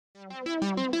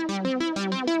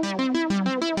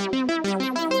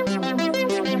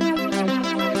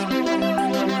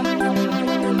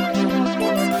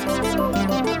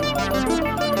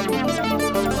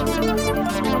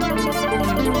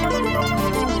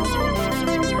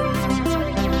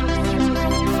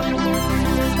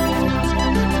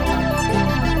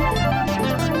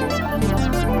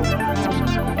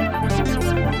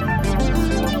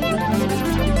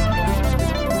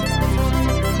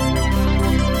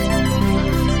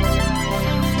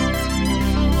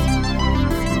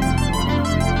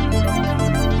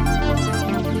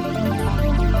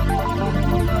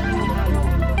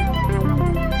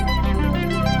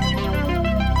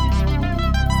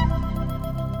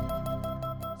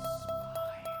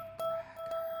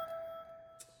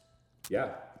Yeah.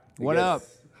 What up?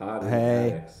 Hot in Hey.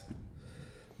 the attics.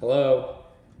 Hello.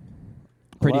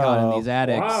 Pretty hot in Wow. these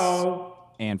attics. Wow.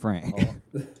 And Frank.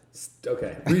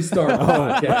 Okay. Restart the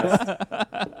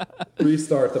podcast.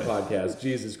 Restart the podcast.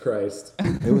 Jesus Christ.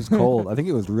 It was cold. I think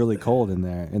it was really cold in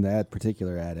there, in that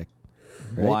particular attic.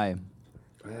 Right? Why?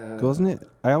 Wasn't it?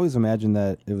 I always imagined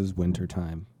that it was winter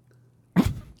time.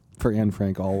 For Anne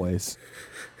Frank, always.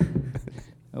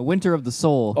 A winter of the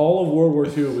soul. All of World War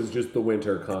II was just the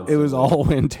winter constantly. It was all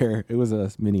winter. It was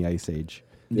a mini ice age.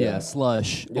 Yeah,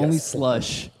 slush. Yes. Only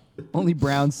slush. Only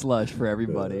brown slush for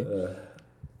everybody.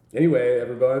 Anyway,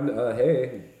 everyone,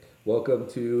 hey, welcome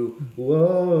to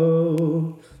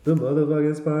Whoa, the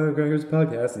motherfucking Spirecrackers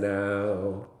podcast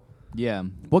now. Yeah.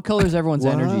 What color is everyone's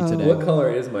energy today? What color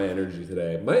is my energy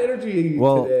today? My energy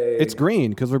Well, today... it's green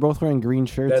because we're both wearing green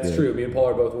shirts. That's here. true. Me and Paul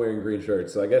are both wearing green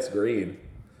shirts, so I guess green.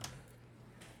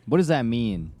 What does that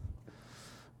mean?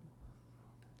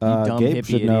 You dumb Gabe hippie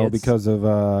should know idiots. because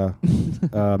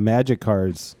of magic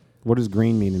cards. What does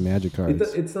green mean in magic cards?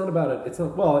 It's not about it. It's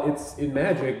not. Well, it's in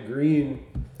Magic. Green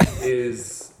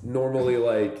is normally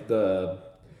like the,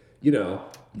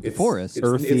 it's forest.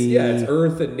 Earthy. It's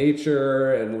earth and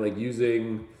nature and like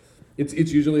using. It's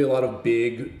usually a lot of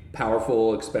big,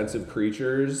 powerful, expensive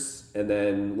creatures, and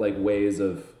then like ways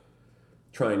of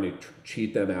trying to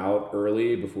cheat them out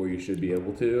early before you should be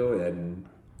able to, and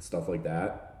stuff like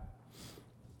that.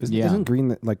 Yeah. Isn't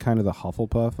green like kind of the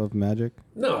Hufflepuff of magic?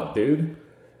 No, dude.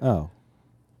 Oh,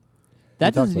 That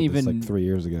we talked doesn't about this, even. like 3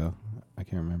 years ago. I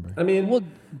can't remember. I mean, Well,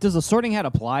 does the sorting hat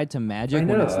apply to magic I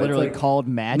when know, it's it's literally like- called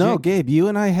magic? No, Gabe, you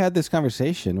and I had this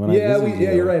conversation when I yeah, visited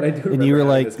you. you're right. I do. And remember you were having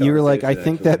like, this I conversation,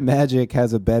 think actually. that Magic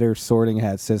has a better sorting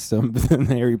hat system than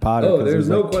Harry Potter. Oh, 'cause there's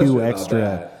no like question two about extra.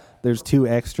 that. There's two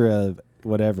extra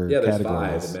whatever Yeah, there's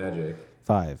categories. 5 in Magic.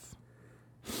 5.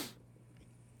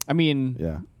 I mean,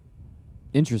 Yeah.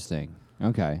 interesting.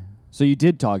 Okay. So you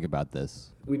did talk about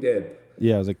this. We did.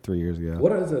 Yeah, it was like 3 years ago.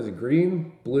 What is it?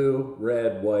 Green, blue,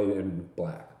 red, white, and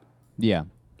black. Yeah.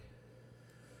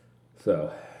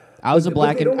 So I was But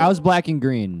black they and don't- I was black and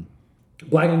green.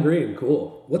 black and green,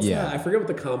 cool. What's Yeah. that? I forget what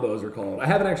the combos are called. I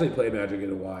haven't actually played Magic in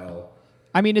a while.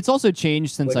 I mean, it's also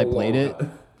changed since Like I a played long it.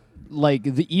 time. Like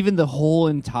even the whole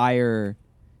entire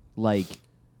like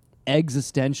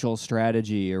existential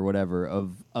strategy or whatever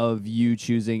of you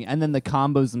choosing, and then the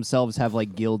combos themselves have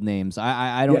like guild names.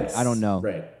 I don't Yes, I don't know.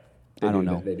 Right. I don't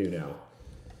know. They do now.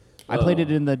 I played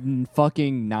it in the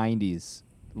fucking 90s,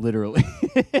 literally.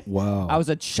 Wow. I was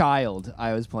a child.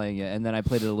 I was playing it, and then I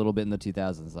played it a little bit in the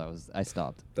 2000s. I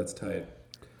stopped. That's tight.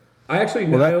 I actually,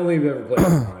 Well, I that- only ever played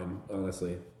online,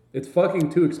 honestly. It's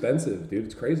fucking too expensive, dude.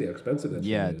 It's crazy how expensive that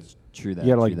Yeah, shit is. true that.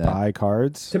 you gotta like true that. buy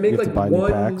cards To make you have like to buy new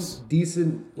one packs.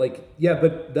 decent,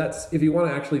 but that's if you want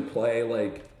to actually play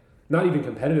like not even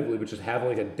competitively, but just have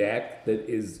like a deck that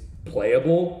is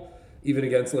playable, even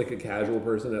against like a casual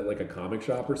person at like a comic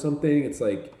shop or something. It's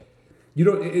like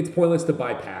it's pointless to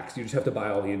buy packs. You just have to buy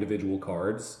all the individual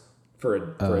cards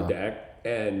for a deck,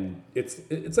 and it's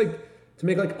like to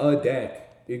make like a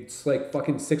deck. It's like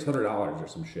fucking $600 or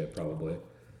some shit probably.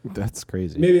 That's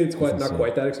crazy. Maybe it's That's not insane.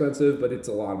 quite that expensive, but it's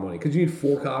a lot of money because you need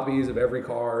 4 copies of every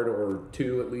card or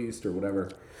 2 at least or whatever.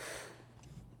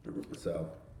 So,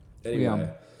 anyway, Yeah.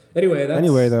 that's,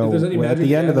 Anyway, though, if there's any at Magic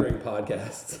the end of the- Gathering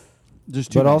podcasts, There's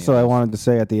too But many also, of I those. wanted to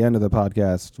say at the end of the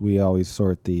podcast, we always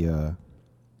sort the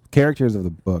characters of the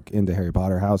book into Harry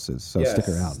Potter houses. So yes, stick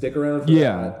around. Stick around for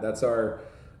Yeah. that. That's our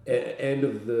end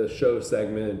of the show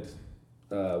segment.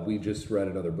 We just read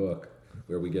another book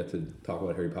where we get to talk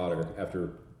about Harry Potter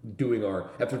after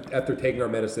taking our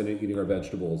medicine and eating our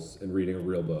vegetables and reading a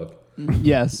real book.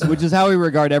 Yes, which is how we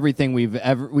regard everything we've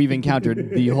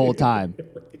encountered the whole time.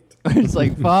 It's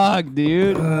like, fuck,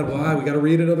 dude. God, why? We got to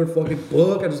read another fucking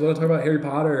book. I just want to talk about Harry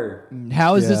Potter.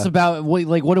 How is this Yeah. about? What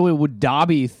would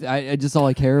Dobby? I just all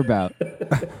I care about.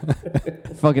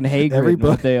 Fucking Hagrid. Every and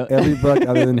what book, they- every book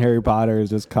other than Harry Potter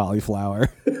is just cauliflower.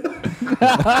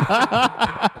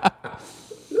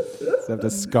 Just have to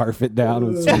scarf it down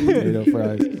with sweet potato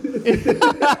fries.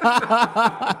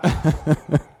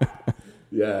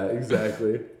 Yeah,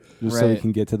 exactly. Just so we Right.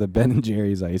 can get to the Ben and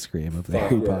Jerry's ice cream of the Fuck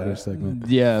Harry yeah. Potter segment.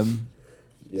 Yeah,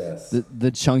 Yes.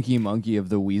 the chunky monkey of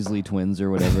the Weasley twins or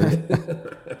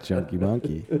whatever. Chunky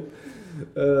Monkey.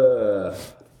 So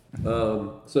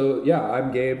yeah,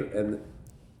 I'm Gabe, and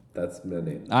that's my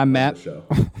name. I'm on Matt. the show.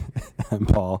 I'm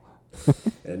Paul.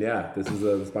 And yeah, this is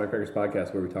the Spine Crackers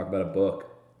podcast where we talk about a book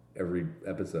every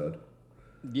episode.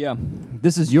 Yeah,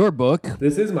 this is your book.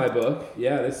 This is my book.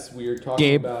 Yeah, this we're talking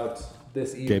Gabe. about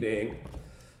this evening.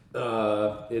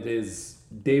 It is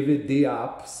David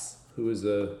Diop's, who is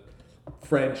a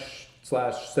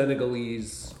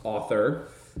French/Senegalese author.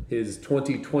 His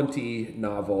 2020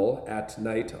 novel, At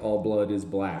Night All Blood is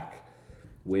Black,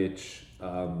 which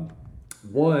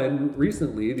won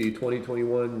recently the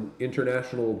 2021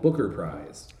 International Booker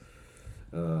Prize,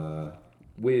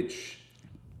 which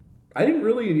I didn't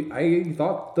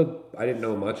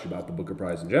know much about the Booker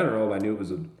Prize in general. I knew it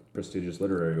was a prestigious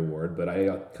literary award, but I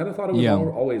kind of thought it was Yeah.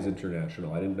 always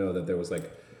international. I didn't know that there was like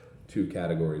two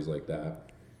categories like that.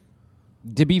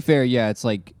 To be fair, yeah, it's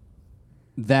like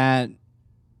that.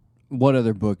 What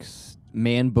other books?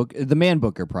 The Man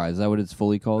Booker Prize. Is that what it's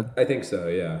fully called? I think so,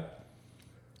 yeah.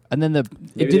 And then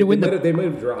Maybe did it win the? they might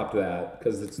have dropped that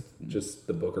because it's just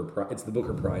the Booker Prize. It's the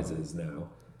Booker Prizes now.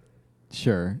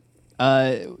 Sure.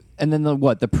 And then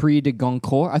the Prix de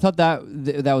Goncourt. I thought that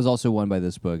was also won by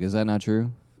this book. Is that not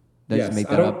true? Did I just make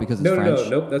I that don't- up because it's no, French?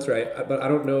 No, that's right. But I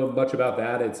don't know much about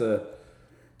that. It's a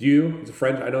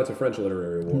French. I know it's a French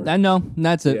literary award. I know.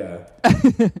 That's it. Yeah.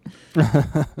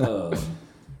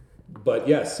 But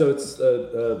yes, so it's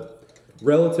a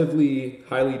relatively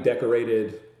highly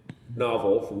decorated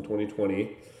novel from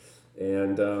 2020,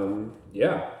 and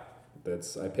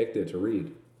I picked it to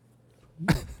read.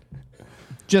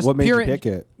 Just What made you pure- pick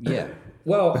it? Yeah.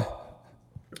 Well,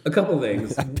 a couple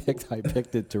things. I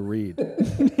picked it to read. For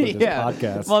this Yeah.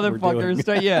 podcast we're doing. Motherfuckers.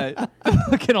 So yeah.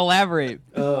 Can elaborate.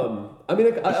 I mean,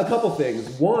 a couple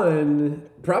things. One,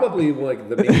 probably like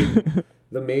the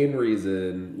main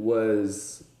reason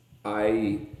was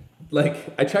I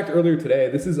checked earlier today.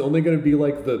 This is only going to be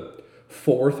like the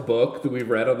fourth book that we've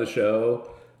read on the show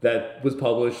that was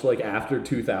published like after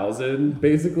 2000.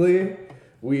 Basically,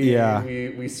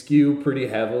 we skew pretty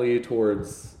heavily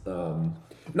towards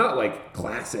not like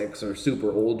classics or super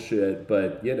old shit,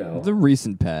 but you know The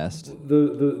recent past.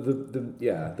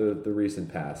 the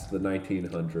recent past, the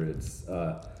 1900s.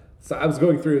 So I was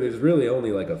going through. There's really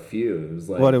only like a few. It was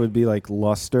like What it would be like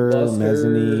Luster,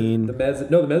 Mezzanine. The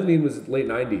mezzanine was late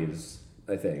 90s,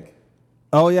 I think.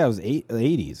 Oh yeah, it was the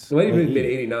 80s. It might even Late been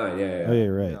 80s. 89. Yeah. Oh yeah,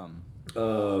 right.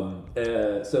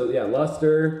 So yeah,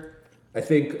 Luster. I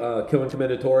think Killing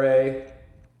Commendatore.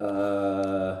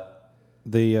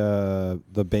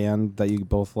 The band that you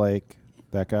both like,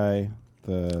 that guy.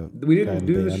 We guy didn't in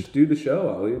do band. do the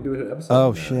show. We didn't do an episode. Oh,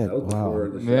 on that. shit. That was Wow. before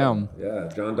the show. Yeah,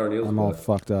 John Darnielle's I'm all book.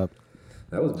 fucked up.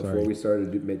 That was before Sorry. we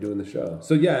started doing the show.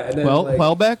 So yeah, and then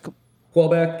Hwelbeck?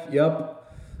 Hwelbeck, yep.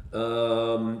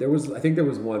 I think there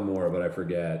was one more, but I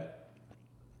forget.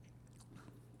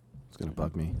 It's gonna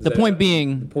bug me. The point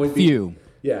being, few.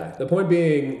 Yeah, the point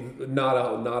being not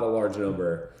a large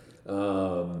number.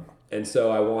 And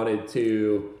so I wanted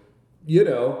to,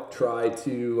 try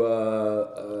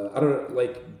to,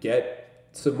 get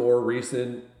some more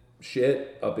recent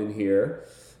shit up in here.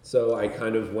 So I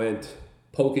kind of went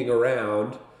poking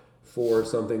around for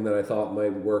something that I thought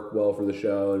might work well for the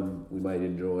show and we might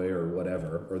enjoy or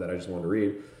whatever, or that I just wanted to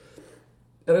read.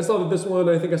 And I saw that this one,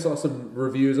 I think I saw some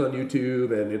reviews on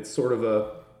YouTube, and it's sort of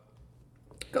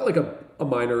got like a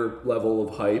minor level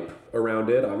of hype around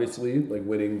it, obviously, like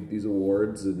winning these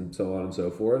awards and so on and so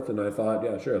forth. And I thought,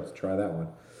 yeah, sure, let's try that one.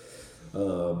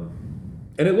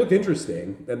 And it looked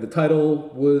interesting, and the title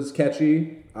was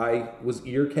catchy. I was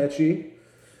ear catchy.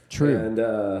 True. And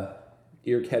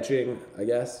ear catching, I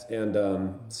guess. And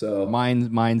so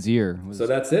Mine's ear. so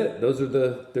that's it. Those are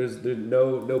there's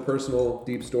no personal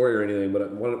deep story or anything, but I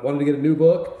wanted to get a new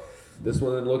book. This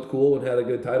one looked cool and had a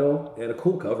good title and a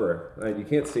cool cover. You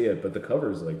can't see it, but the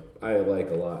cover's I like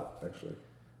a lot, actually.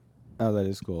 Oh, that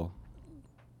is cool.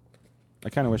 I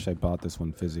kind of wish I bought this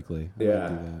one physically. I might Yeah.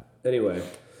 do that. Anyway,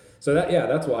 so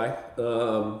that's why.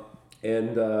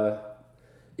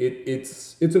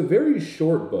 It's a very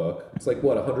short book. It's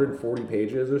 140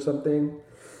 pages or something.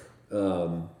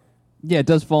 Yeah, it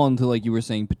does fall into, like you were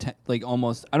saying,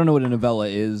 almost, I don't know what a novella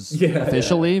is Yeah,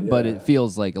 officially, yeah, but yeah. it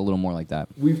feels like a little more like that.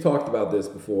 We've talked about this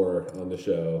before on the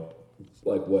show,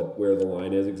 where the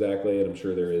line is exactly, and I'm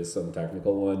sure there is some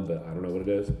technical one, but I don't know what it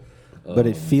is. but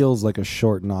it feels like a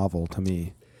short novel to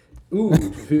me. Ooh,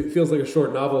 it feels like a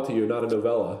short novel to you, not a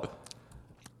novella.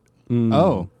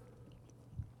 Oh.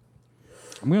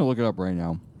 I'm going to look it up right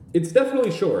now. It's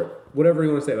definitely short, whatever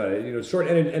you want to say about it. You know, short,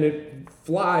 and it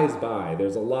flies by.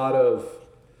 There's a lot of...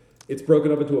 It's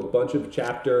broken up into a bunch of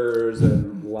chapters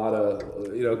and a lot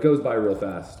of... You know, it goes by real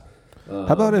fast. How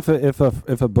about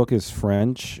if a book is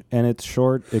French and it's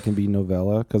short, it can be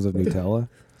novella because of Nutella?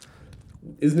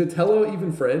 Is Nutella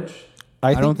even French?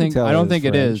 I don't think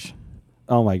it is.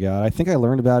 Oh my god! I think I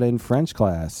learned about it in French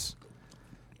class.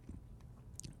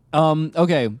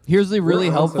 Okay, here's the really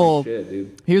We're on some helpful. shit,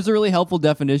 dude. Here's a really helpful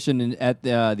definition at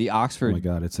the Oh Oxford. my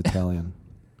god! It's Italian.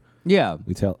 Yeah,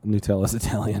 Nutella's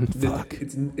Italian. Fuck.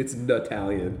 It's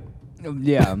Nutalian.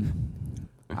 yeah.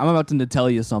 I'm about to tell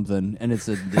you something, and it's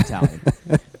an Italian.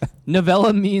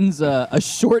 Novella means a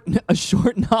short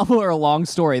novel or a long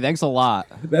story. Thanks a lot.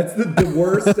 That's the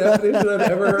worst definition I've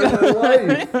ever heard in my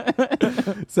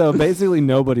life. So basically,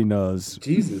 nobody knows.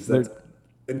 Jesus, that's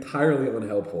entirely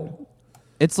unhelpful.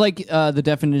 It's like the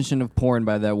definition of porn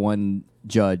by that one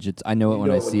judge. It's I know it You when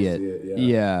know I when see you it. see it,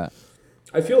 Yeah.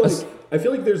 I feel like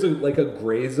there's a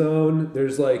gray zone.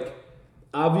 There's like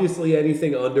obviously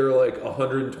anything under like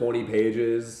 120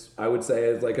 pages, I would say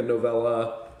is like a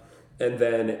novella, and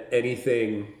then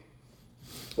anything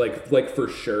like for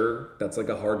sure that's like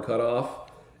a hard cutoff,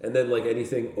 and then like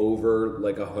anything over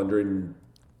like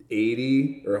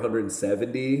 180 or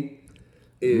 170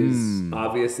 is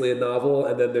obviously a novel,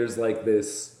 and then there's like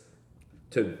this,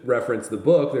 to reference the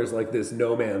book, there's like this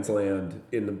no man's land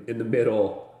in the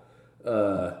middle.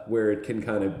 Where it can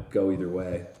kind of go either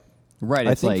way. Right.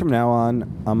 I It's think like from now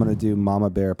on, I'm gonna do Mama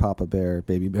Bear, Papa Bear,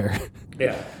 Baby Bear.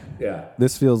 Yeah.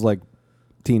 This feels like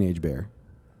Teenage Bear.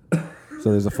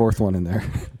 So there's a fourth one in there.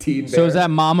 Teen so Bear. is that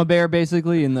Mama Bear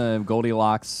basically in the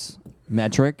Goldilocks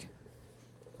metric?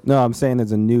 No, I'm saying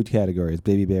there's a new category. It's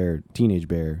Baby Bear, Teenage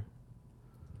Bear.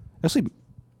 Actually,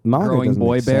 Mama Bear Growing doesn't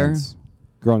boy make bear? sense.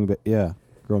 Growing Bear, yeah.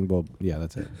 Growing boy, yeah,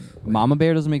 that's it. Mama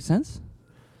Bear doesn't make sense?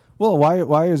 Well,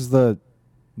 why is the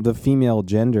female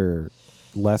gender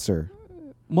lesser?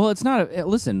 Well, it's not.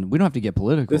 Listen, we don't have to get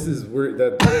political. This is we're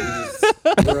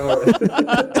all,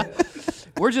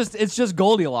 It's just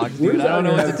Goldilocks, We're dude. I don't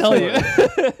know what to tell you.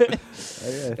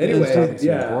 Anyway,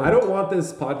 yeah, I don't want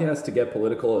this podcast to get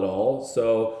political at all.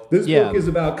 So this Yeah. book is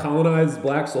about colonized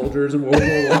black soldiers in World War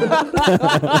I.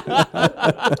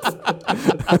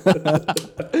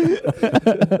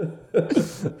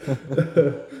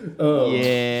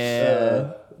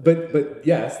 Yeah. But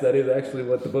yes, that is actually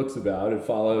what the book's about. It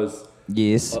follows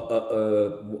Yes.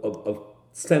 a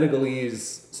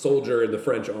Senegalese soldier in the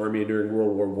French army during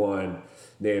World War One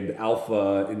named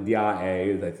Alpha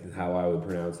Ndiaye, that's how I would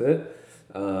pronounce it.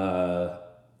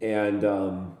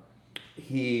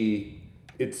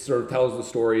 It sort of tells the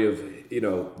story of,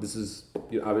 this is,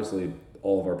 obviously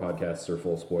all of our podcasts are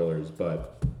full of spoilers,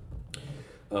 but,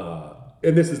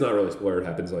 and this is not really a spoiler, it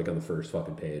happens like on the first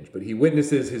fucking page, but he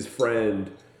witnesses his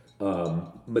friend,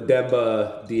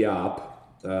 Mademba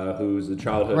Diop, who's a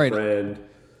childhood friend.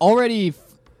 Already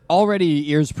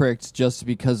ears pricked just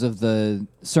because of the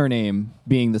surname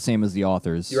being the same as the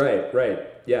author's. Right,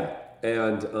 yeah.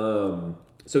 And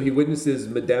so he witnesses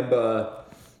Mademba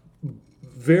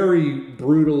very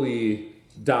brutally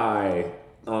die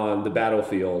on the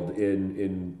battlefield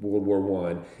in World War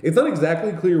One. It's not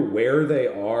exactly clear where they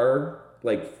are,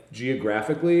 like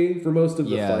geographically, for most of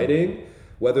the fighting.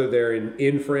 Whether they're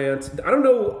in France, I don't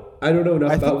know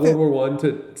enough about World War One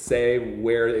to say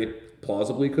where it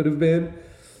plausibly could have been,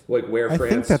 like where France. I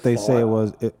think that they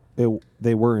fought. say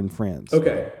they were in France.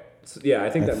 Okay, so, yeah,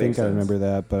 I think that makes sense. I remember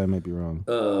that, but I might be wrong.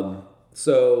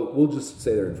 So we'll just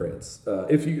say they're in France.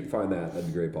 If you can find that, that'd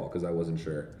be great, Paul, because I wasn't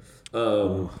sure.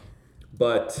 So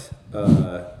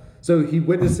he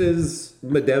witnesses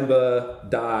Mademba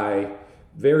die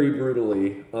very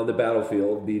brutally on the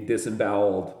battlefield, be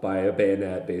disemboweled by a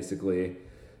bayonet, basically.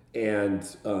 And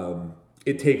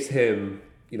it takes him,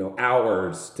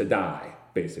 hours to die,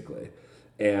 basically.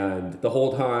 And the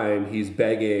whole time he's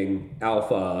begging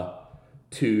Alpha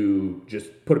to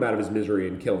just put him out of his misery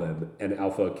and kill him. And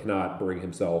Alpha cannot bring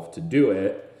himself to do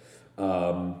it.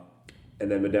 And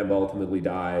then Mademba ultimately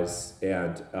dies.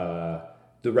 And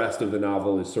the rest of the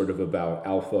novel is sort of about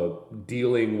Alpha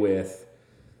dealing with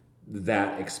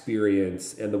that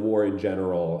experience and the war in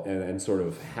general, and sort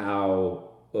of how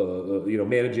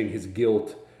managing his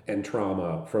guilt and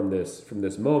trauma from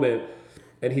this moment,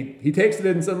 and he takes it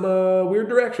in some weird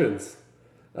directions,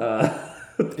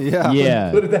 Yeah.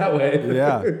 Yeah. Put it that way.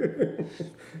 Yeah.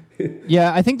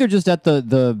 Yeah, I think they're just at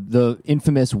the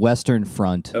infamous Western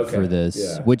Front Okay, for this,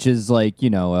 yeah. which is like, a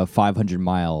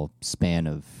 500-mile span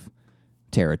of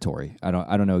territory. I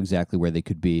don't know exactly where they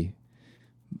could be.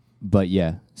 But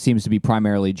yeah, seems to be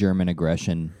primarily German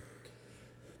aggression.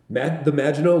 The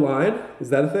Maginot Line, is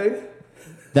that a thing?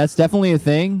 That's definitely a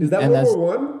thing. Is that and World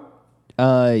War One?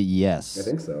 Yes. I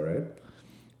think so, right?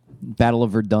 Battle of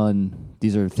Verdun.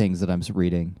 These are things that I'm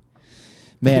reading.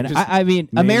 Man, Just I mean,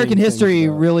 naming American things history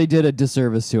though. really did a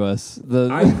disservice to us.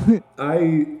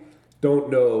 I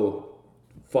don't know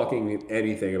fucking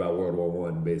anything about World War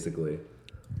One, basically.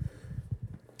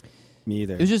 Me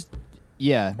either. It was just,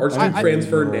 yeah. Archduke I- Franz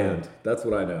Ferdinand. That's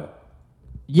what I know.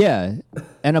 Yeah,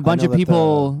 and a bunch know of that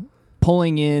people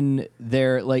pulling in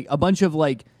their like a bunch of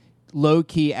like low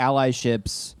key ally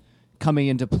ships coming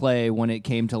into play when it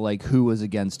came to like who was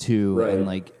against who, Right. and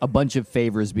like a bunch of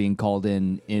favors being called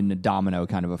in a domino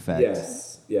kind of effect.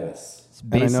 Yes. It's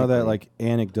And I know that, basically- like,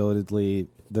 anecdotally,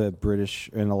 the British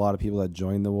and a lot of people that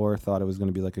joined the war thought it was going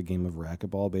to be like a game of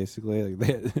racquetball, basically.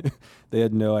 Like they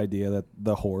had no idea that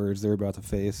the horrors they were about to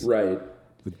face Right.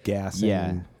 with gassing Yeah.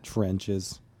 and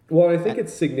trenches. Well, I think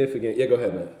it's significant. Yeah, go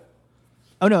ahead, man.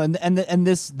 Oh no, and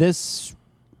this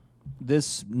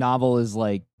novel is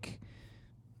like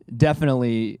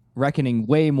definitely reckoning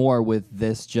way more with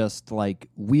this just like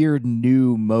weird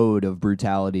new mode of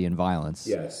brutality and violence.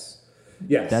 Yes.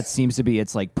 Yes. That seems to be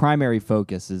its like primary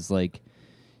focus is like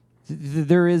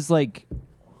there is like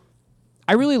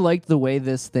I really liked the way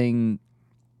this thing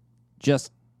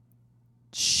just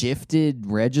shifted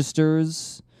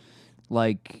registers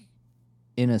like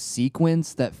in a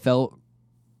sequence that felt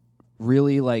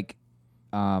really like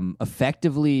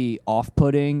effectively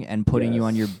off-putting and putting you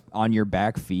Yes. on your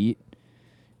back feet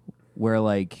where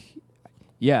like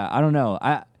yeah, I don't know.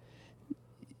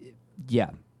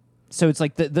 So it's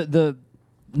like the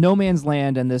No Man's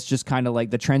Land and this just kind of like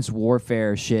the trench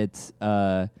warfare shit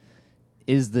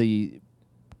is the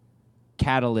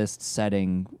catalyst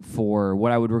setting for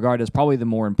what I would regard as probably the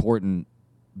more important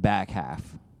back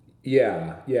half.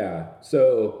 Yeah, yeah.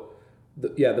 So,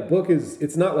 the book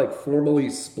it's not like formally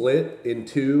split in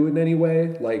two in any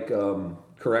way, like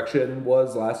Correction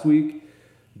was last week,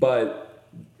 but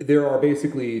there are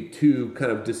basically two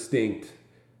kind of distinct,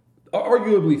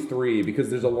 arguably three,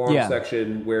 because there's a long Yeah.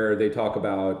 section where they talk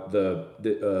about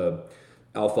the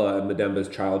Alpha and Mademba's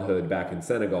childhood back in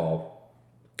Senegal,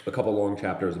 a couple long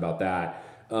chapters about that.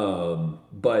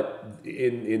 But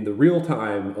in the real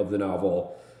time of the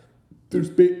novel, there's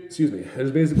basically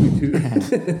two.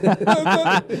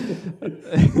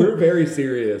 We're very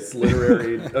serious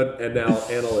literary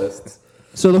analysts.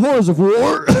 So the horrors of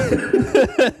war.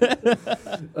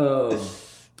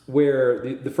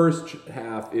 Where the first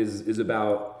half is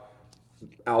about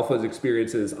Alpha's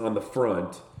experiences on the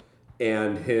front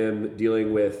and him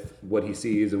dealing with what he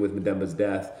sees and with Mademba's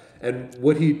death. And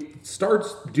what he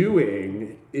starts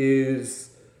doing is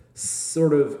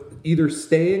sort of either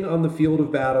staying on the field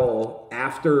of battle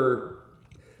after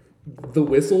the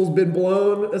whistle's been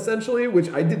blown, essentially, which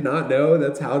I did not know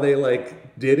that's how they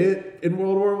like did it in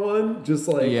World War One. Just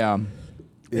like Yeah.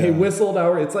 hey, Yeah. whistled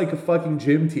hour. It's like a fucking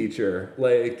gym teacher.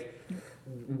 Like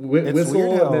It's whistle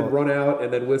weird and then how- run out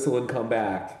and then whistle and come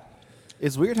back.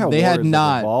 It's weird how They wars had have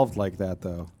not- evolved like that,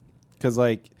 though. Because,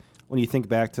 like, when you think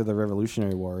back to the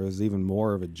Revolutionary War, it was even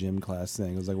more of a gym class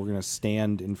thing. It was like, we're going to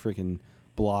stand in freaking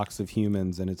blocks of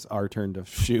humans, and it's our turn to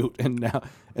shoot, and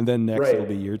then next Right. it'll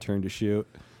be your turn to shoot.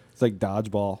 It's like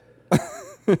dodgeball.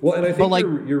 Well, and I think But like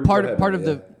you're part go ahead, part of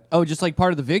man, the just like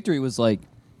part of the victory was like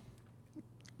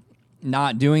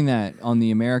not doing that on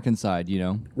the American side, you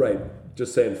know? right.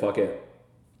 Just saying fuck it.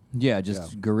 Yeah,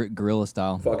 just guerrilla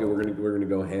style. Fuck it, we're gonna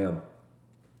go ham.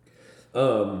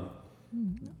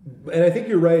 And I think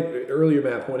you're right earlier,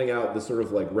 Matt, pointing out the sort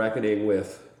of like reckoning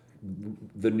with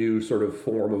the new sort of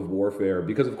form of warfare,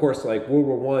 because of course, like World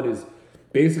War One is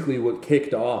basically what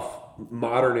kicked off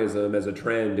modernism as a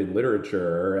trend in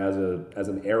literature, or as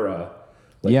an era.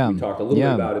 Like Yeah. we talked a little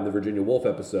Yeah. bit about in the Virginia Woolf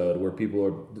episode, where people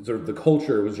are sort of the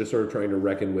culture was just sort of trying to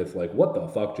reckon with like what the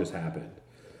fuck just happened.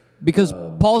 Because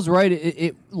Paul's right.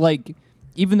 It like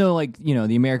even though like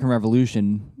the American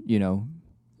Revolution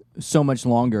so much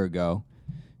longer ago,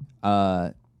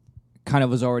 kind of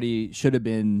was already should have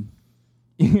been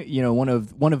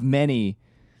one of many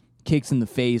kicks in the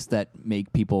face that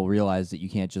make people realize that you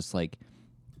can't just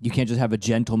have a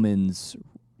gentleman's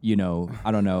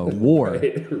I don't know war.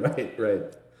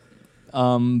 Right.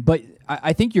 But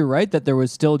I think you're right that there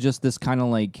was still just this kind of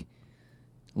like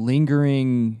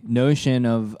lingering notion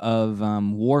of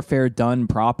warfare done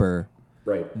proper,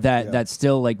 Right. that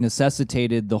still like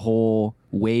necessitated the whole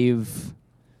wave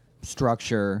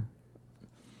structure.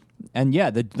 And yeah,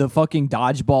 the fucking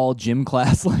dodgeball gym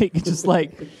class, like just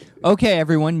like, okay,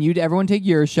 everyone take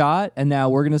your shot, and now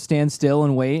we're gonna stand still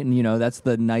and wait, and that's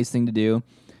the nice thing to do,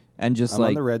 and just I'm like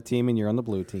on the red team and you're on the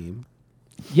blue team.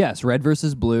 yes, red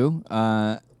versus blue,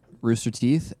 Rooster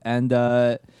Teeth, and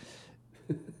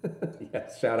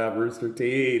Yes, shout out Rooster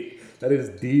Teeth. That is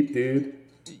deep, dude.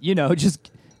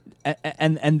 just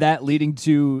and that leading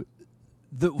to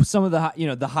some of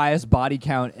the the highest body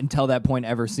count until that point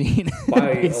ever seen.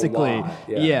 By basically, a lot,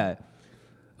 yeah.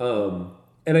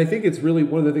 And I think it's really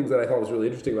one of the things that I thought was really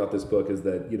interesting about this book is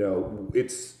that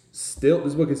this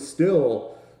book is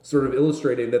still sort of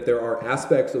illustrating that there are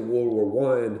aspects of World War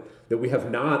One that we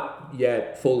have not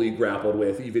yet fully grappled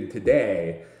with even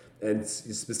today, and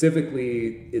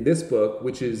specifically in this book,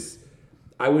 which is,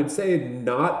 I would say,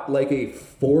 not like a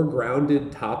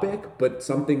foregrounded topic, but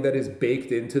something that is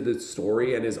baked into the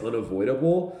story and is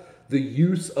unavoidable. The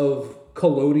use of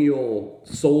colonial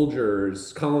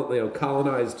soldiers,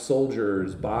 colonized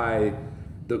soldiers by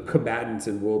the combatants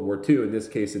in World War II. In this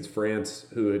case, it's France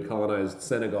who had colonized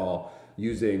Senegal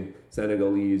using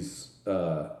Senegalese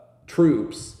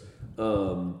troops.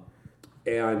 And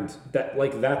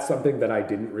that's something that I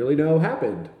didn't really know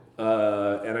happened.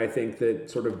 And I think that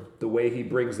sort of the way he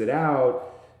brings it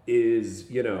out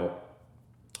is,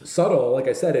 subtle. Like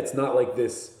I said, it's not like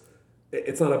this,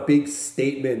 it's not a big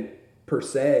statement per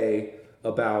se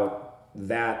about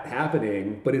that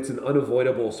happening, but it's an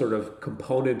unavoidable sort of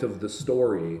component of the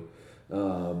story.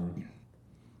 And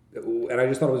I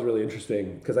just thought it was really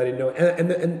interesting because I didn't know.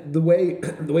 And the way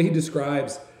he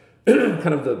describes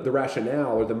kind of the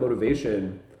rationale or the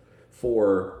motivation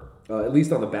for, at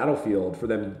least on the battlefield, for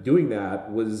them doing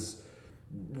that was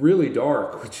really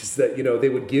dark, which is that, they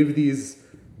would give these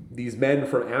men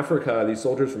from Africa, these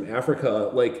soldiers from Africa,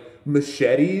 like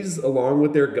machetes along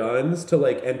with their guns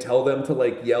and tell them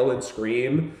to yell and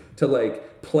scream to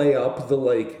play up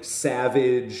the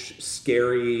savage,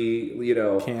 scary,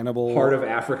 cannibal heart of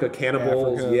Africa,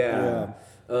 cannibals. Africa,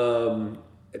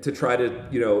 To try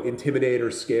to, intimidate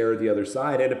or scare the other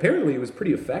side. And apparently it was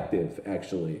pretty effective,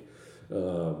 actually.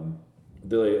 In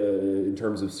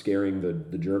terms of scaring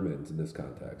the Germans in this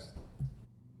context.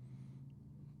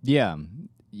 yeah,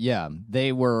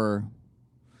 they were.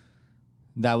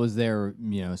 That was their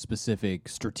specific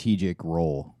strategic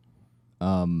role.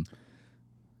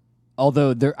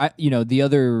 Although the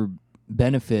other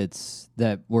benefits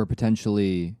that were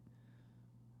potentially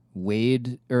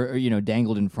weighed or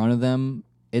dangled in front of them,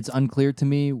 it's unclear to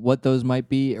me what those might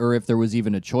be, or if there was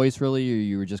even a choice really, or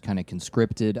you were just kind of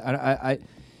conscripted. I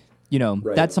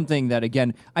Right. That's something that,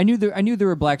 again, I knew there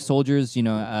were black soldiers,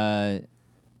 and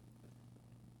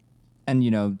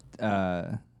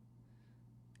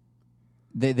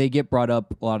they get brought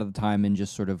up a lot of the time in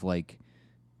just sort of like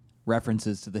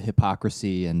references to the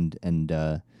hypocrisy and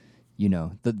the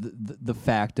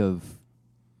fact of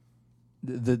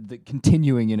the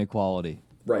continuing inequality.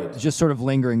 Right. Just sort of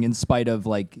lingering in spite of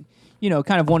kind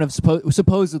of one of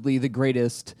supposedly the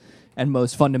greatest and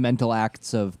most fundamental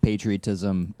acts of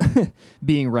patriotism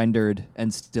being rendered,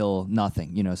 and still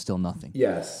nothing, still nothing.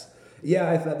 Yes. Yeah,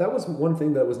 I thought that was one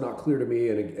thing that was not clear to me,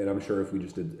 and I'm sure if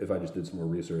I just did some more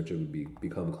research, it would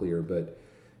become clear. But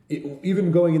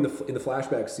even going in the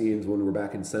flashback scenes when we're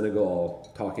back in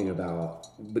Senegal talking about,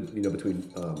 between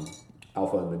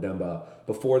Alpha and Mademba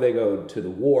before they go to the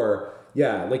war.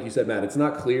 Yeah, like you said, Matt, it's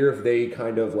not clear if they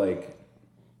kind of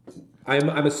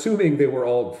I'm assuming they were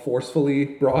all forcefully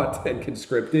brought and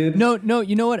conscripted. No,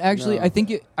 you know what? Actually, No. I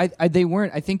think they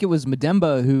weren't. I think it was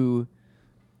Mademba who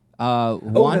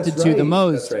wanted that's to the right.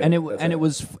 most, That's right. and That's it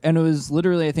was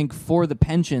literally, I think, for the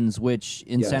pensions, which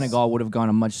in Yes. Senegal would have gone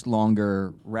a much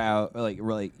longer route, I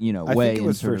way. think it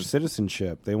was in sort for of-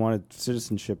 citizenship. They wanted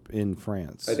citizenship in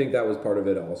France. I think that was part of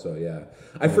it also, yeah.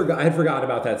 I had forgotten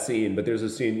about that scene, but there's a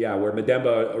scene, where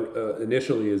Mademba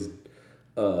initially is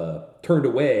turned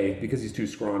away because he's too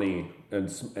scrawny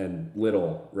and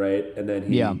little, right? And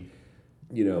then he,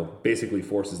 basically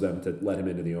forces them to let him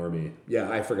into the army. Yeah,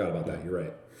 I forgot about that. You're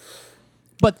right.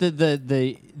 But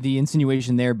the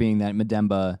insinuation there being that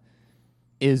Mademba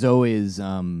is always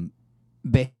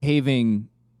behaving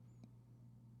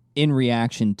in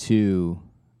reaction to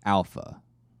Alpha,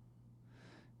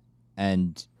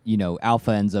 and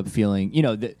Alpha ends up feeling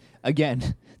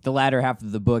again. The latter half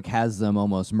of the book has them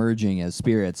almost merging as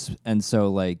spirits, and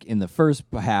so in the first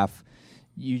half,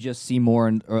 you just see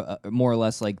more or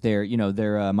less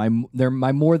they're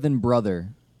my more than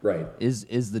brother. Right.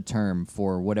 Is the term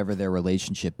for whatever their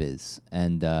relationship is,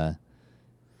 and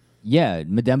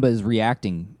Mademba is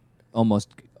reacting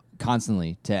almost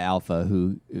constantly to Alpha,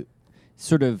 who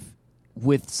sort of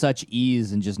with such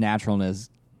ease and just naturalness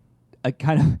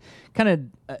kind of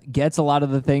gets a lot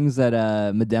of the things that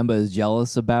Mademba is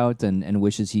jealous about and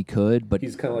wishes he could. But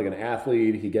he's kind of like an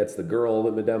athlete. He gets the girl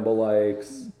that Mademba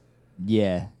likes.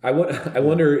 Yeah. I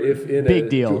wonder if in Big a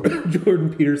deal.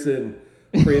 Jordan Peterson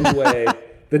cringe way,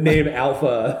 the name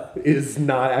Alpha is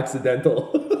not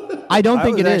accidental. I don't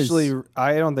think it is.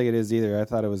 I don't think it is either. I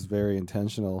thought it was very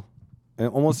intentional, and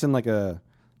almost in like a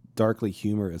darkly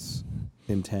humorous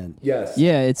intent. Yes.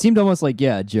 Yeah, it seemed almost like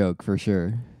a joke for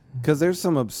sure. Because there's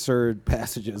some absurd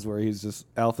passages where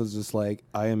Alpha's just like,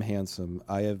 I am handsome.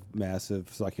 I have massive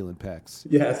succulent pecs.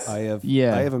 Yes. I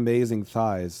have amazing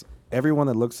thighs. Everyone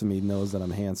that looks at me knows that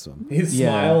I'm handsome. His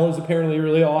smile is apparently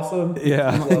really awesome.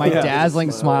 Yeah. My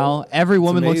dazzling smile. Every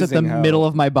woman looks at the middle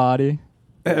of my body.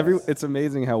 It's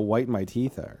amazing how white my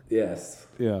teeth are. Yes.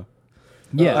 Yeah.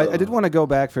 Yeah. I did want to go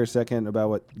back for a second about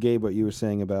what you were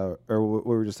saying about, or what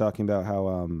we were just talking about,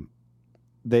 how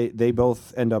they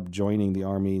both end up joining the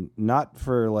army, not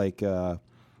for like the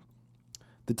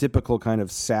typical kind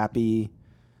of sappy,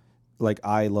 like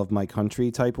I love my country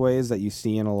type ways that you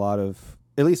see in a lot of,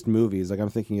 at least movies. Like I'm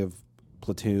thinking of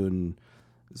Platoon.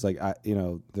 It's like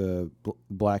the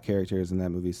black characters in that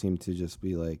movie seem to just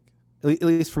be like, at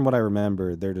least from what I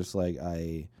remember, they're just like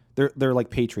they're like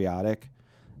patriotic,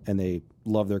 and they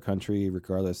love their country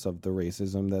regardless of the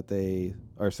racism that they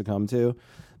are succumbed to.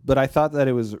 But I thought that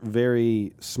it was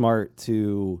very smart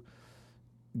to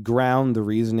ground the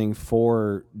reasoning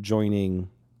for joining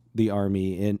the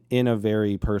army in a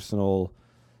very personal,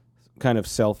 kind of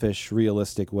selfish,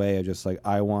 realistic way of just like,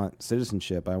 I want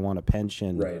citizenship, I want a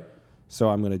pension, Right. so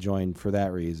I'm going to join for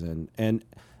that reason. And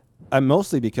I'm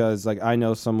mostly because like I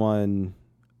know someone,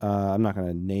 I'm not going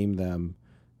to name them,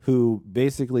 who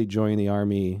basically joined the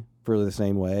army for the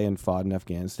same way and fought in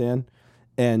Afghanistan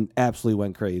and absolutely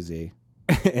went crazy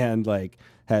and like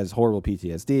has horrible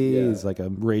PTSD. Yeah. He's like a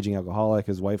raging alcoholic.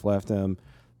 His wife left him.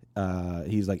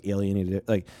 He's like alienated,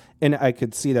 like, and I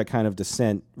could see that kind of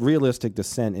realistic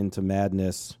descent into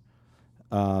madness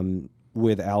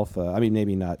with Alpha. I mean,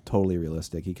 maybe not totally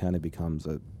realistic. He kind of becomes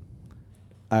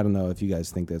I don't know if you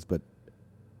guys think this, but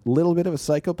a little bit of a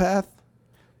psychopath,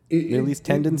 at least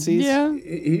tendencies. Yeah.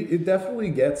 It definitely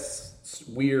gets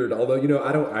weird. Although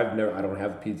I don't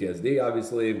have PTSD.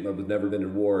 Obviously, I've never been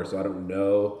in war, so I don't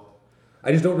know.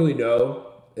 I just don't really know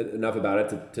enough about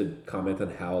it to comment on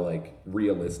how like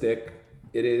realistic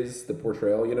it is, the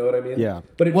portrayal. You know what I mean? Yeah.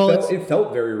 But it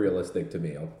felt very realistic to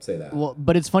me. I'll say that. Well,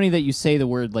 but it's funny that you say the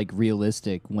word like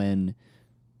realistic when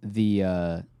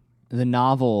the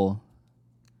novel,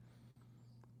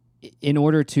 in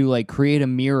order to like create a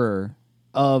mirror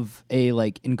of a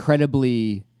like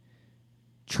incredibly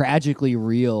tragically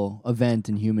real event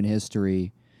in human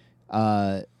history,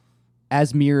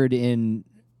 as mirrored in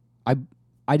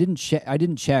I didn't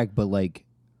check, but like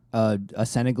a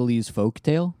Senegalese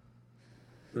folktale,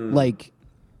 like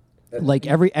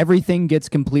everything gets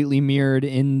completely mirrored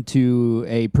into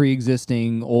a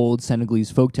pre-existing old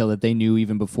Senegalese folktale that they knew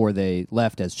even before they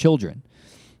left as children.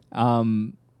 Are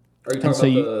you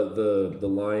talking about the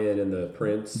lion and the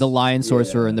prince? The lion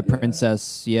sorcerer and the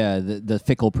princess, the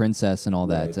fickle princess and all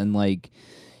that. Right. And like,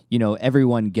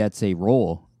 everyone gets a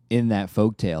role in that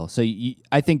folktale. So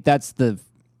I think that's the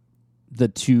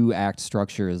 2-act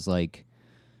structure is like,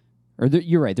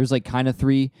 you're right. There's like kind of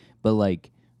 3, but like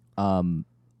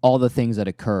all the things that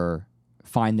occur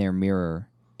find their mirror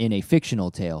in a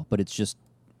fictional tale, but it's just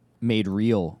made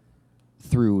real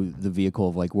through the vehicle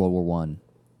of like World War One.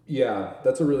 Yeah,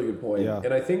 that's a really good point. Yeah.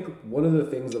 And I think one of the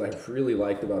things that I really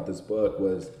liked about this book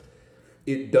was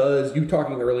it does, you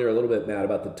talking earlier a little bit, Matt,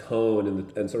 about the tone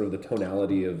and sort of the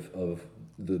tonality of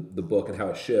the book and how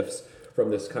it shifts from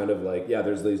this kind of like,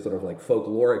 there's these sort of like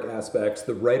folkloric aspects.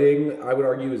 The writing, I would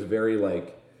argue, is very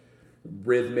like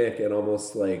rhythmic and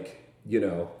almost like,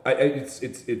 it's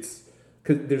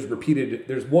because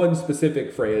there's one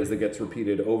specific phrase that gets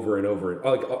repeated over and over,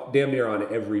 like damn near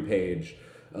on every page.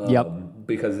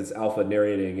 Because it's Alpha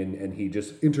narrating, and he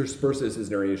just intersperses his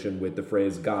narration with the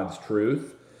phrase "God's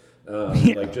truth,"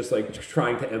 like just like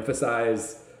trying to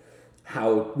emphasize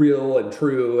how real and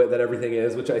true that everything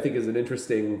is, which I think is an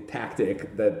interesting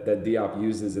tactic that Diop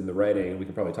uses in the writing, and we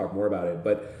can probably talk more about it.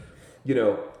 But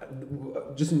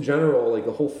just in general, like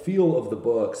the whole feel of the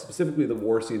book, specifically the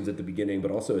war scenes at the beginning,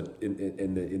 but also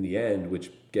in the end,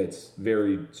 which gets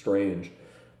very strange.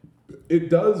 It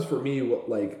does for me what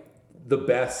like the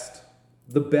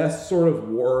best sort of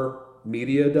war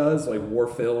media does, like war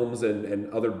films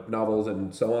and other novels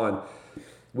and so on,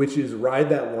 which is ride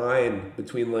that line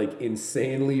between like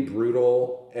insanely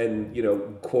brutal and, you know,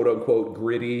 quote unquote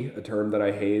gritty, a term that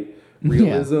I hate,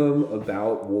 realism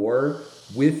about war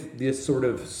with this sort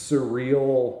of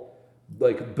surreal,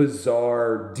 like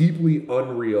bizarre, deeply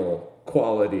unreal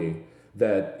quality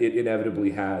that it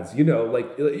inevitably has. You know,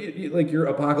 like your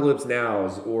Apocalypse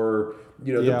Nows, or,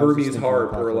 you know, the Burmese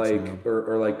Harp, or like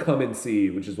or like Come and See,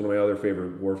 which is one of my other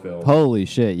favorite war films. Holy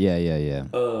shit! Yeah.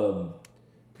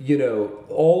 You know,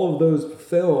 all of those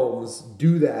films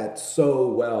do that so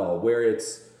well, where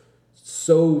it's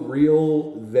so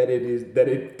real that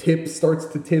it starts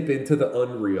to tip into the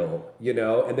unreal, you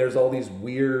know, and there's all these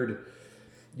weird,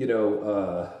 you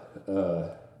know,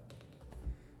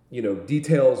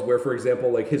 details where, for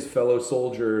example, like Alpha's fellow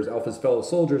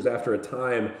soldiers, after a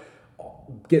time,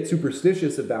 get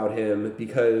superstitious about him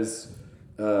because,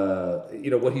 you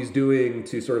know, what he's doing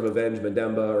to sort of avenge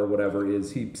Mademba or whatever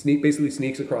is he basically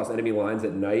sneaks across enemy lines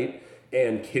at night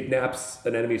and kidnaps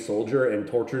an enemy soldier and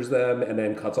tortures them and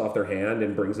then cuts off their hand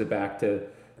and brings it back to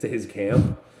his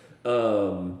camp.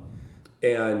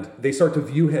 And they start to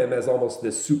view him as almost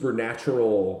this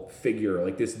supernatural figure,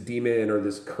 like this demon or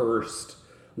this cursed,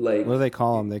 like... What do they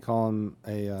call him? They call him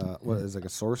like a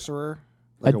sorcerer?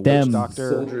 Like a witch dem.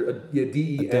 doctor? Soldier,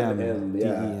 D-E-M-M.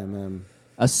 Yeah. D-E-M-M.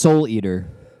 A soul eater,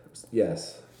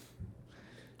 Yes.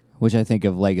 which I think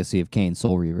of Legacy of Kain,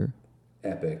 Soul Reaver,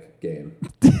 Epic game.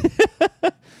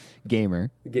 gamer.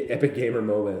 Epic gamer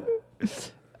moment.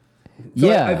 So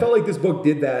Yeah. I felt like this book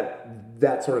did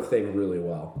that sort of thing really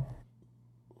well.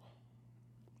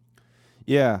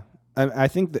 Yeah. I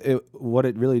think that what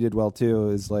it really did well, too,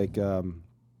 is like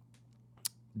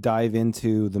dive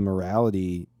into the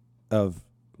morality of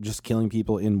just killing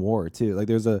people in war, too. Like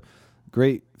there's a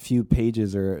great few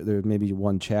pages, or there may be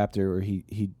one chapter where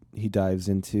he dives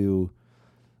into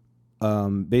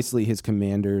basically his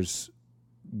commanders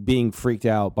being freaked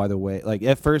out by the way, like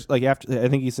at first, like after, I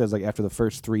think he says like after the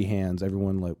first 3 hands,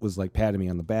 everyone was like patting me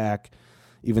on the back,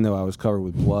 even though I was covered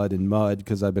with blood and mud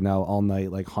because I've been out all night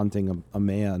like hunting a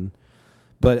man.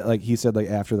 But like he said, like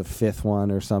after the 5th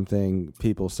one or something,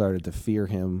 people started to fear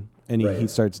him, and he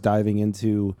starts diving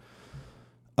into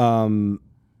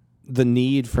the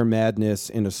need for madness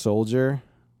in a soldier.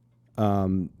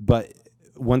 But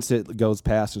once it goes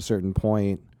past a certain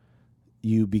point,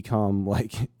 you become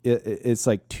like it's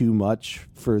like too much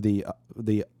for the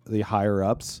higher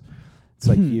ups. It's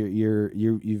like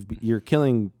you're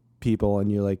killing people,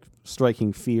 and you're like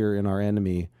striking fear in our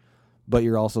enemy, but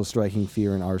you're also striking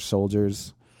fear in our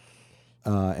soldiers,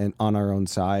 and on our own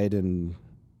side. And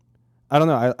I don't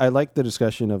know. I like the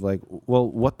discussion of like, well,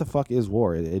 what the fuck is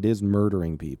war? It is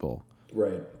murdering people,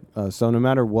 Right. so no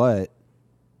matter what,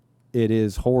 it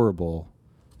is horrible.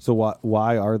 So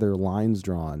why are there lines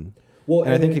drawn? Well,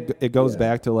 and I think it goes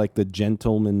back to like the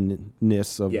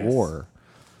gentlemanness of war,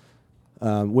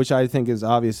 which I think is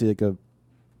obviously like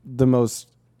the most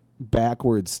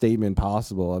backward statement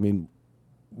possible. I mean,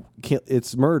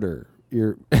 it's murder.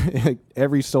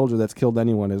 Every soldier that's killed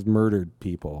anyone has murdered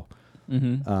people.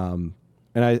 Mm-hmm.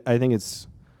 And I think it's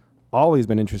always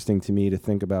been interesting to me to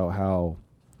think about how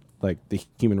like the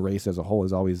human race as a whole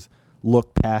has always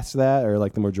looked past that, or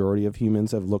like the majority of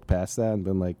humans have looked past that and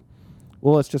been like,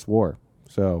 well, it's just war.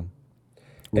 So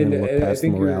we're going to look past the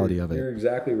morality of it. You're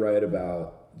exactly right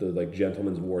about the like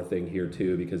gentleman's war thing here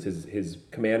too, because his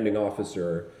commanding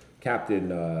officer,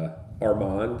 Captain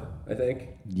Armand, I think.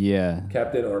 Yeah.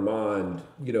 Captain Armand,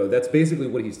 you know, that's basically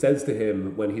what he says to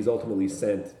him when he's ultimately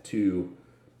sent to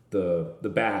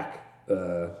the back,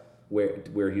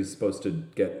 where he's supposed to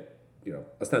get, you know,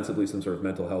 ostensibly some sort of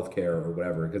mental health care or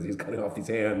whatever, because he's cutting off these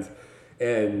hands.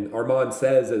 And Armand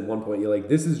says at one point, you're like,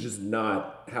 this is just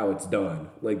not how it's done.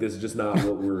 Like, this is just not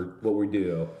what we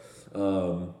do.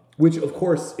 Which, of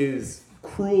course, is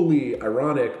cruelly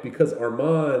ironic because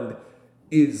Armand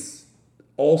is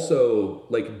also,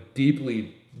 like,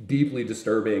 deeply, deeply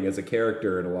disturbing as a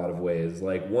character in a lot of ways.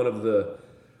 Like, one of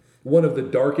the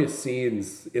darkest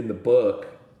scenes in the book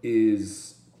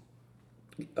is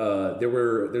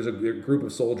there's a group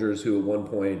of soldiers who at one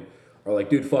point are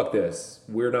like, dude, fuck this.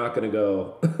 We're not gonna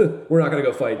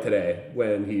go fight today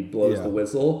when he blows the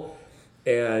whistle.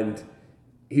 And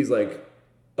he's like,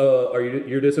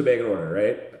 you're disobeying an order,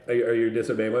 right? Are you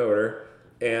disobeying my order?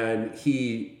 And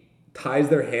he ties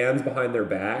their hands behind their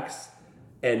backs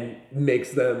and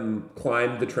makes them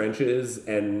climb the trenches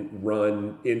and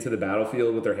run into the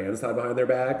battlefield with their hands tied behind their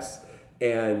backs.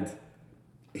 And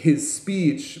his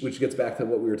speech, which gets back to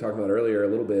what we were talking about earlier a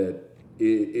little bit,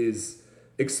 is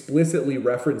explicitly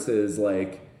references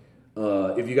like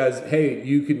if you guys, hey,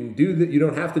 you can do that. You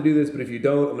don't have to do this, but if you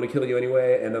don't, I'm going to kill you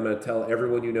anyway, and I'm going to tell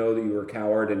everyone you know that you were a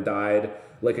coward and died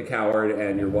like a coward,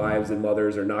 and your wives and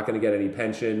mothers are not going to get any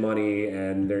pension money,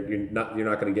 and you're not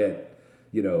going to get,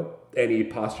 any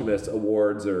posthumous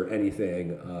awards or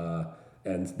anything.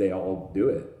 And they all do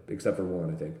it except for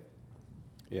one, I think.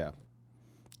 Yeah.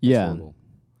 Yeah. Horrible.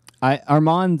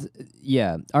 Armand,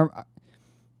 yeah.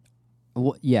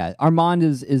 Armand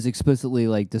is explicitly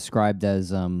like described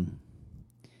as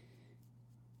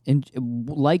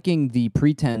liking the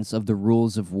pretense of the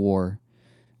rules of war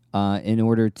in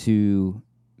order to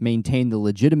maintain the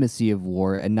legitimacy of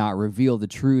war and not reveal the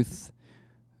truth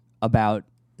about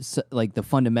like the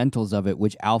fundamentals of it,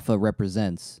 which Alpha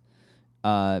represents,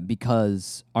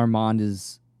 because Armand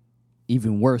is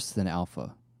even worse than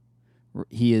Alpha.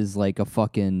 He is like a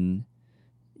fucking,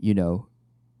 he's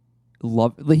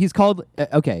called,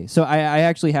 okay, so I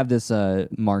actually have this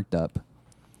marked up.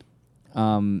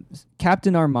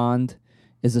 Captain Armand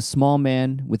is a small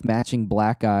man with matching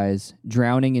black eyes,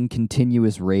 drowning in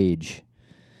continuous rage.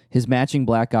 His matching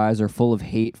black eyes are full of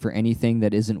hate for anything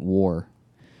that isn't war.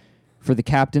 For the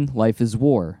captain, life is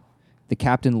war. The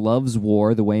captain loves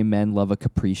war the way men love a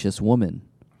capricious woman.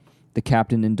 The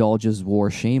captain indulges war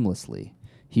shamelessly.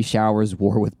 He showers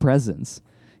war with presents.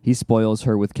 He spoils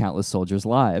her with countless soldiers'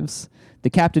 lives. The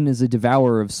captain is a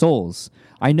devourer of souls.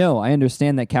 I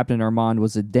understand that Captain Armand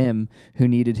was a dem who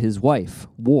needed his wife,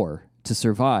 War, to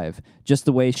survive, just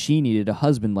the way she needed a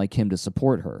husband like him to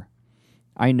support her.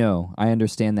 I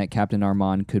understand that Captain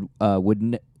Armand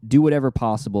would do whatever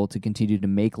possible to continue to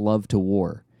make love to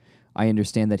War. I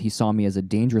understand that he saw me as a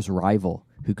dangerous rival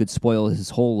who could spoil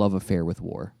his whole love affair with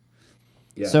War.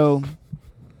 Yeah. So...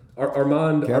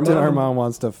 Captain Armand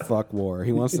wants to fuck war.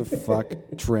 He wants to fuck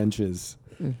trenches.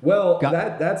 Well,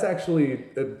 that's actually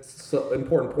an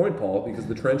important point, Paul, because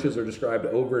the trenches are described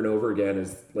over and over again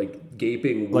as like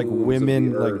gaping like wounds women,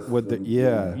 of the like earth. with the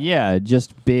Yeah,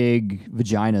 just big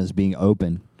vaginas being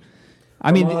open.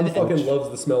 Armand fucking loves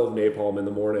the smell of napalm in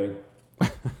the morning.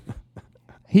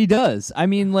 He does. I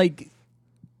mean, like,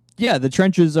 yeah, the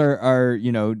trenches are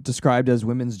described as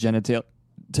women's genitalia,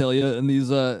 and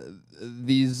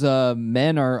these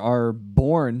men are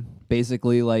born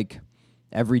basically like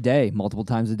every day, multiple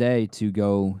times a day, to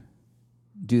go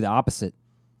do the opposite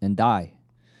and die.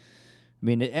 I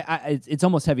mean, it's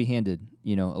almost heavy-handed, a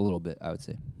little bit, I would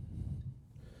say.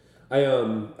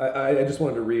 I just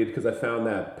wanted to read because I found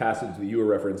that passage that you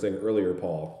were referencing earlier,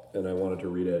 Paul, and I wanted to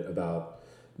read it about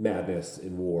madness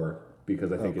in war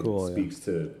because I think it speaks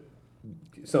to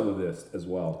some of this as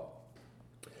well.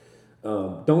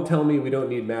 Don't tell me we don't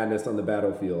need madness on the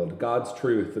battlefield. God's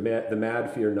truth, the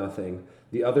mad fear nothing.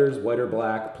 The others, white or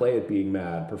black, play at being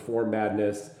mad, perform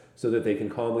madness so that they can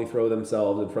calmly throw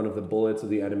themselves in front of the bullets of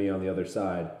the enemy on the other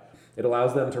side. It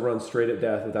allows them to run straight at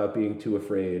death without being too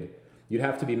afraid. You'd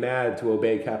have to be mad to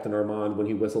obey Captain Armand when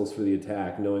he whistles for the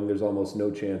attack, knowing there's almost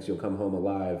no chance you'll come home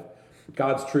alive.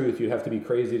 God's truth, you'd have to be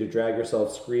crazy to drag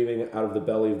yourself screaming out of the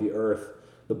belly of the earth.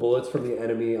 The bullets from the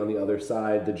enemy on the other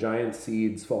side, the giant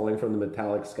seeds falling from the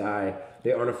metallic sky.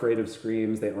 They aren't afraid of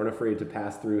screams. They aren't afraid to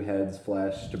pass through heads,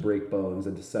 flesh, to break bones,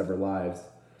 and to sever lives.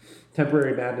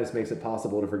 Temporary madness makes it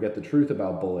possible to forget the truth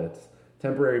about bullets.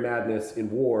 Temporary madness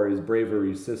in war is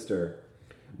bravery's sister.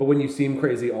 But when you seem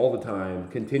crazy all the time,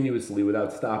 continuously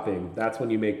without stopping, that's when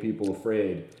you make people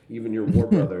afraid, even your war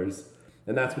brothers.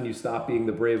 And that's when you stop being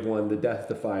the brave one, the death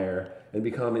defier, and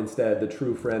become instead the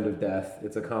true friend of death,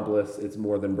 its accomplice, its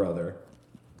more than brother.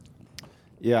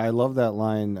 Yeah, I love that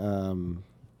line.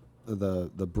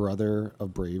 The brother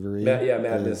of bravery.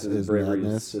 Madness is bravery's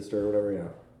madness. sister or whatever. Yeah,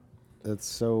 It's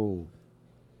so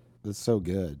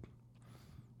good.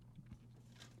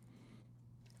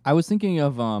 I was thinking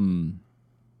of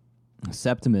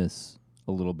Septimus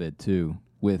a little bit too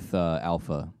with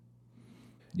Alpha.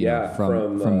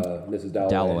 From Mrs.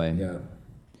 Dalloway. Yeah,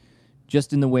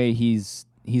 just in the way he's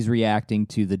reacting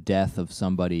to the death of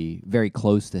somebody very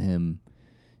close to him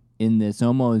in this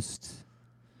almost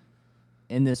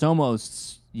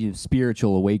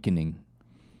spiritual awakening,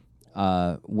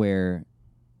 where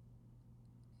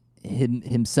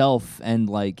himself and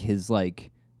like his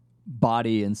like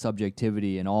body and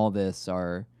subjectivity and all this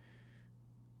are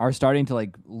starting to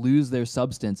like lose their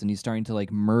substance, and he's starting to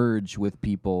like merge with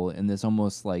people in this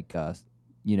almost like I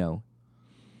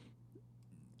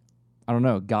don't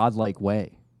know, godlike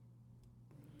way.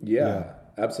 Yeah,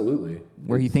 absolutely.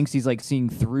 Where he thinks he's like seeing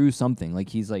through something. Like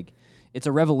he's like, it's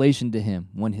a revelation to him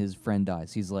when his friend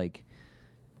dies. He's like,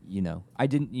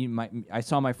 I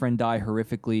saw my friend die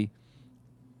horrifically,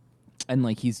 and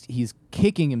like he's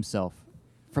kicking himself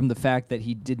from the fact that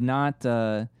he did not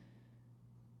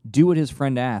do what his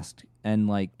friend asked, and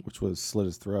like, which was slit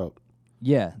his throat.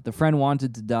 yeah, the friend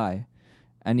wanted to die,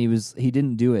 and he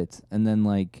didn't do it, and then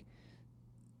like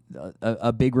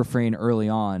a big refrain early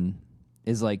on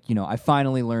is like, you know, I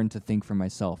finally learned to think for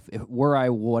myself. If were I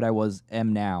what I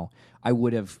am now, I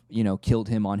would have, you know, killed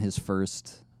him on his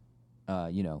first,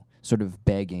 you know, sort of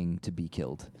begging to be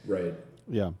killed. Right.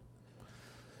 Yeah.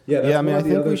 Yeah, that's Yeah, I mean, one I of the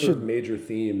think other we sort of should- major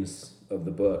themes of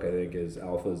the book, I think, is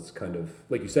Alpha's kind of,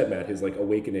 like you said, Matt, his like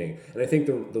awakening. And I think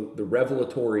the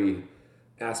revelatory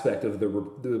aspect of the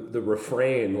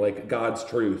refrain, like God's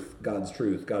truth, God's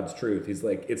truth, God's truth. He's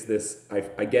like, it's this,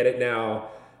 I get it now.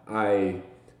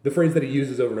 The phrase that he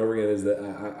uses over and over again is that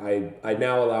I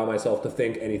now allow myself to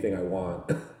think anything I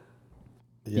want.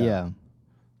 Yeah.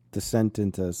 Descent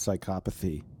into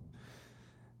psychopathy.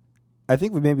 I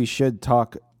think we maybe should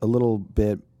talk a little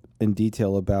bit in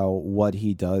detail about what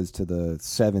he does to the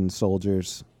 7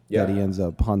 soldiers that he Yeah. ends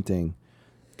up hunting,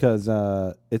 because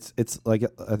it's like,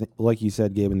 I think, like you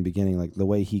said, Gabe, in the beginning, like the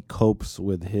way he copes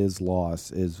with his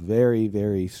loss is very,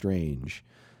 very strange.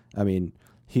 I mean,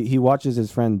 he watches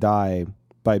his friend die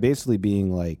by basically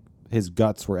being like his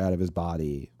guts were out of his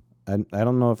body. I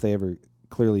don't know if they ever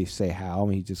clearly say how.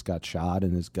 He just got shot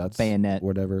in his guts, Bayonet.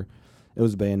 whatever. It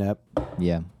was a bayonet.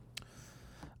 Yeah.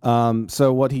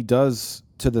 So what he does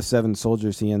to the 7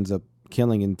 soldiers he ends up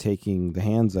killing and taking the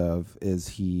hands of is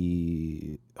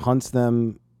he hunts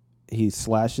them. He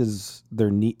slashes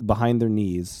their behind their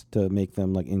knees to make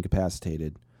them like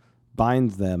incapacitated,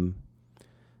 binds them.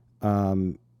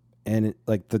 And it,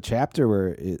 like the chapter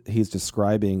where he's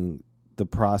describing the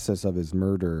process of his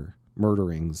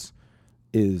murderings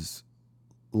is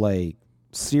like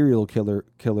serial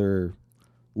killer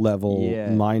level, Yeah.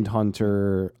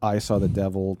 Mindhunter, I Saw the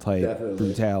Devil type Definitely.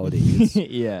 brutality. It's-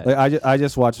 Yeah. like I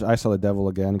just watched I Saw the Devil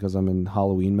again because I'm in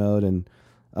Halloween mode, and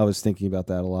I was thinking about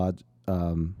that a lot.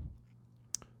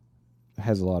 It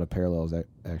has a lot of parallels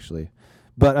actually,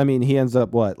 but I mean, he ends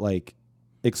up like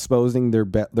exposing their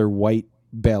white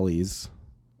bellies,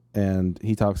 and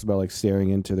he talks about like staring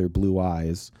into their blue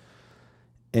eyes,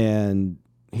 and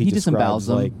he disembowels describes,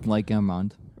 them like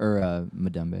Armand or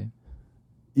Madembe.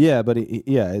 Yeah, but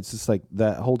it's just like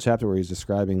that whole chapter where he's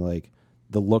describing like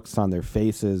the looks on their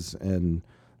faces and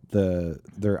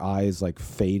their eyes like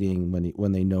fading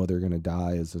when they know they're gonna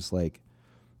die is just like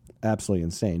absolutely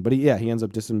insane. But he ends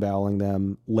up disemboweling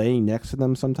them, laying next to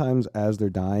them sometimes as they're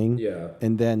dying, Yeah.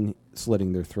 and then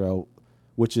slitting their throat,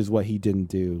 which is what he didn't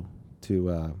do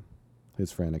to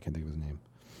his friend. I can't think of his name.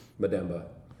 Mademba.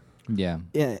 Yeah.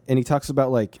 Yeah, and he talks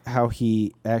about like how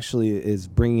he actually is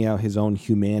bringing out his own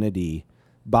humanity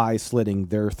by slitting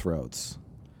their throats.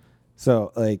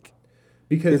 So like,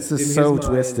 Because it's just in his so mind-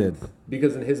 twisted.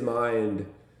 Because in his mind,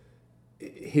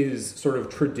 his sort of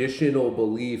traditional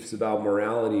beliefs about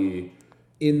morality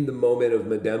in the moment of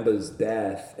Mademba's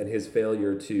death and his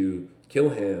failure to kill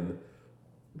him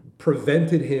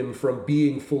prevented him from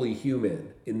being fully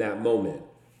human in that moment,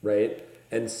 right?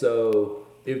 And so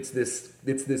it's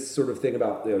this sort of thing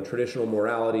about, you know, traditional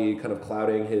morality kind of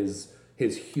clouding his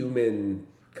human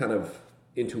kind of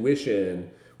intuition,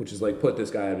 which is like put this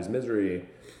guy out of his misery.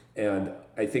 And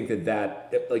I think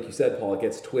that like you said, Paul, it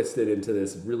gets twisted into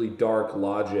this really dark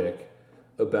logic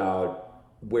about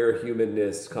where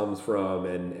humanness comes from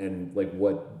and like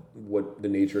what the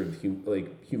nature of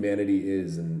humanity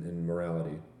is and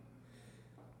morality.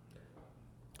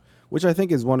 which I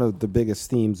think is one of the biggest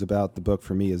themes about the book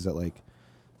for me, is that like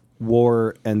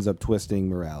war ends up twisting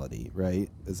morality, right?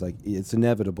 It's like it's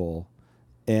inevitable,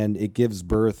 and it gives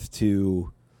birth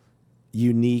to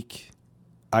unique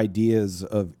ideas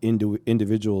of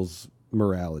individuals'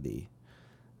 morality,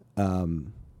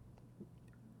 and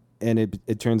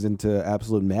it turns into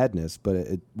absolute madness. But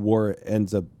war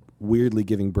ends up weirdly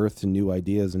giving birth to new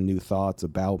ideas and new thoughts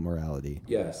about morality.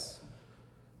 Yes.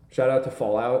 Shout out to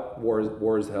Fallout.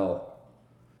 War is hell.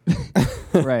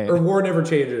 Right. Or war never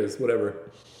changes.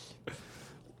 Whatever.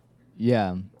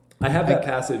 Yeah. I have that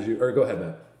passage. Or go ahead,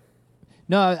 Matt.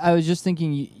 No, I was just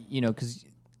thinking, you know, because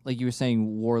like you were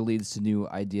saying, war leads to new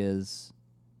ideas.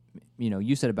 You know,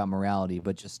 you said about morality,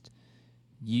 but just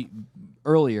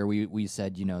earlier we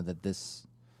said, you know, that this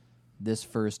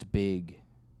first big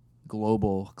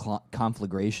global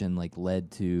conflagration like led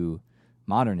to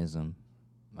modernism,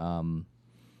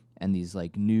 and these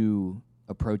like new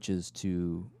approaches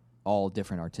to all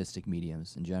different artistic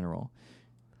mediums in general.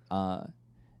 And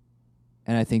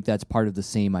I think that's part of the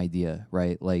same idea,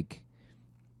 right? Like,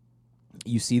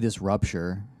 you see this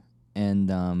rupture,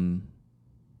 and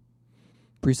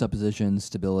presuppositions,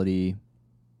 stability,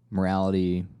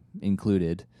 morality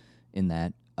included in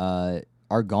that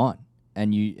are gone,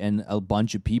 and a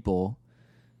bunch of people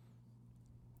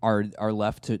are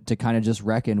left to kind of just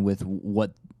reckon with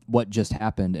what just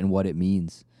happened and what it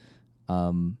means.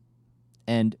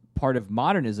 And part of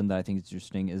modernism that I think is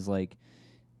interesting is like,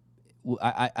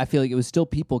 I feel like it was still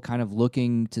people kind of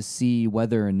looking to see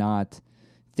whether or not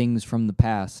things from the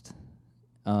past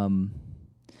and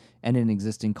an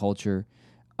existing culture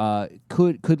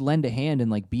could lend a hand and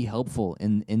like be helpful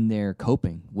in their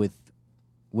coping with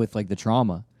like the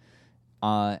trauma,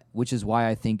 which is why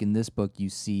I think in this book you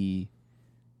see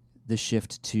the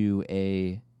shift to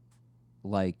a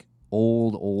like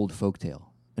old folktale,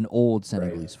 an old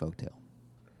Senegalese folktale.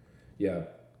 Yeah,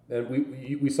 and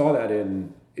we saw that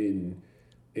in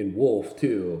Wolf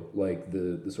too, like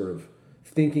the sort of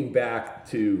thinking back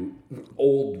to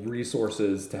old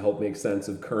resources to help make sense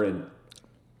of current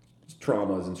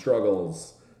traumas and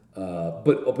struggles,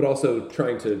 but also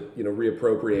trying to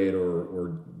reappropriate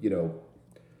or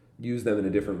use them in a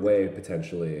different way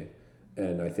potentially.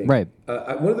 And I think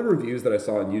one of the reviews that I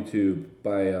saw on YouTube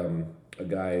by a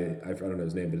guy, I don't know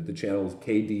his name, but the channel is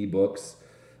KD Books.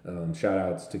 Shout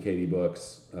outs to KD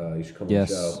Books. You should come on the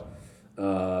show.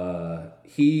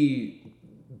 He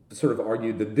sort of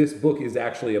argued that this book is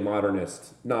actually a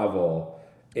modernist novel,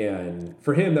 and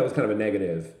for him that was kind of a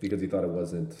negative because he thought it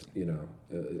wasn't,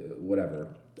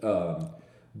 whatever.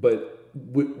 But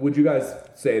would you guys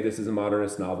say this is a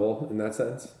modernist novel in that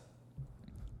sense?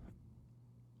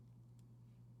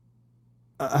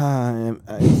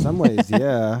 In some ways,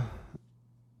 yeah.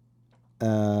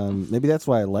 Maybe that's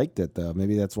why I liked it, though.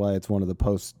 Maybe that's why it's one of the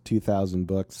post-2000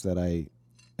 books that I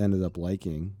ended up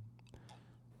liking.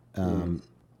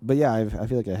 But yeah, I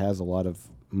feel like it has a lot of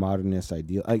modernist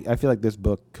ideal. I feel like this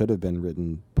book could have been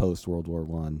written post-World War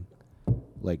I,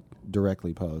 like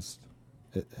directly post.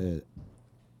 It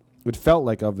felt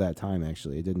like of that time,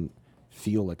 actually. It didn't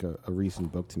feel like a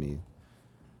recent book to me.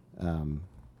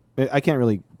 I can't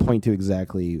really point to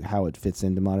exactly how it fits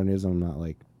into modernism. I'm not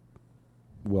like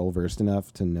well versed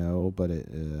enough to know, but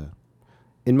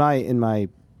in my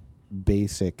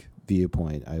basic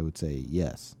viewpoint, I would say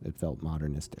yes, it felt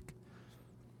modernistic.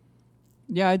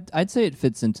 Yeah, I'd say it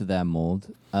fits into that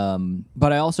mold.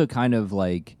 But I also kind of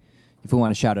like, if we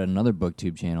want to shout out another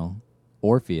BookTube channel,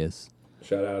 Orpheus.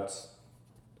 Shout outs.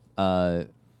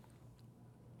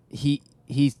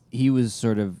 He was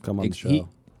sort of come on the show.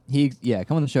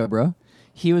 Come on the show, bro.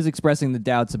 He was expressing the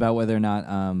doubts about whether or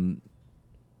not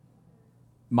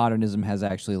modernism has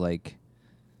actually like,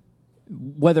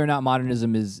 whether or not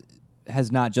modernism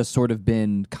has not just sort of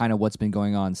been kind of what's been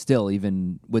going on still,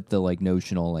 even with the like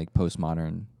notional like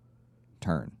postmodern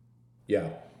turn. Yeah.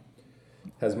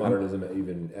 Has modernism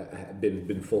even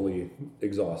been fully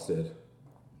exhausted?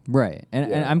 Right.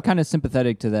 And I'm kind of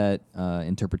sympathetic to that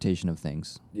interpretation of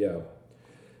things. Yeah.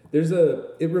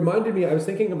 It reminded me, I was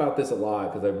thinking about this a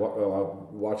lot because I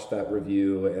watched that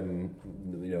review and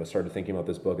started thinking about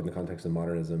this book in the context of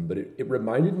modernism, but it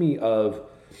reminded me of,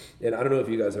 and I don't know if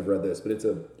you guys have read this, but it's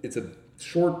a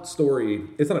short story.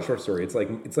 It's not a short story. It's like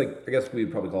I guess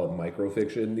we'd probably call it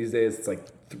microfiction these days. It's like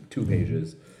 2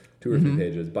 pages, 2 or 3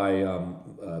 pages by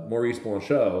Maurice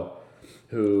Blanchot,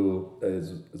 who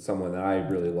is someone that I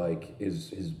really like. His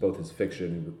both his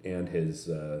fiction and his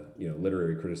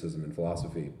literary criticism and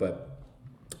philosophy. But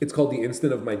it's called The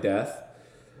Instant of My Death,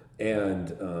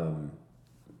 and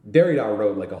Derrida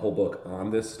wrote like a whole book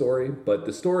on this story. But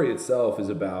the story itself is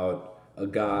about a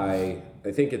guy,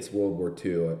 I think it's World War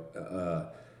II,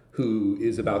 who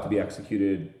is about to be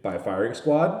executed by a firing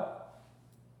squad,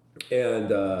 and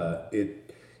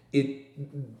it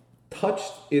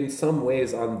touched in some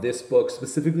ways on this book,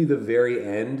 specifically the very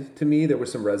end. To me, there were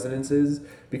some resonances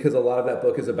because a lot of that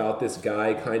book is about this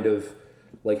guy kind of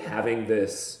like having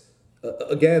this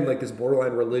again, like this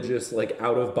borderline religious, like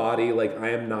out of body, like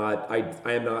I'm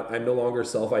no longer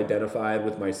self-identified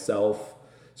with myself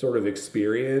sort of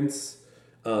experience.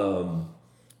 And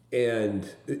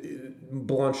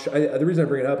Blanchot, the reason I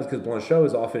bring it up is because Blanchot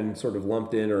is often sort of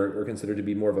lumped in or considered to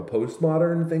be more of a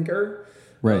postmodern thinker.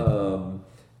 Right.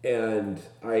 And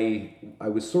I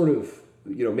was sort of,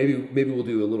 maybe we'll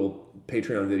do a little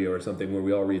Patreon video or something where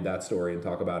we all read that story and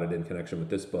talk about it in connection with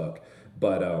this book.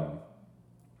 But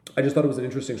I just thought it was an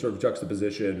interesting sort of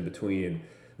juxtaposition between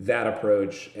that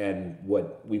approach and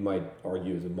what we might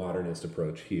argue is a modernist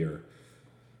approach here.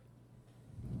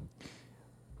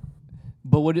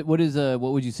 But what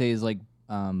would you say is like,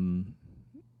 I don't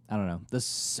know,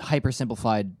 this hyper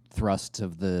simplified thrust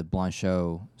of the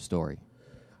Blanchot story?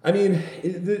 I mean,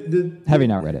 have you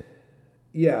not read it?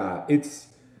 Yeah, it's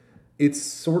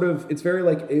sort of, it's very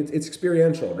like, it's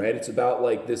experiential, right? It's about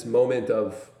like this moment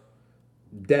of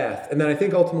death. And then I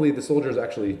think ultimately the soldier is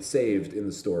actually saved in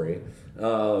the story.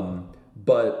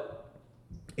 But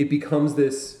it becomes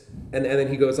this, and then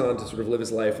he goes on to sort of live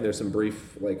his life, and there's some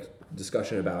brief like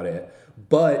discussion about it.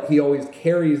 But he always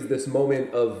carries this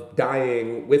moment of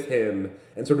dying with him,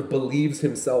 and sort of believes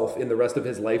himself in the rest of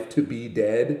his life to be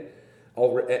dead.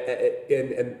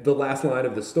 And the last line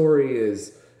of the story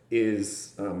is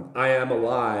I am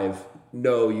alive.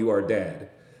 No, you are dead.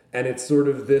 And it's sort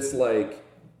of this like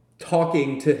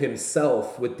talking to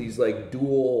himself with these like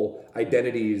dual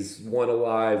identities, one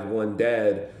alive, one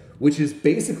dead, which is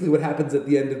basically what happens at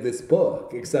the end of this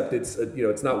book, except it's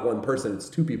it's not one person, it's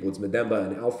two people. It's Medemba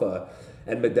and Alpha,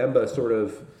 and Medemba sort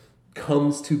of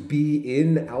comes to be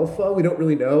in Alpha. We don't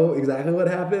really know exactly what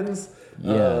happens.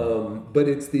 But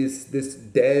it's this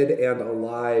dead and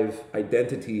alive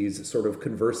identities sort of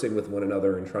conversing with one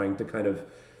another and trying to kind of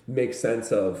make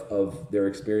sense of their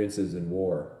experiences in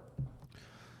war.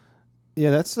 Yeah,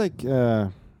 that's like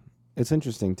it's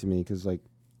interesting to me because like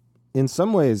in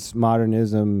some ways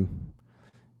modernism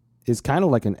is kind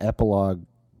of like an epilogue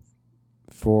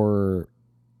for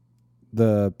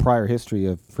the prior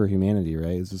history for humanity,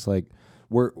 right? It's just like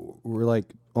we're like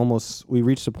almost we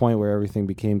reached a point where everything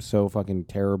became so fucking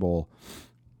terrible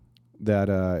that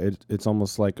it's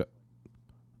almost like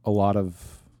a lot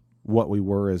of what we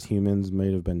were as humans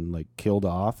may have been like killed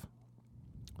off.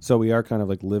 So we are kind of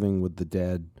like living with the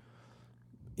dead,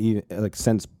 even like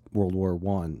since World War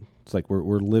One. It's like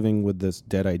we're living with this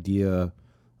dead idea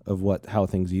of how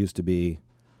things used to be,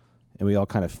 and we all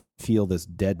kind of feel this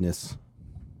deadness.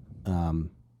 And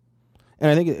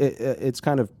I think it's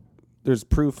kind of there's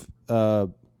proof by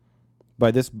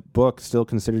this book, still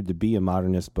considered to be a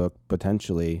modernist book,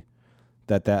 potentially,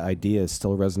 that idea is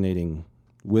still resonating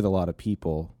with a lot of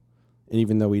people. And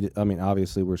even though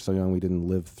obviously we're so young, we didn't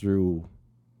live through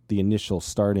the initial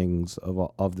startings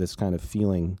of this kind of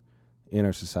feeling in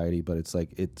our society, but it's like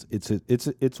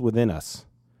it's within us.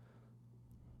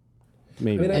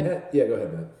 Maybe. Go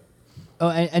ahead, Matt. Oh,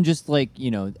 and just like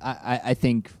I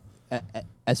think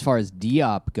as far as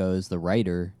Diop goes, the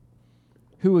writer,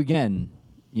 who again,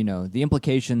 the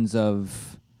implications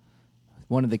of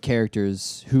one of the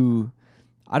characters who.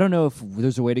 I don't know if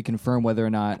there's a way to confirm whether or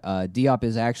not Diop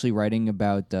is actually writing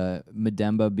about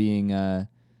Medemba being a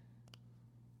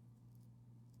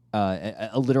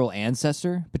literal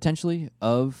ancestor, potentially,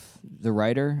 of the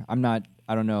writer. I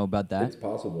don't know about that. It's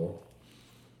possible.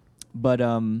 But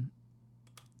Diop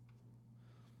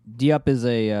is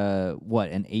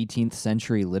an 18th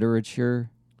century literature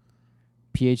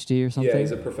PhD or something? Yeah,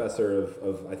 he's a professor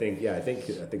of I think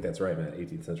that's right, Matt.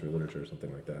 18th century literature or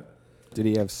something like that. Did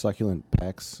he have succulent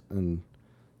pecs and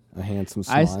a handsome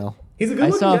smile? He's a good looking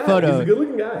guy. I saw a photo. He's a good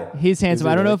looking guy. He's handsome.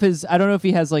 I don't know if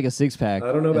he has like a six pack.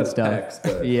 I don't know about his stuff. pecs,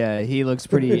 but yeah, he looks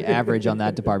pretty average on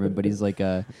that department, but he's like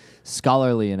a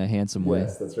scholarly in a handsome way.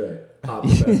 Yes, that's right. Hot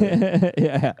professor.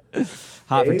 Yeah.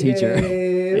 Hot for teacher.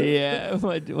 Dave. Yeah.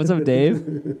 What's up,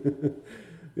 Dave?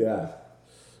 Yeah.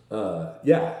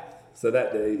 Yeah. So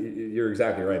that you're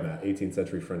exactly right, Matt. 18th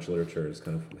century French literature is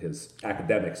kind of his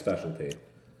academic specialty.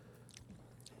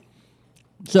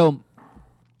 So,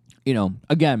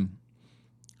 again,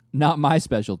 not my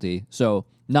specialty. So,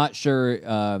 not sure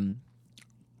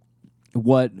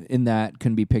what in that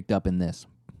can be picked up in this.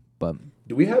 But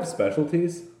do we have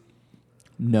specialties?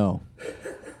 No.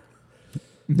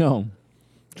 No.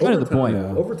 It's kind of the point.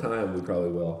 Over time, we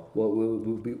probably will.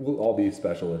 We'll all be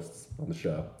specialists on the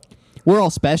show. We're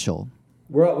all special.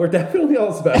 We're definitely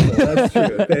all special. That's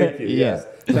true. Thank you. Yeah. Yes.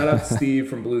 Shout out to Steve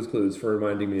from Blue's Clues for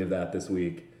reminding me of that this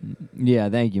week. Yeah,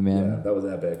 thank you, man. Yeah, that was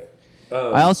epic.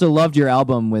 I also loved your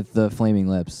album with the Flaming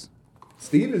Lips.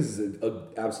 Steve is an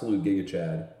absolute Giga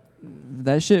Chad.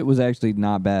 That shit was actually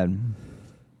not bad.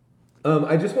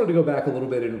 I just wanted to go back a little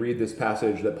bit and read this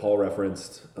passage that Paul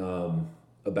referenced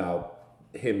about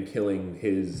him killing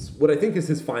what I think is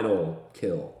his final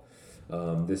kill.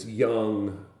 This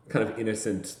young, kind of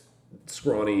innocent,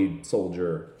 scrawny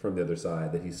soldier from the other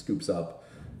side that he scoops up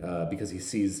because he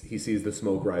sees the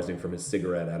smoke rising from his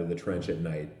cigarette out of the trench at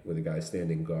night with a guy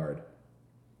standing guard.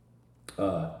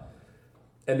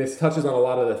 And this touches on a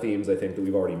lot of the themes I think that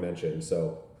we've already mentioned.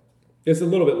 So it's a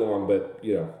little bit long, but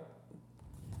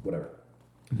whatever.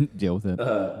 Deal with it.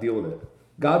 Deal with it.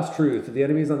 God's truth. The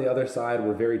enemies on the other side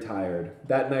were very tired.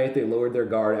 That night they lowered their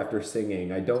guard after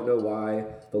singing. I don't know why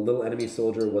the little enemy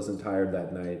soldier wasn't tired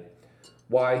that night.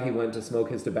 Why he went to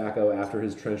smoke his tobacco after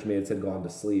his trenchmates had gone to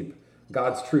sleep.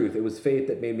 God's truth. It was fate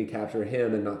that made me capture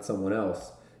him and not someone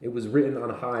else. It was written on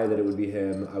high that it would be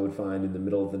him I would find in the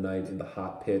middle of the night in the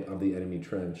hot pit of the enemy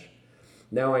trench.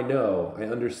 Now I know, I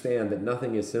understand that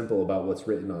nothing is simple about what's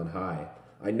written on high.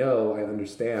 I know, I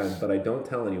understand, but I don't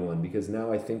tell anyone because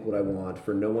now I think what I want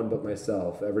for no one but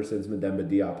myself ever since Medemba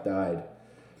Diop died.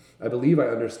 I believe I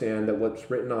understand that what's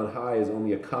written on high is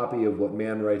only a copy of what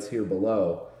man writes here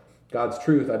below. God's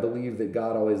truth, I believe that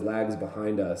God always lags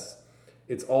behind us.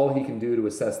 It's all he can do to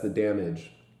assess the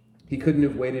damage. He couldn't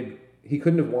have wanted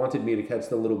me to catch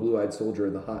the little blue-eyed soldier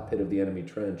in the hot pit of the enemy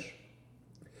trench.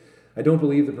 I don't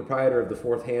believe the proprietor of the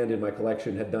fourth hand in my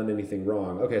collection had done anything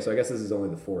wrong. Okay, so I guess this is only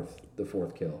the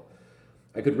fourth kill.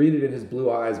 I could read it in his blue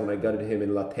eyes when I gutted him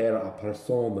in La Terre à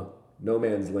Personne, no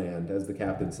man's land, as the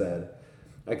captain said.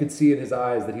 I could see in his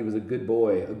eyes that he was a good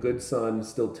boy, a good son,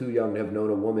 still too young to have known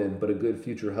a woman, but a good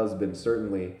future husband,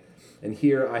 certainly. And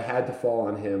here I had to fall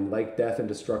on him, like death and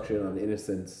destruction on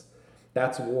innocence.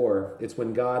 That's war. It's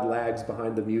when God lags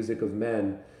behind the music of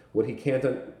men, when he can't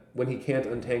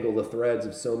untangle the threads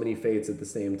of so many fates at the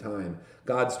same time.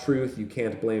 God's truth, you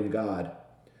can't blame God.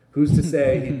 Who's to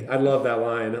say, I love that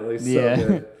line, at least so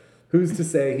good. Who's to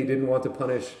say he didn't want to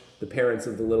punish the parents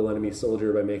of the little enemy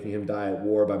soldier by making him die at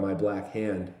war by my black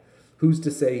hand? Who's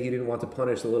to say he didn't want to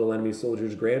punish the little enemy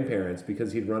soldier's grandparents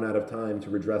because he'd run out of time to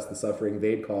redress the suffering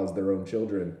they'd caused their own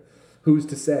children? Who's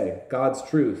to say? God's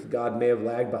truth, God may have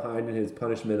lagged behind in his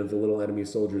punishment of the little enemy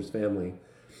soldier's family.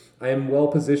 I am well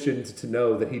positioned to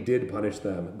know that he did punish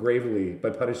them, gravely, by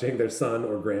punishing their son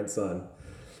or grandson.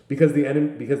 Because the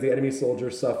enemy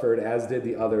soldier suffered, as did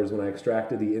the others, when I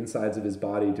extracted the insides of his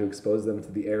body to expose them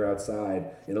to the air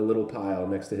outside in a little pile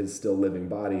next to his still living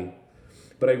body.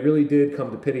 But I really did come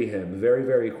to pity him very,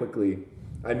 very quickly.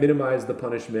 I minimized the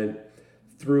punishment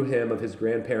through him of his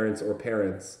grandparents or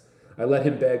parents. I let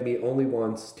him beg me only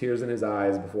once, tears in his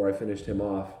eyes, before I finished him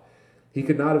off. He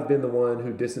could not have been the one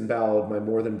who disemboweled my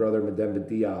more than brother Mademba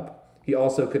Diop. He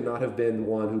also could not have been the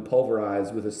one who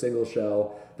pulverized with a single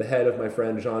shell the head of my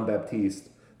friend Jean-Baptiste,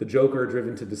 the Joker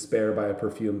driven to despair by a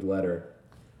perfumed letter.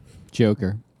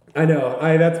 Joker. I know.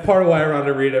 That's part of why I wanted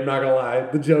to read it, I'm not going to lie.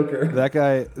 The Joker. That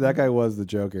guy was the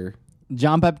Joker.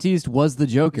 Jean-Baptiste was the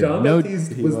Joker.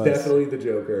 Jean-Baptiste was definitely the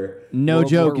Joker. No World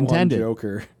joke War I intended.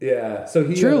 Joker. Yeah. So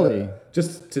he... Truly.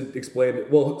 Just to explain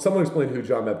it. Well, someone explain who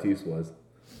Jean-Baptiste was.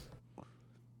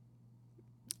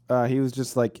 He was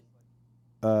just like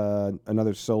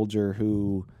another soldier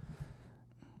who,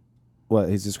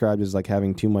 he's described as like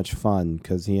having too much fun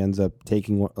because he ends up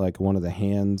taking like one of the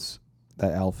hands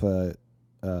that Alpha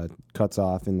cuts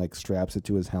off and like straps it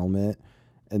to his helmet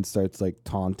and starts like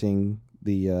taunting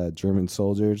the German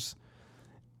soldiers,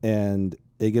 and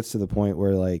it gets to the point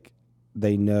where like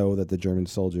they know that the German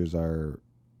soldiers they're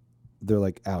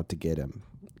like out to get him.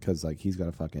 Because like he's got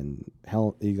a fucking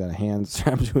he's got a hand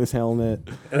strapped to his helmet,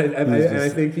 and I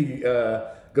think he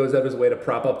goes out of his way to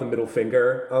prop up the middle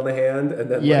finger on the hand,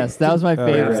 and then that was my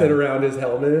favorite. Wraps it around his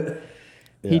helmet.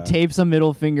 Yeah. He tapes a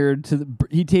middle finger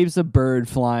he tapes a bird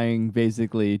flying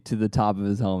basically to the top of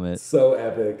his helmet. So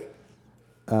epic.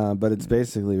 But it's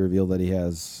basically revealed that he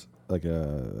has like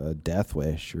a death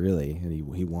wish, really,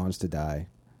 and he wants to die.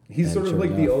 He's and sort of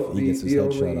like enough,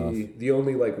 the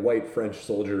only like white French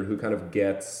soldier who kind of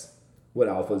gets what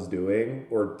Alpha's doing,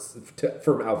 or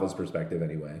from Alpha's perspective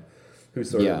anyway, who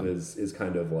sort of is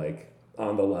kind of like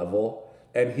on the level,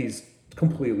 and he's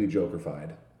completely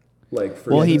Joker-fied. Like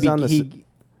for he gets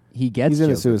he's in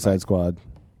a Joker-fied. Suicide Squad.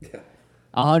 Yeah,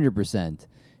 100%.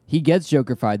 He gets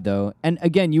Joker-fied though, and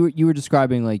again, you were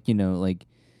describing like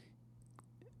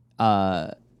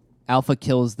Alpha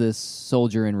kills this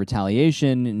soldier in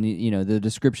retaliation, and the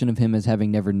description of him as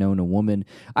having never known a woman.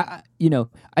 I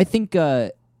think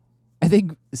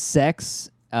sex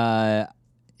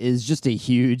is just a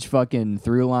huge fucking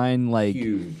through line. Like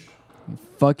huge,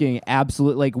 fucking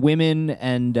absolute. Like women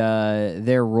and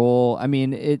their role. I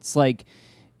mean, it's like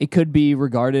it could be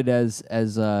regarded as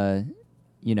I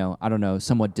don't know,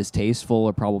 somewhat distasteful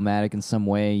or problematic in some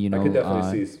way. I could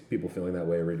definitely see people feeling that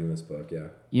way reading this book. Yeah.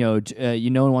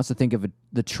 No one wants to think of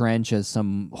the trench as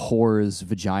some whore's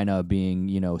vagina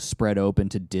being, spread open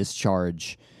to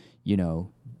discharge,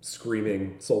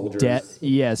 screaming soldiers.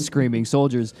 Screaming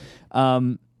soldiers.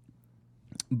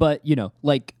 But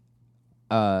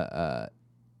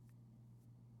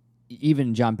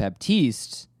even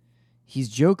Jean-Baptiste, he's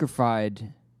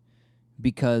Joker-fied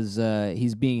because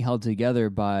he's being held together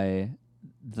by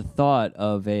the thought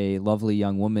of a lovely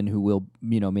young woman who will,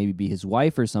 maybe be his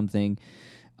wife or something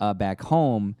back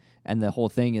home. And the whole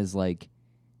thing is like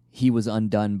he was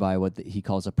undone by what he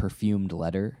calls a perfumed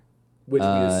letter. Which we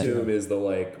assume is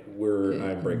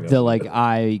I'm bringing the like,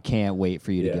 I can't wait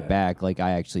for you to get back. Like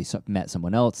I actually met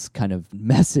someone else kind of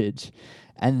message.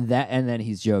 And then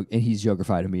he's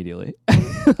Joker-fied immediately.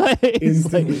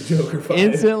 Instantly Joker-fied.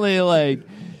 Instantly like,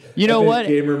 you know what?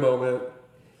 Gamer moment.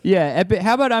 Yeah, epic.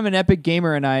 How about I'm an epic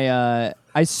gamer and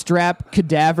I strap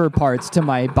cadaver parts to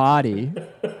my body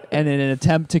and in an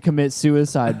attempt to commit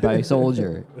suicide by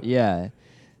soldier. Yeah.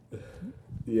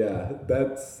 Yeah,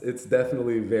 it's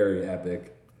definitely very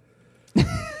epic.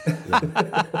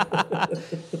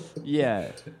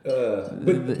 Yeah.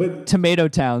 But Tomato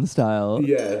Town style.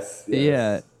 yes.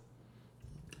 Yeah.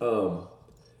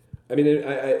 I mean,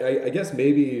 I guess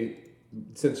maybe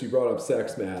since you brought up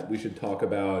sex, Matt, we should talk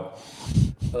about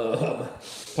it a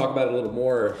little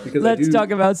more because Let's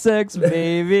talk about sex,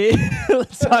 baby.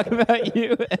 Let's talk about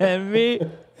you and me.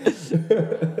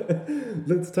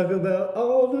 Let's talk about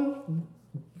all the.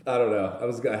 I don't know.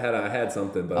 I had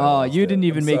something, but Oh, you didn't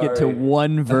even make it to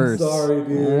one verse. I'm sorry,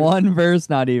 dude. One verse,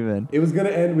 not even. It was gonna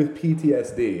end with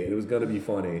PTSD. It was gonna be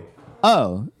funny.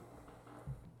 Oh.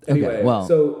 Anyway, Okay, well.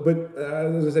 so but I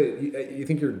was gonna say, you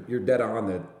think you're dead on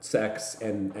that sex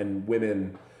and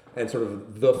women and sort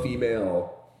of the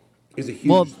female is a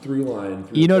huge through line.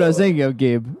 Through You know what I was the book. thinking of,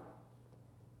 Gabe?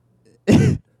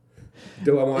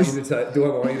 Do I want you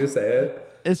to say it?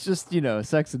 It's just,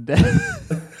 sex and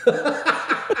death.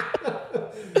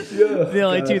 Yeah, The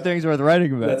only two things worth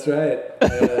writing about. That's right.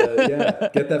 Yeah,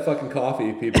 get that fucking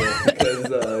coffee, people, because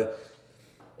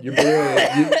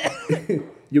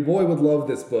your boy would love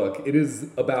this book. It is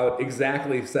about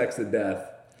exactly sex and death.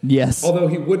 Yes. Although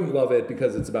he wouldn't love it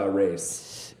because it's about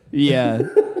race. Yeah.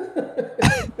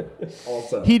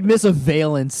 Also, He'd miss a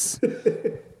valence.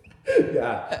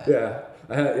 yeah.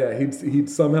 He'd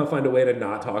somehow find a way to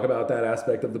not talk about that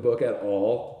aspect of the book at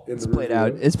all. In It's the played review.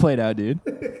 out. It's played out, dude.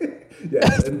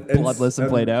 Yeah, and Bloodless and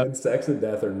played out. And sex and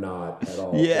death are not at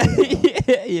all. Yeah.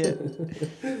 Yeah.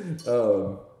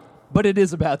 But it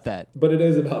is about that. But it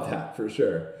is about that for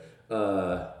sure.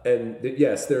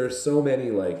 Yes, there are so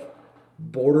many like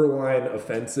borderline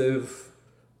offensive,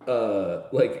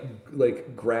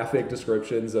 like graphic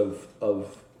descriptions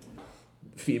of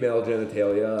female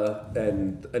genitalia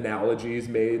and analogies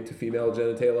made to female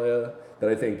genitalia that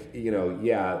I think,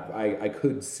 I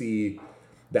could see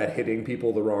that hitting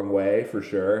people the wrong way for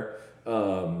sure.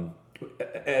 And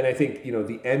I think,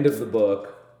 the end of the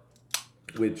book,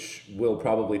 which we'll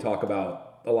probably talk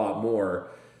about a lot more,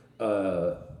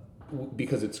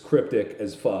 because it's cryptic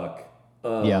as fuck,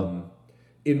 does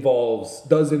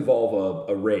involve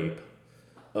a rape.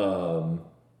 And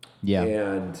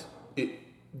it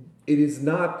is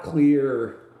not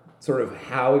clear sort of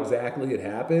how exactly it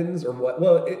happens or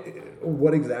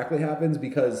what exactly happens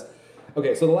because,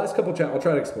 okay, so the last couple chapters, I'll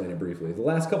try to explain it briefly. The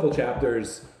last couple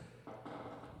chapters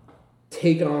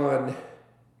take on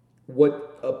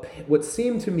what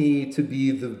seemed to me to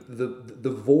be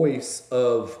the voice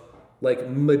of like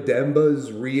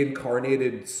Mademba's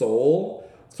reincarnated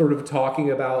soul, sort of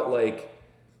talking about like,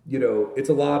 it's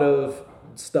a lot of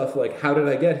stuff like, how did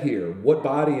I get here? What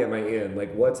body am I in?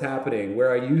 Like, what's happening?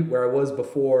 Where I was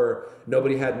before,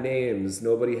 nobody had names,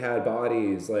 nobody had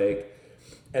bodies, like,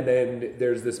 and then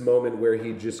there's this moment where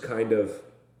he just kind of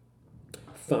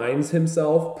finds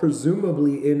himself,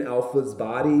 presumably in Alpha's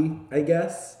body, I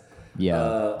guess.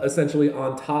 Yeah. Essentially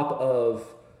on top of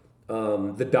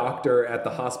the doctor at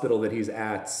the hospital that he's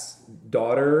at's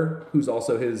daughter, who's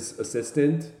also his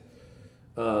assistant.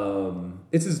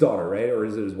 It's his daughter, right? Or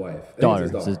is it his wife?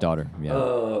 It's his daughter.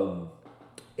 Yeah.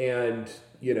 And,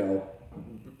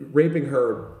 raping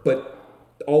her, but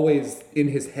always in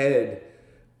his head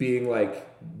being like,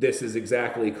 this is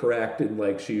exactly correct. And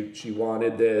like, she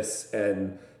wanted this.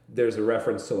 And there's a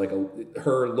reference to like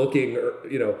her looking,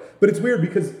 but it's weird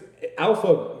because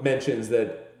Alpha mentions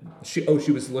that she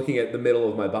was looking at the middle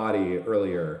of my body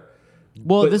earlier.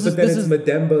 Well, But then it's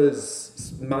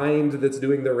Mademba's mind that's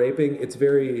doing the raping. It's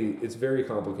very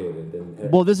complicated.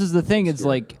 And well, this is the thing. It's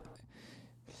like,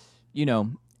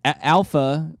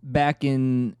 Alpha back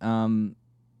in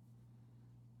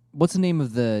what's the name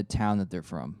of the town that they're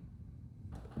from?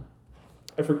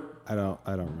 I don't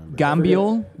remember.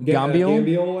 Gambiel?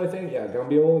 Gambiel, I think. Yeah,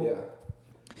 Gambiel. Yeah.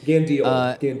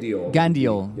 Gandiel.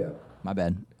 Gandiel. Yeah. My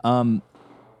bad.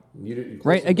 You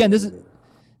Right. Again, this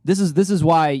is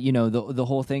why the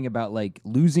whole thing about like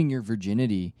losing your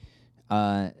virginity,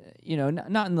 not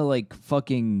in the like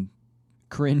fucking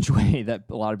cringe way that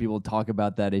a lot of people talk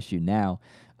about that issue now,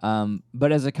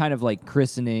 but as a kind of like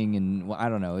christening and I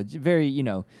don't know, it's very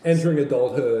entering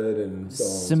adulthood and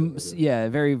so on.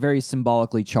 Very very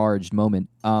symbolically charged moment.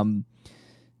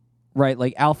 Right,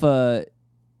 like Alpha.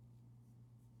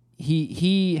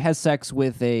 He has sex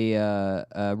with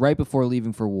a right before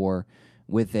leaving for war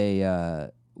with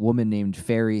a woman named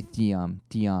Fairy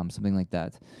Thiam, something like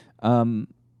that. And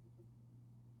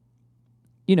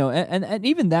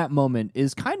even that moment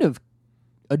is kind of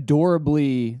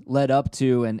adorably led up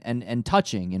to and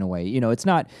touching in a way. It's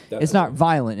not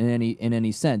violent in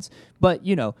any sense, but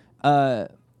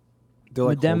They're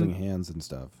like Medem- holding hands and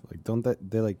stuff. Like, don't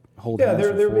they like hold Yeah, hands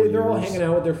for 4 they're all years? hanging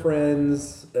out with their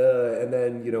friends, and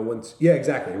then once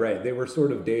exactly right. They were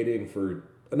sort of dating for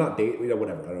not date,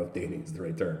 whatever. I don't know if dating is the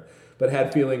right term, but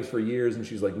had feelings for years, and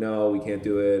she's like, no, we can't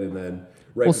do it, and then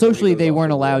right. Well, before he socially goes they off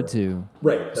weren't to allowed war- to.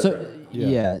 Right. That's So right.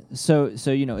 yeah. So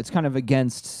it's kind of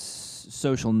against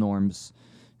social norms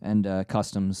and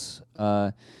customs.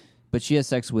 But she has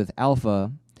sex with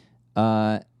Alpha.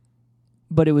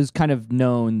 But it was kind of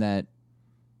known that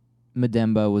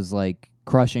Mademba was like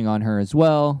crushing on her as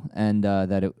well, and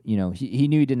that he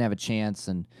knew he didn't have a chance,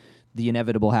 and the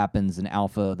inevitable happens, and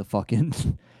Alpha, the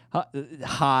fucking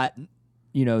hot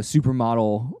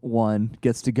supermodel one,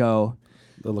 gets to go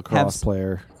The lacrosse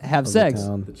player. have of sex. The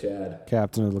town, The Chad.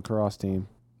 captain of the lacrosse team.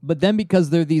 But then because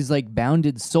they're these like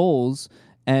bounded souls,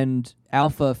 and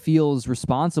Alpha feels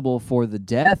responsible for the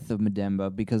death of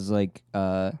Mademba because like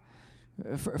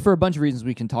for a bunch of reasons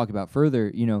we can talk about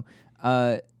further,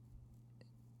 I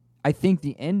think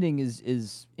the ending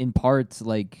is in part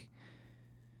like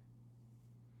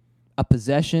a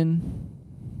possession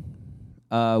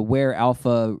where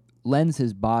Alpha lends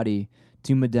his body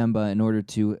to Mademba in order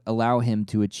to allow him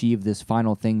to achieve this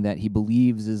final thing that he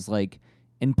believes is like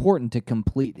important to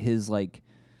complete his like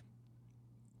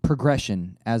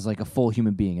progression as like a full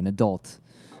human being, an adult,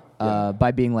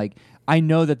 by being like, I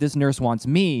know that this nurse wants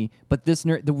me, but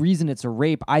the reason it's a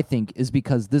rape, I think, is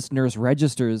because this nurse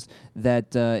registers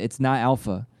that it's not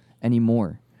Alpha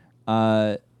anymore,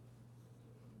 and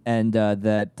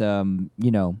that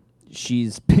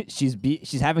she's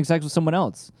having sex with someone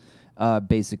else,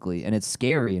 basically, and it's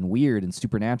scary and weird and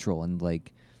supernatural and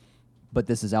like. But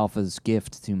this is Alpha's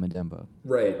gift to Mademba.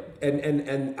 Right.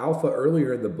 And Alpha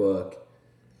earlier in the book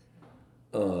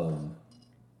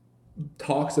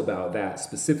talks about that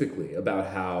specifically,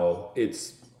 about how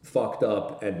it's fucked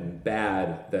up and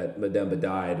bad that Mademba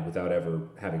died without ever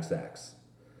having sex.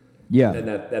 Yeah. And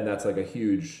that's like a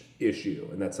huge issue,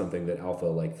 and that's something that Alpha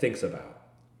like thinks about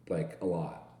like a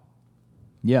lot.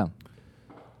 Yeah.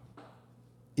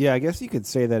 Yeah, I guess you could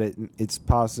say that it's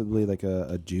possibly like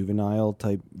a juvenile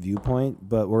type viewpoint,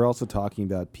 but we're also talking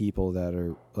about people that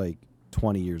are like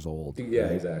 20 years old. Yeah,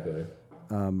 right? exactly.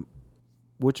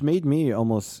 Which made me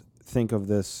almost think of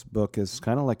this book as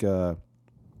kind of like a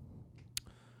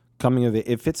coming of age.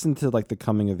 It fits into like the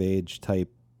coming of age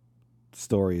type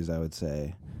stories, I would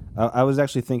say. I was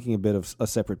actually thinking a bit of A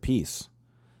Separate Piece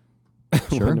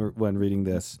Sure. when reading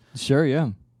this. Sure, yeah.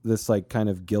 This like kind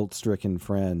of guilt-stricken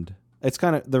friend. It's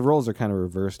kind of, the roles are kind of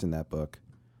reversed in that book.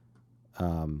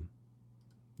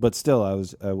 But still, I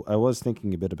was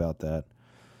thinking a bit about that.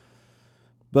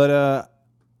 But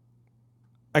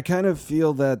I kind of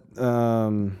feel that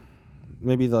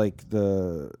maybe like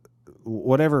the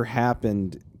whatever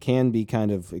happened can be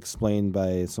kind of explained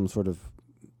by some sort of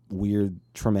weird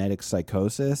traumatic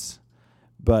psychosis,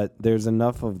 but there's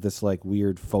enough of this like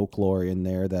weird folklore in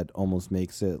there that almost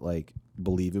makes it like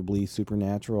believably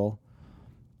supernatural.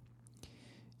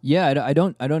 Yeah, I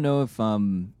don't know if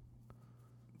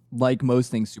like most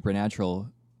things supernatural,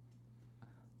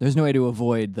 there's no way to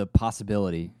avoid the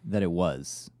possibility that it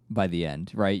was by the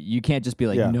end, right? You can't just be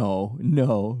like, Yeah.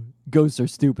 no, ghosts are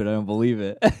stupid, I don't believe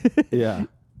it. Yeah.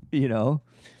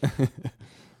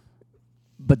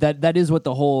 But that is what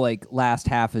the whole like last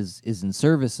half is in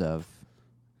service of.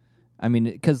 I mean,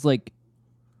 because like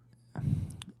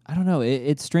I don't know,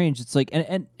 it's strange. It's like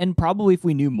and probably if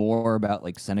we knew more about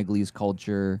like Senegalese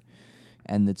culture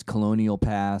and its colonial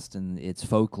past and its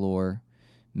folklore,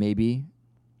 maybe.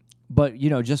 But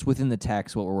just within the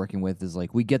text, what we're working with is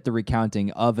like we get the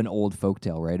recounting of an old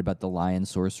folktale, right, about the lion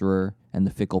sorcerer and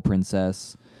the fickle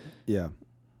princess. Yeah.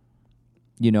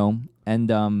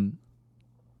 And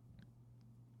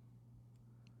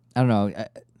I don't know.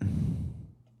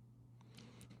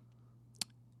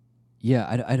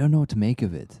 I don't know what to make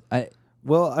of it.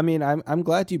 Well, I mean, I'm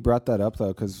glad you brought that up though,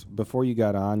 because before you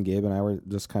got on, Gabe and I were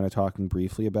just kind of talking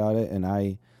briefly about it, and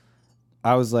I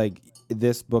was like,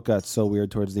 this book got so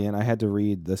weird towards the end. I had to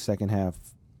read the second half,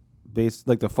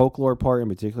 like the folklore part in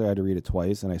particular. I had to read it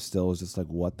twice, and I still was just like,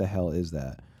 what the hell is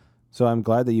that? So I'm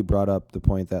glad that you brought up the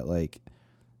point that like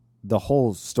the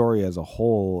whole story as a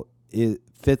whole it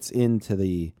fits into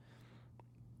the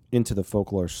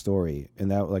folklore story, and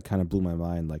that like kind of blew my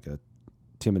mind, like a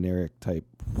Tim and Eric type.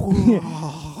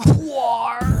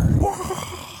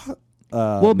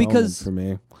 Well, because for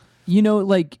me,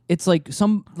 like it's like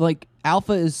some like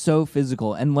Alpha is so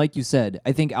physical, and like you said,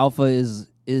 I think Alpha is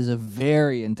a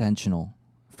very intentional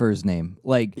first name.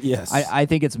 Like, yes, I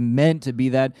think it's meant to be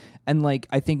that, and like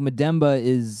I think Mademba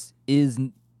is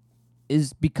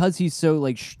because he's so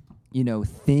like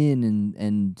thin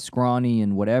and scrawny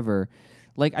and whatever.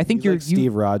 Like I think He's you're like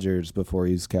Steve Rogers before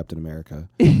he's Captain America.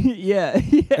 yeah.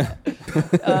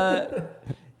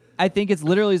 I think it's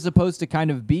literally supposed to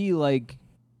kind of be like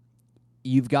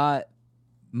you've got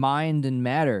mind and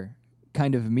matter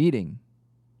kind of meeting.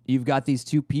 You've got these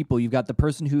two people. You've got the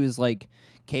person who is like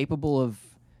capable of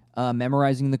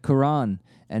memorizing the Quran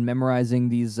and memorizing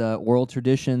these oral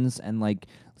traditions and like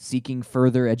seeking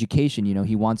further education.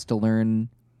 He wants to learn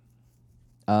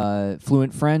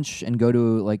fluent French and go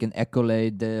to like an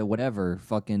école de whatever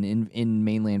fucking in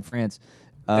mainland France.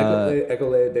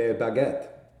 École de baguette.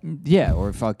 Yeah,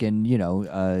 or fucking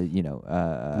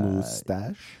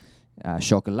Moustache.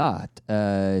 chocolat,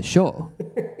 chaud.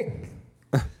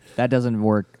 That doesn't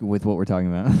work with what we're talking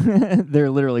about. They're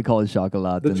literally called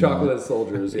chocolat. The chocolate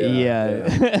soldiers. Yeah.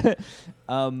 Yeah.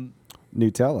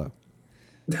 Nutella.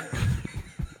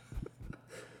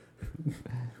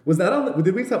 Was that on?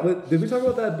 Did we talk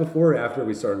about that before or after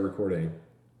we started recording?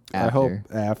 After. I hope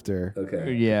after.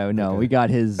 Okay. Yeah, no, we got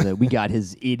his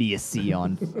idiocy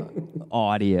on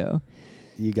audio.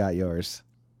 You got yours.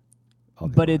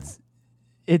 But it's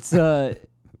I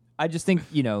just think,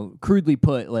 crudely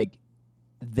put, like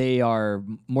they are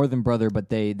more than brother, but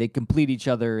they complete each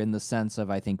other in the sense of,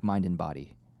 I think, mind and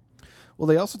body. Well,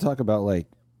 they also talk about like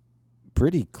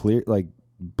pretty clear, like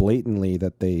blatantly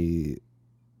that they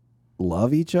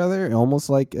love each other, almost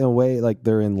like in a way like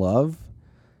they're in love.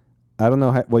 I don't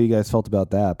know what you guys felt about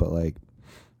that, but like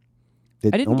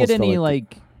I didn't get any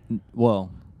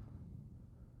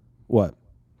what?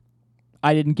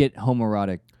 I didn't get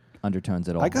homoerotic undertones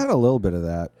at all. I got a little bit of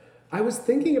that. I was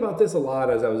thinking about this a lot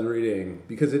as I was reading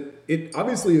because it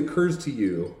obviously occurs to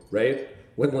you, right?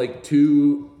 When like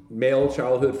two male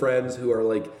childhood friends who are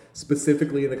like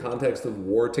specifically in the context of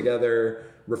war together,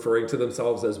 referring to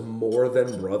themselves as more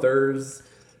than brothers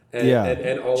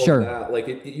and all Sure. of that.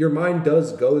 Like your mind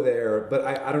does go there, but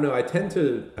I don't know. I kind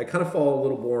of fall a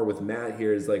little more with Matt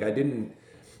here is like I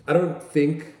don't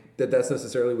think that's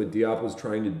necessarily what Diop was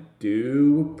trying to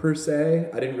do per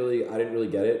se. I didn't really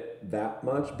get it that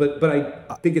much, but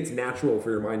I think it's natural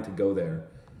for your mind to go there.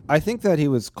 I think that he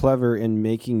was clever in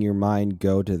making your mind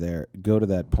go to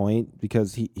that point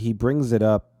because he brings it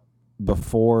up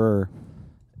before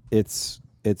it's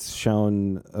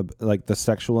shown, like the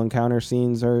sexual encounter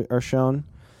scenes are shown.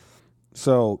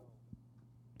 So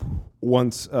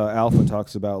once Alpha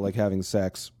talks about like having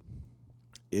sex,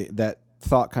 that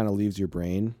thought kind of leaves your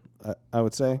brain, I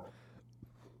would say.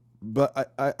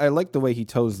 But I like the way he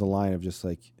toes the line of just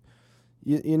like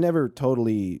you never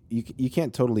totally you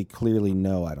can't totally clearly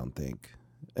know, I don't think.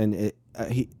 And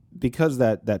because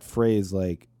that phrase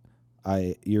like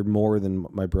you're more than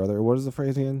my brother. What is the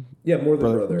phrase again? Yeah, more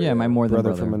than brother. Yeah, my more than brother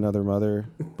brother from another mother.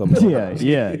 But yeah.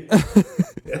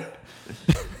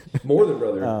 More than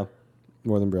brother.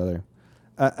 More than brother.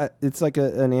 It's like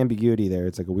an ambiguity there.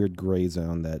 It's like a weird gray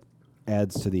zone that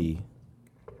adds to the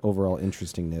overall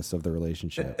interestingness of the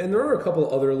relationship. And there are a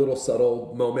couple other little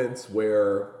subtle moments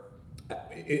where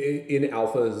in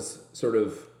Alpha's sort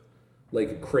of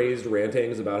like crazed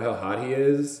rantings about how hot he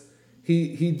is,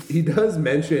 he does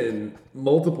mention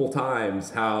multiple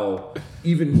times how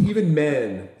even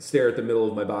men stare at the middle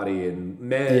of my body, and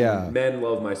men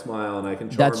love my smile, and I can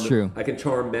charm That's true. I can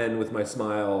charm men with my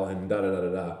smile, and da da da da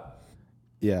da.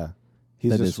 Yeah,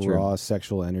 he's That just is true. raw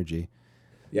sexual energy.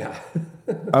 Yeah.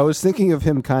 I was thinking of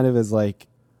him kind of as like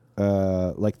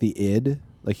the id,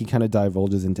 like he kind of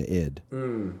divulges into id.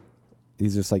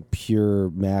 He's just like pure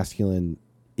masculine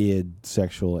id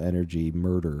sexual energy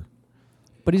murder.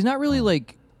 But he's not really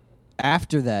like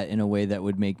after that in a way that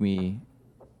would make me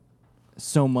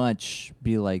so much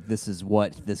be like, this is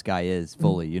what this guy is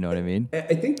fully. You know what I mean?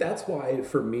 I think that's why,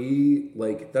 for me,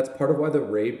 like that's part of why the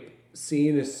rape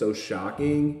scene is so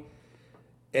shocking.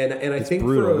 And I think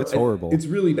brutal. It's horrible. It's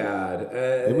really bad.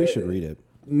 Maybe we should read it.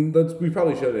 We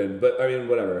probably shouldn't, but I mean,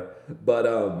 whatever. But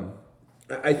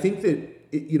I think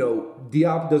that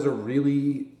Diop does a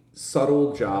really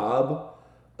subtle job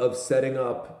of setting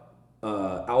up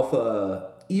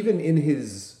Alpha, even in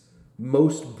his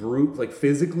most brute, like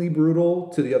physically brutal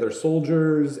to the other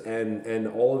soldiers, and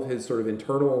all of his sort of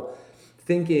internal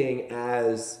thinking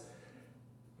as.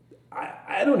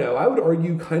 I don't know. I would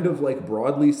argue kind of like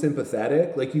broadly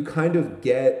sympathetic. Like you kind of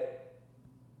get,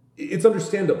 it's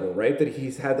understandable, right? That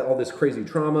he's had all this crazy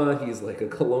trauma. He's like a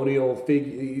colonial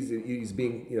figure. He's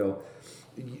being,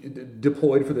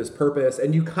 deployed for this purpose.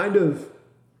 And you kind of,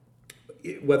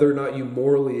 whether or not you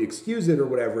morally excuse it or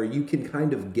whatever, you can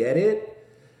kind of get it.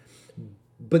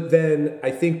 But then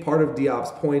I think part of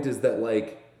Diop's point is that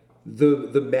like,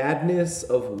 the madness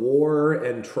of war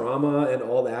and trauma and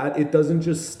all that, it doesn't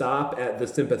just stop at the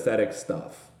sympathetic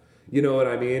stuff. You know what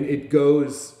I mean? It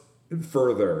goes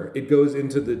further. It goes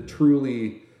into the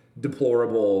truly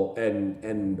deplorable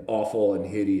and awful and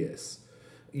hideous.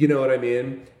 You know what I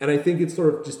mean? And I think it's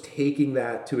sort of just taking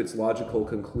that to its logical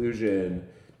conclusion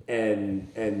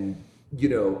and you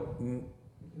know,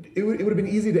 it would have been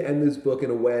easy to end this book in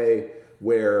a way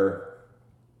where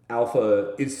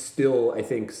Alpha is still, I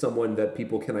think, someone that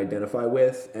people can identify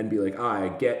with and be like, I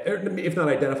get, if not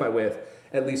identify with,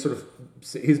 at least sort of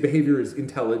his behavior is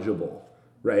intelligible,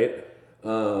 right?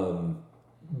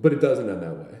 But it doesn't end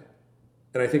that way.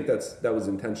 And I think that was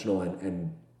intentional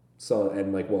and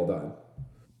like well done.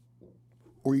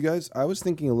 Were you guys? I was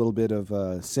thinking a little bit of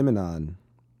Simenon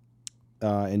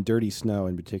and Dirty Snow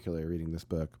in particular. Reading this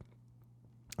book,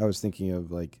 I was thinking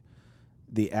of like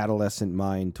the adolescent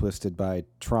mind twisted by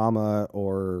trauma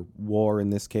or war in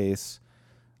this case.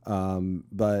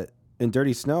 But in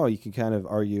Dirty Snow, you can kind of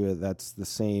argue that that's the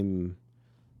same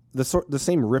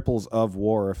ripples of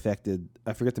war affected.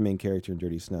 I forget the main character in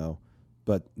Dirty Snow,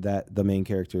 but that the main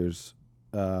character's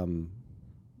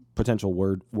potential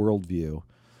worldview.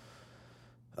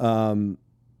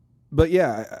 But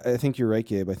yeah, I think you're right,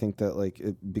 Gabe. I think that like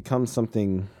it becomes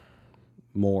something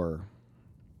more.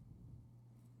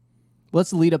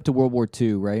 Let's lead up to World War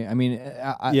II, right? I mean,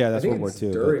 that's World War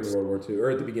II. During World War II, or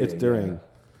at the beginning. It's during. Yeah.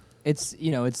 It's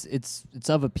it's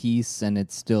of a piece, and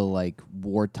it's still like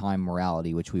wartime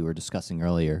morality, which we were discussing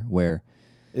earlier. Where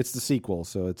it's the sequel,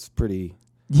 so it's pretty.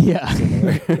 Yeah,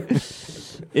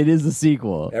 it is the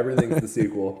sequel. Everything's the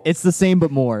sequel. It's the same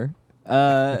but more.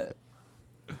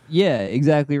 Yeah,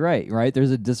 exactly right. Right.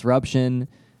 There's a disruption.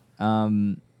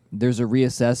 There's a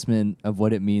reassessment of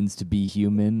what it means to be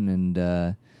human,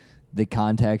 and the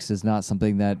context is not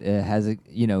something that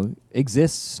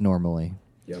exists normally.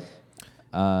 Yep.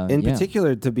 In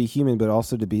particular, to be human, but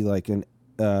also to be like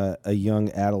a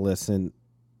young adolescent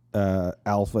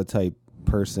alpha type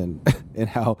person, and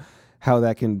how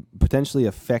that can potentially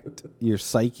affect your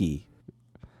psyche,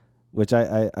 which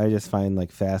I just find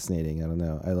like fascinating. I don't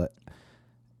know.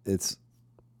 It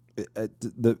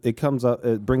comes up.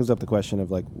 It brings up the question of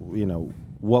like, you know,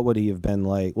 what would he have been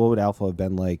like? What would Alpha have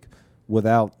been like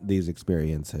without these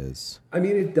experiences? I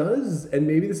mean, it does, and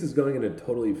maybe this is going in a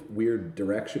totally weird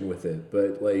direction with it,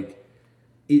 but like,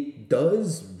 it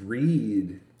does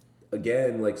read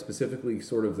again, like specifically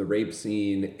sort of the rape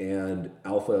scene and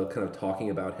Alpha kind of talking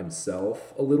about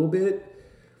himself a little bit.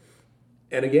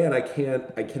 And again, I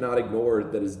cannot ignore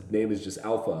that his name is just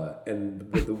Alpha,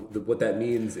 and what that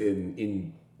means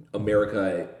in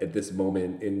America at this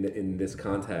moment in this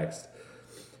context.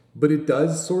 But it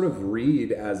does sort of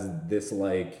read as this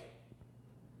like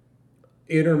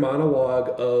inner monologue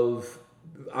of,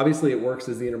 obviously it works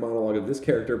as the inner monologue of this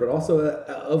character, but also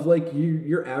of like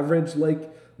your average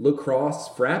like lacrosse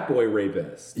frat boy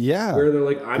rapist. Yeah. Where they're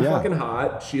like, I'm fucking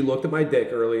hot. She looked at my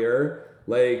dick earlier.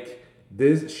 Like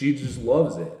this, she just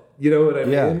loves it. You know what I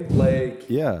mean? Like,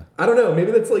 yeah. I don't know.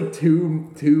 Maybe that's like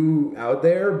too out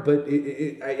there, but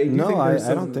I think there's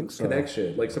some I don't think so.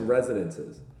 Connection, like some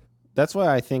resonances. That's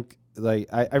why I think, like,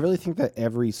 I really think that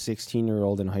every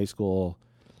 16-year-old in high school,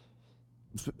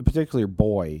 particularly a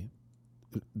boy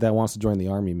that wants to join the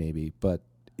army, maybe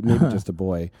just a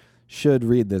boy, should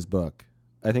read this book.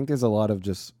 I think there's a lot of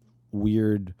just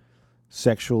weird,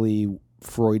 sexually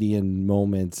Freudian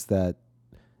moments that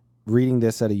reading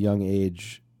this at a young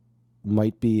age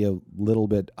might be a little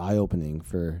bit eye-opening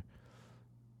for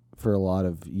a lot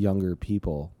of younger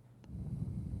people.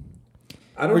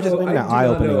 I don't know. I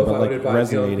do not know if I would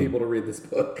advise young people to read this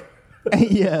book.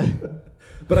 Yeah.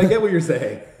 But I get what you're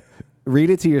saying. Read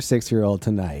it to your 6-year-old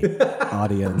tonight,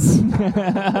 audience.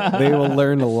 They will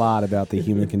learn a lot about the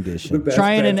human condition. The best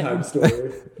bedtime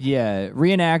story. Yeah,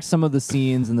 reenact some of the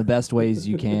scenes in the best ways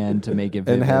you can to make it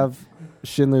vivid. And have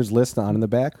Schindler's List on in the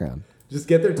background. Just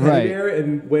get their teddy bear,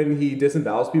 and when he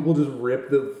disembowels people, just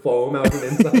rip the foam out from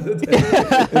inside the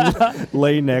teddy bear.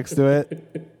 Lay next to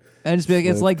it. And just be like,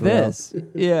 it's like this.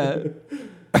 Yeah.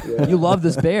 You love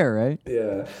this bear, right?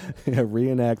 Yeah.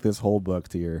 Reenact this whole book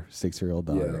to your 6-year-old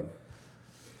daughter. Yeah.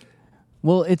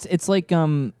 Well, it's like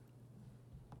I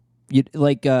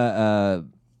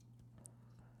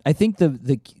think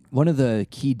the one of the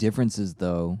key differences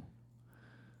though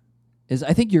is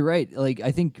I think you're right. Like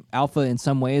I think Alpha in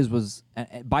some ways was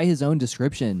by his own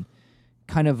description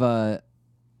kind of a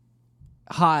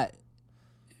hot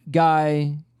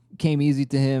guy, came easy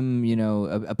to him, you know,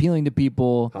 appealing to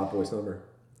people. Hot boy summer.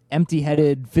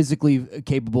 Empty-headed, physically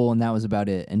capable, and that was about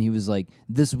it. And he was like,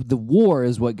 the war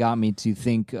is what got me to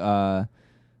think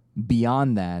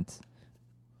beyond that.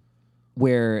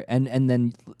 where and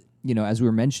then as we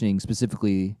were mentioning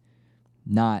specifically,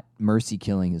 not Mercy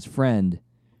killing his friend,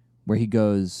 where he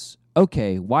goes,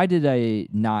 okay, why did I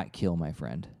not kill my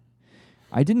friend?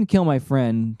 I didn't kill my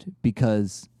friend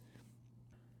because,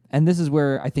 and this is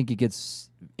where I think it gets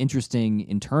interesting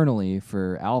internally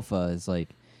for Alpha, is like,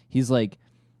 he's like,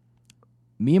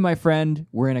 me and my friend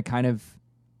were in a kind of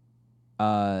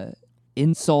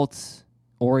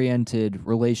insult-oriented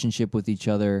relationship with each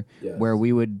other, Yes. where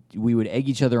we would egg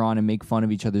each other on and make fun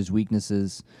of each other's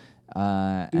weaknesses.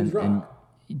 And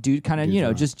dude, kind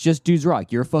of, just dudes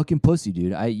rock. You're a fucking pussy,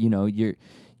 dude.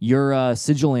 Your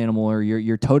sigil animal or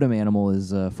your totem animal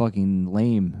is fucking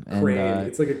lame. Crane. And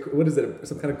It's like what is it?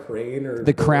 Some kind of crane or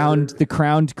the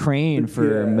crowned crane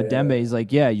for Yeah, Madembe. yeah. He's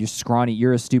like, yeah, you're scrawny.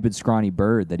 You're a stupid scrawny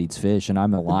bird that eats fish, and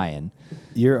I'm a lion.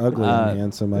 You're ugly and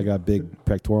handsome. I got big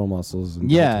pectoral muscles and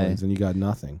Yeah. twins, and you got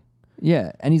nothing.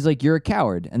 Yeah, and he's like, you're a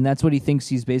coward, and that's what he thinks.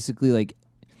 He's basically like.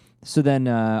 So then,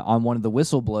 on one of the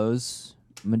whistle blows,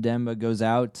 Mademba goes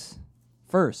out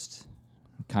first,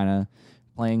 kind of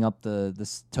playing up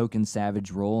this token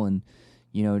savage role, and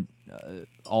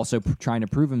also trying to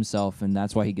prove himself, and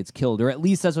that's why he gets killed, or at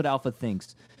least that's what Alpha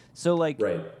thinks. So like,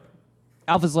 Right.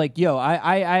 Alpha's like, yo,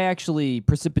 I actually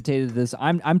precipitated this.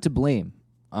 I'm to blame,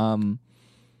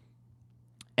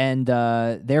 and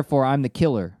therefore I'm the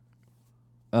killer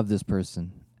of this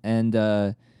person, and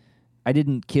I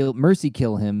didn't Mercy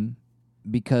kill him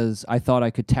because I thought I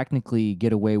could technically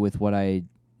get away with what I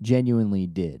genuinely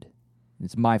did.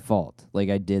 It's my fault. Like,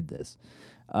 I did this.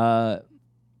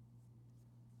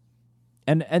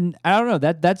 And I don't know,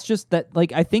 that's just that,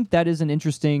 like, I think that is an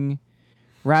interesting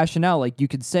rationale. Like, you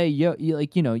could say, you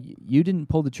didn't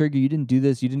pull the trigger, you didn't do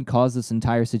this, you didn't cause this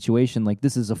entire situation. Like,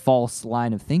 this is a false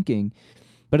line of thinking.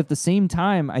 But at the same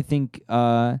time, I think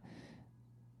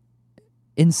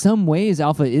in some ways,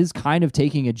 Alpha is kind of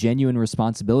taking a genuine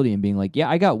responsibility and being like, yeah,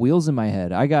 I got wheels in my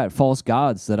head. I got false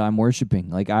gods that I'm worshiping.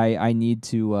 Like, I need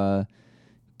to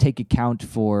take account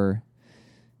to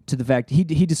the fact he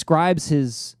describes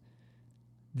his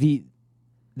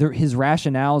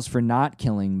rationales for not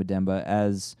killing Mademba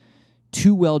as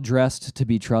too well dressed to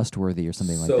be trustworthy or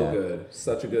something like that. So good.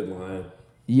 Such a good line.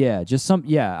 Yeah, just some.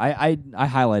 Yeah, I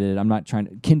highlighted it. I'm not trying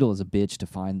to. Kindle is a bitch to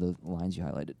find the lines you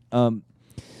highlighted.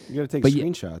 You got to take But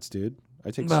screenshots, dude.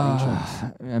 I take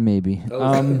screenshots. Maybe.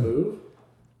 Oh, is that the move?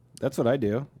 That's what I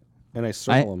do, and I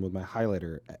circle them with my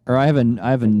highlighter. Or I have a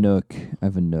Nook. I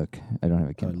have a Nook. I don't have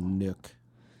a A Kindle. nook.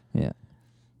 Yeah.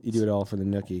 You do it all for the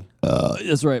nookie.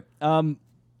 That's right.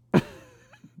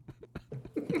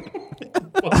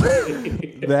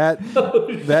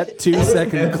 That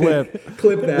 2-second clip.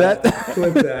 Clip that.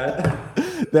 Clip that.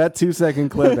 That 2-second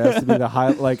clip has to be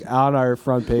the like on our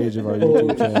front page of our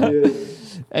YouTube channel.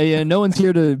 Hey, no one's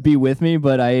here to be with me,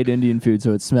 but I ate Indian food,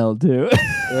 so it smelled too.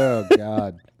 Oh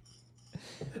God.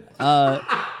 No,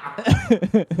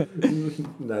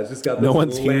 it's just got No those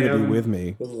one's here to be lamb- with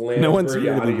me. those lamb No one's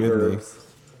here to be biryani with me. verbs.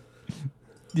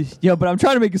 Yo, but I'm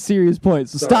trying to make a serious point,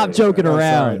 so stop Sorry. joking Oh,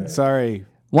 around. Sorry.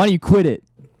 Why don't you quit it?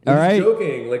 All He's right?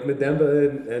 joking, like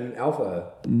Mademba and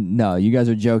Alpha. No, you guys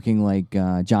are joking like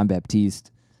John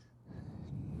Baptiste.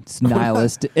 It's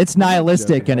nihilistic. It's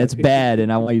nihilistic and it's bad,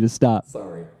 and I want you to stop.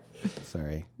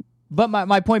 Sorry. But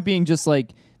my point being just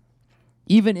like,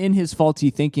 even in his faulty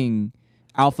thinking,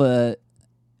 Alpha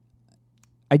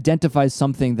identifies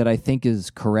something that I think is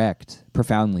correct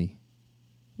profoundly,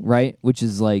 right? Which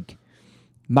is like,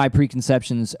 my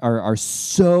preconceptions are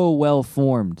so well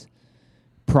formed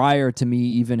prior to me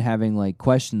even having like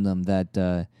questioned them that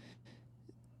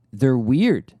they're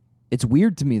weird. It's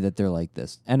weird to me that they're like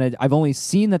this, and I've only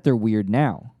seen that they're weird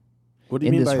now. What do you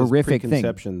in mean this by horrific his thing.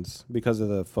 preconceptions? Because of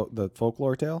the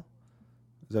folklore tale?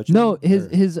 Is that what you No,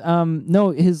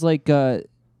 mean? his like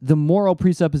the moral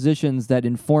presuppositions that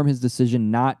inform his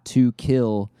decision not to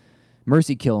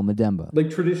Mercy kill Mademba. Like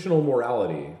traditional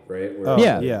morality, right? Where Oh,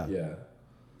 Yeah. Yeah.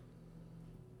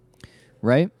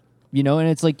 Right? And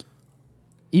it's like,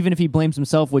 even if he blames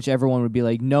himself, which everyone would be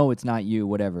like, no, it's not you,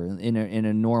 whatever, in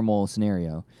a normal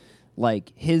scenario,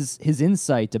 like his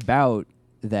insight about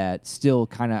that still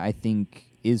kind of, I think,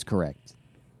 is correct,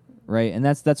 right? And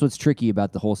that's what's tricky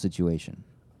about the whole situation.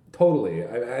 Totally.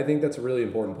 I think that's a really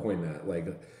important point, Matt. Like,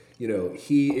 he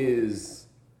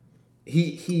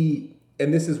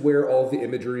and this is where all the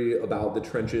imagery about the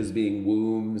trenches being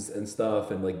wombs and stuff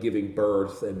and like giving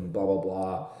birth and blah, blah,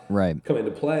 blah Right. come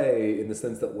into play, in the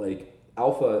sense that like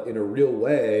Alpha in a real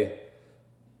way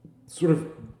sort of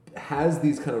has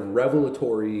these kind of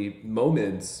revelatory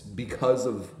moments because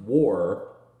of war.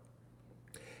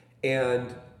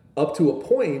 And up to a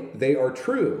point, they are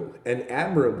true and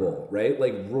admirable, right?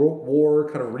 Like war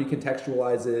kind of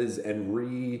recontextualizes and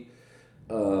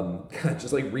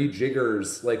just like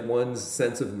rejiggers like one's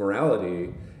sense of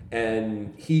morality,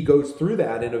 and he goes through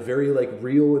that in a very like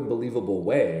real and believable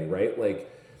way, right? Like,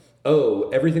 oh,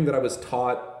 everything that I was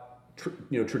taught,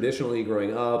 traditionally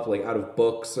growing up, like out of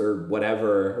books or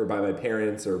whatever, or by my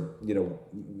parents or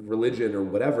religion or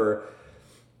whatever,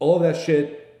 all of that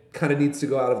shit kind of needs to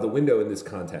go out of the window in this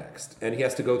context, and he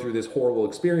has to go through this horrible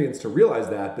experience to realize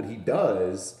that, but he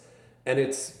does, and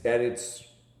it's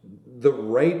the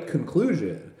right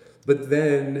conclusion. But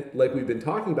then, like we've been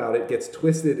talking about, it gets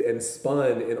twisted and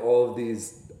spun in all of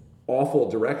these awful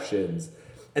directions,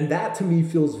 and that to me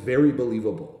feels very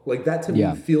believable. Like that to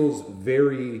me feels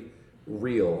very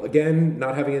real. Again,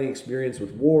 not having any experience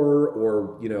with war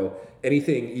or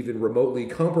anything even remotely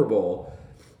comparable,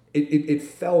 it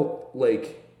felt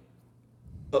like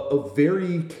a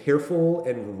very careful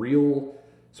and real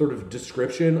sort of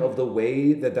description of the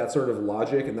way that sort of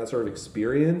logic and that sort of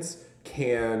experience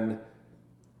can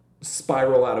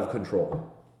spiral out of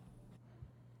control.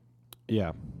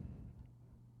 Yeah.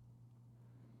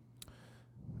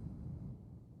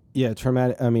 Yeah,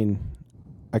 traumatic. I mean,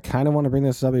 I kind of want to bring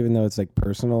this up even though it's like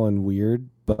personal and weird,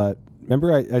 but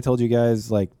remember I told you guys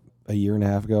like a year and a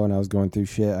half ago when I was going through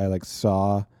shit, I like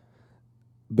saw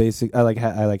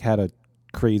I had a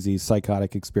crazy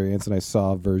psychotic experience, and I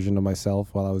saw a version of myself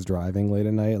while I was driving late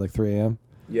at night at like 3 a.m.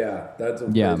 Yeah, that's a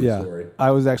crazy story.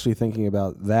 I was actually thinking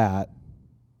about that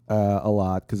a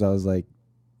lot because I was like,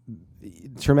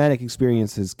 traumatic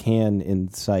experiences can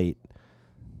incite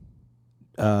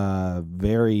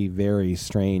very, very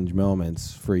strange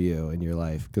moments for you in your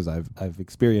life, because I've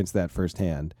experienced that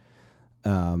firsthand.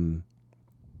 And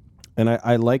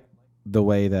I like the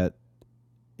way that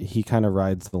he kind of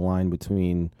rides the line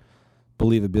between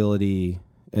believability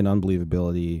and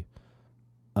unbelievability.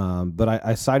 But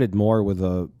I sided more with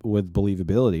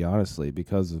believability, honestly,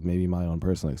 because of maybe my own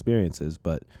personal experiences.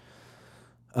 But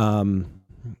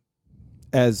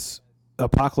as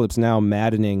Apocalypse Now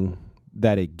maddening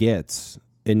that it gets,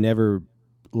 it never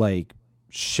like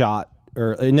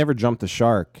it never jumped the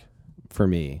shark for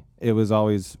me. It was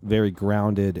always very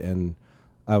grounded, and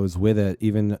I was with it,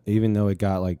 even though it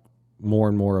got like more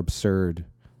and more absurd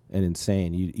and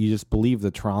insane. You just believe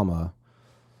the trauma,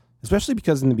 especially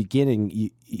because in the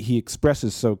beginning he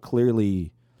expresses so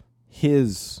clearly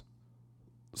his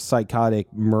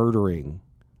psychotic murdering,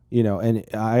 and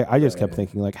I just kept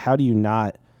thinking, like, how does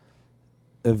that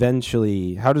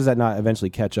not eventually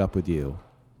catch up with you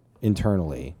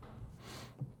internally?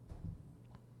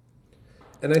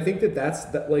 And I think that's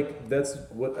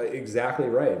what exactly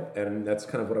right, and that's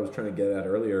kind of what I was trying to get at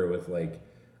earlier with, like,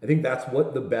 I think that's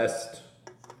what the best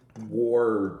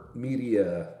war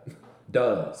media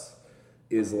does,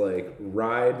 is like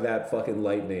ride that fucking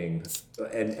lightning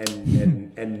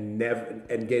and never,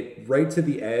 and get right to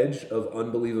the edge of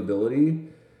unbelievability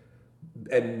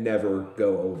and never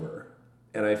go over.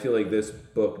 And I feel like this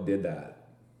book did that.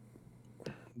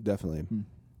 Definitely.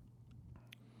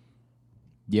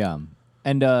 Yeah.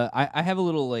 And I have a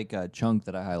little like chunk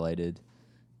that I highlighted.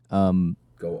 Go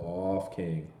off,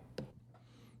 King.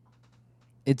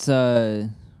 It's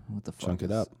what the fuck? Chunk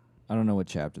it up. I don't know what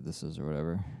chapter this is or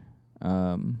whatever.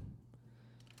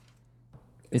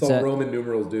 It's all Roman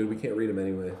numerals, dude. We can't read them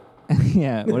anyway.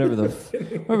 Yeah, whatever the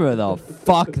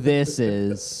fuck this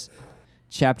is.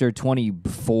 Chapter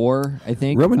 24, I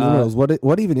think. Roman numerals.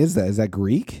 What even is that? Is that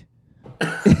Greek?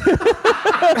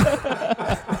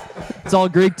 It's all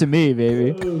Greek to me,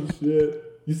 baby. Oh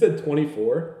shit! You said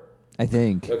 24? I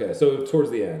think. Okay, so towards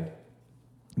the end.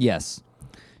 Yes.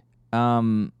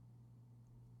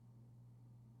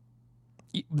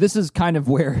 This is kind of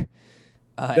where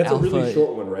that's Alpha, a really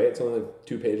short one, right? It's only like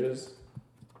 2 pages.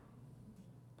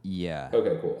 Yeah.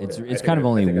 Okay, cool. It's kind of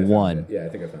only one. Yeah, I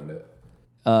think I found it.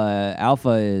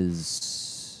 Alpha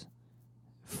is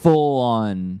full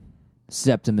on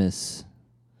Septimus.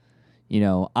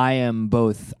 I am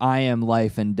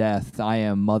life and death. I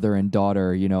am mother and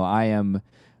daughter. I am.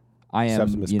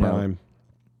 Septimus Prime.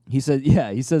 He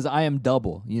says I am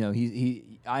double.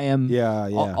 I am. Yeah.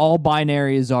 All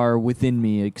binaries are within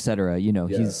me, etc.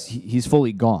 He's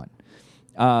fully gone.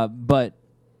 But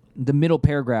the middle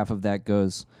paragraph of that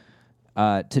goes,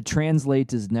 to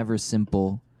translate is never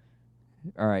simple.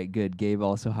 All right, good. Gabe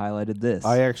also highlighted this.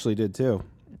 I actually did too.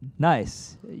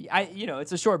 Nice.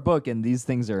 It's a short book, and these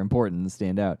things are important and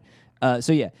stand out.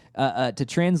 To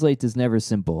translate is never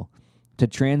simple. To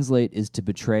translate is to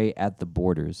betray at the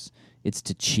borders. It's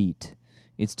to cheat.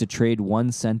 It's to trade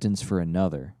one sentence for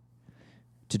another.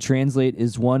 To translate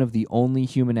is one of the only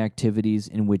human activities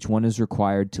in which one is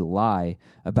required to lie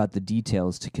about the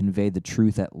details to convey the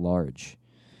truth at large.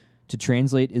 To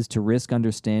translate is to risk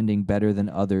understanding better than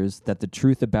others that the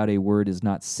truth about a word is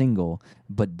not single,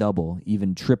 but double,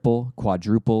 even triple,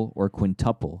 quadruple, or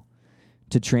quintuple.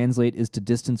 To translate is to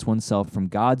distance oneself from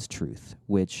God's truth,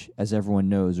 which, as everyone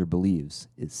knows or believes,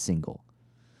 is single.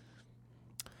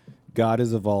 God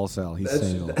is a Volcel. He's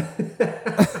single.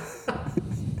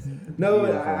 No,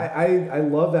 I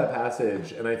love that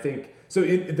passage, and I think so.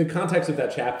 In the context of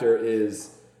that chapter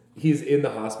is he's in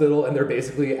the hospital, and they're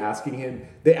basically asking him.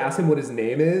 They ask him what his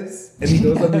name is, and he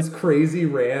goes on this crazy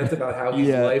rant about how he's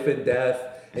life and death,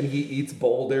 and he eats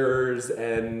boulders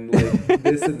and like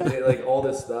this and like all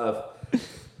this stuff.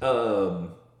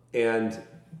 And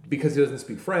because he doesn't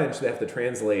speak French, they have to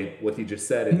translate what he just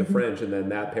said into French, and then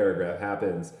that paragraph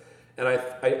happens. And I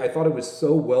thought it was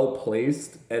so well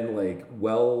placed and like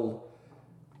well,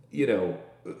 you know,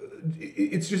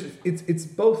 it's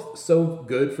both so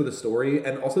good for the story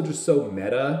and also just so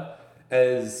meta.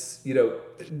 As you know,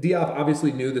 Diop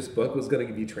obviously knew this book was going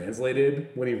to be translated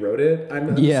when he wrote it. I'm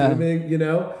assuming, you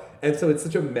know, and so it's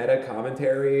such a meta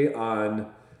commentary on,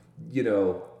 you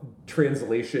know,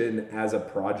 translation as a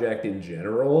project in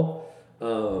general.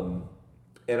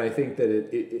 And I think that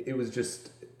it was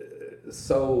just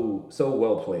so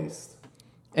well placed.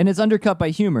 And it's undercut by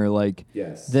humor, like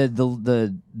yes.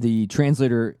 the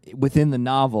translator within the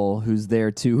novel who's there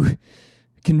to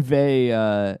convey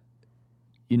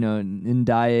you know,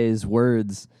 Ndaye's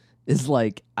words is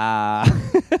like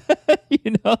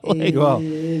you know, like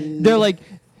they're like,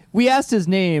 we asked his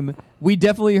name. We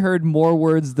definitely heard more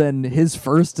words than his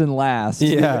first and last.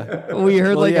 Yeah. We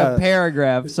heard a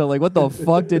paragraph. So like, what the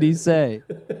fuck did he say?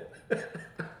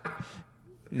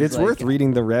 It's like, worth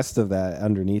reading the rest of that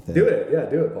underneath it. Do it. Yeah,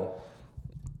 do it,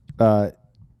 Paul.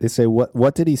 They say,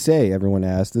 what did he say? Everyone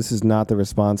asked. This is not the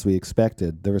response we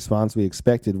expected. The response we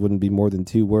expected wouldn't be more than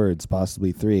 2 words,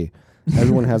 possibly 3.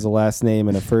 Everyone has a last name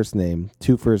and a first name,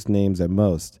 2 first names at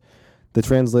most. The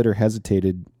translator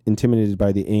hesitated, intimidated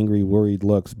by the angry, worried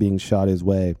looks being shot his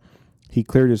way. He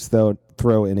cleared his throat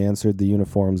and answered the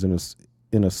uniforms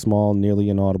in a small, nearly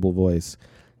inaudible voice.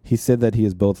 He said that he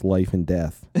is both life and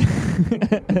death.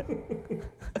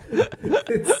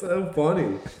 It's so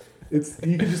funny. You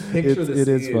can just picture this. It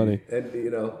is funny, and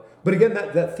you know. But again,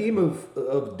 that theme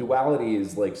of duality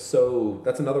is like so.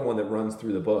 That's another one that runs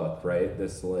through the book, right?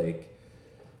 This like,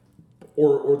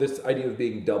 or this idea of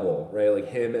being double, right? Like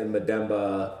him and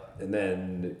Mademba, and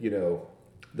then you know,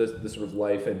 the sort of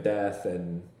life and death,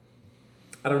 and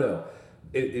I don't know.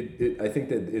 I think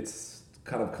that it's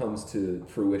kind of comes to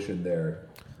fruition there.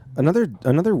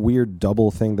 Another weird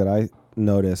double thing that I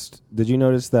noticed. Did you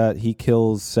notice that he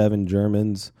kills 7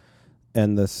 Germans,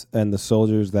 and the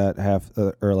soldiers that have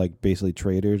are like basically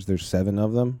traitors? There's 7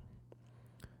 of them,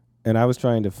 and I was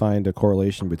trying to find a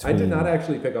correlation between. I did not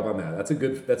actually pick up on that.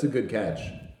 That's a good catch.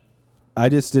 I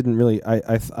just didn't really.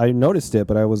 I noticed it,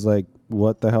 but I was like,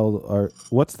 what the hell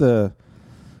what's the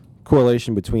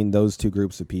correlation between those 2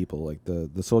 groups of people, like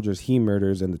the soldiers he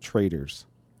murders and the traitors?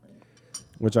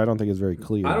 Which I don't think is very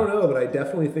clear. I don't know, but I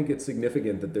definitely think it's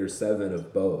significant that there's 7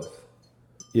 of both.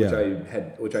 Yeah.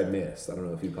 Which I missed. I don't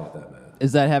know if you caught that, Matt.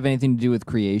 Does that have anything to do with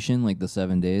creation, like the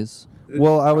 7 days?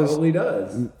 Well, it probably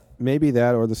does. Maybe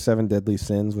that, or the 7 deadly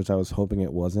sins, which I was hoping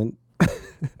it wasn't.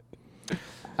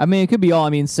 I mean, it could be all.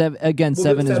 I mean, 7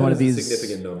 is one of these a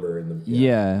significant number in the.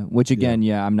 Yeah, which again,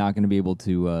 I'm not going to be able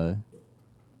to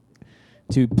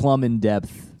plumb in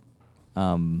depth.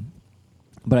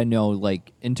 But I know,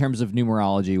 like, in terms of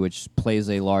numerology, which plays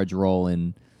a large role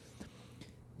in,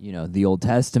 you know, the Old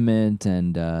Testament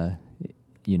and,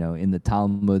 you know, in the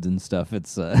Talmud and stuff,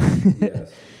 it's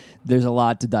Yes. There's a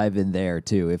lot to dive in there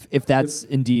too. If that's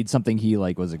indeed something he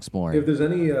like was exploring. If there's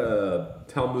any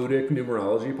Talmudic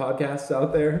numerology podcasts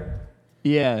out there,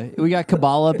 yeah, we got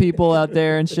Kabbalah people out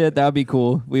there and shit. That would be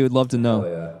cool. We would love to know.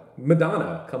 Oh yeah,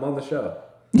 Madonna, come on the show.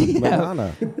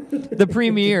 Madonna. The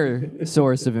premier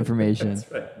source of information.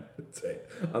 That's right.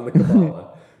 On the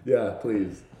Kabbalah. Yeah,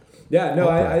 please. Yeah, no,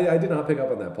 I did not pick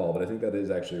up on that, Paul, but I think that is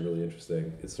actually really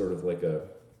interesting. It's sort of like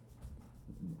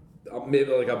maybe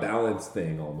like a balance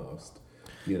thing almost.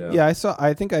 You know? Yeah,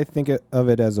 I think of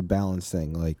it as a balance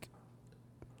thing, like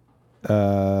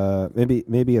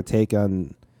maybe a take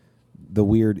on the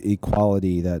weird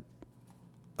equality that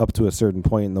up to a certain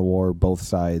point in the war both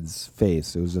sides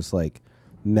face. It was just like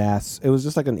it was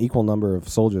just like an equal number of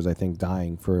soldiers, I think,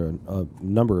 dying for a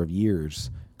number of years,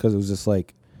 because it was just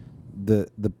like the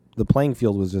playing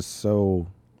field was just so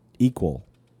equal.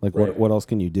 Like, right. What else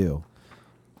can you do?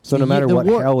 So no matter what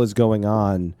hell is going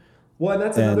on, Well, and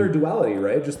that's another duality,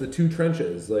 right? Just the two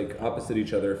trenches, like opposite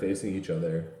each other, facing each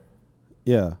other.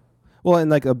 Yeah. Well,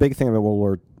 and like a big thing about World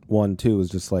War One too was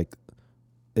just like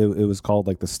it was called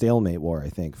like the stalemate war. I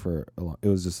think it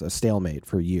was just a stalemate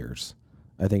for years.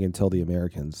 I think until the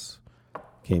Americans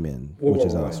came in, which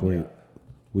is us.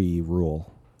 We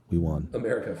rule. We won.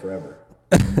 America forever.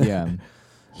 Yeah.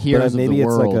 Heroes but maybe of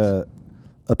the it's world. like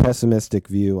a pessimistic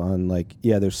view on like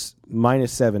there's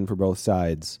 -7 for both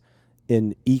sides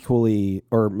in equally,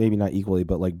 or maybe not equally,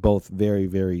 but like both very,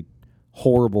 very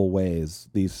horrible ways.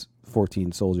 These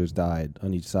 14 soldiers died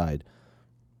on each side,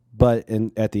 but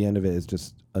at the end of it is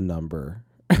just a number,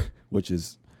 which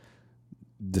is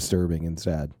disturbing and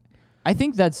sad. I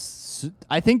think that's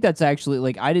actually,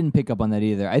 like, I didn't pick up on that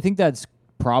either. I think that's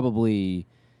probably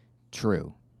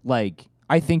true. Like,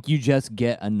 I think you just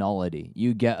get a nullity.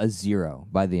 You get a 0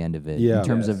 by the end of it in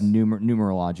terms of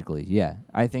numerologically. Yeah.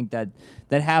 I think that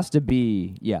has to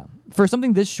be, for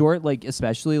something this short, like,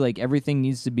 especially, like, everything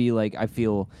needs to be, like, I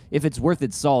feel, if it's worth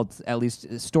its salt, at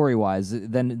least story-wise,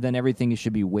 then everything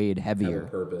should be weighed heavier. Have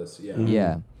a purpose, yeah. Mm-hmm.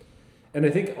 Yeah. And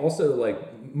I think also,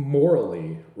 like,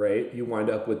 morally, right, you wind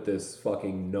up with this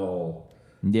fucking null.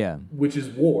 Yeah. Which is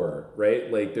war,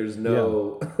 right? Like, there's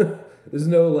no, there's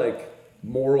no, like,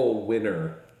 moral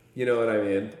winner. You know what I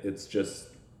mean? It's just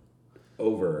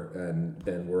over, and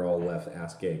then we're all left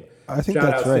asking. I think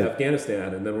Shout that's out right. to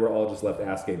Afghanistan, and then we're all just left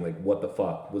asking, like, what the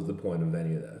fuck was the point of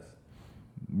any of this?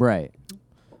 Right.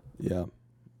 Yeah.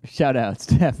 Shout outs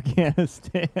to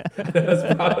Afghanistan.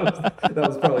 That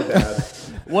was probably bad.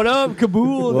 What up,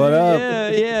 Kabul? What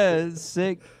up? Yeah,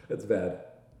 sick. That's bad.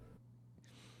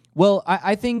 Well,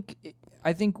 I think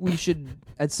we should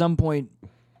at some point.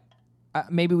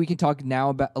 Maybe we can talk now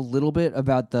about a little bit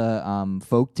about the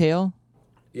folktale.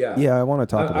 Yeah. Yeah, I want to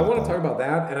talk about I want that. to talk about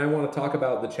that, and I want to talk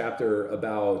about the chapter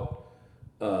about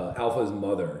Alpha's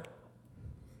mother.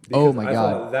 Oh my I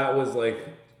God. thought that was like,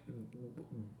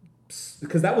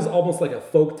 because that was almost like a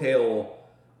folktale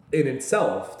in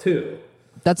itself too.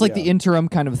 That's like the interim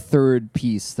kind of third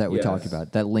piece that we Yes. talked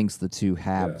about that links the two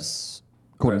halves,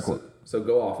 quote Alright, unquote. So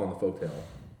go off on the folktale.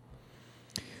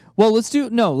 Well, let's do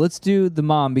the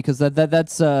mom because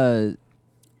that's Yeah,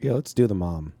 let's do the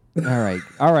mom. all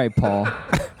right, Paul.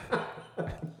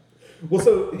 Well,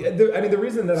 so the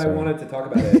reason that I wanted to talk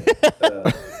about it,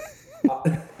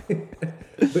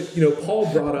 but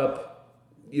Paul brought up,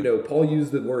 Paul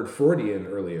used the word Freudian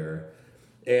earlier,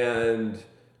 and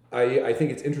I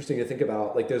think it's interesting to think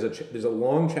about. Like, there's a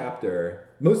long chapter.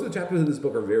 Most of the chapters of this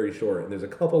book are very short, and there's a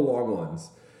couple long ones,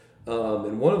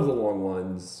 and one of the long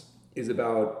ones is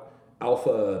about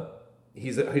Alpha.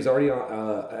 He's already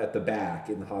at the back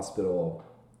in the hospital,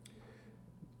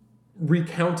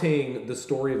 recounting the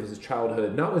story of his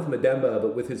childhood, not with Mademba,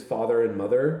 but with his father and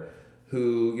mother,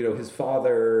 who, his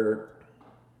father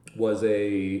was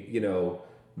a,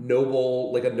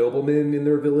 noble, like a nobleman in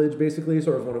their village, basically,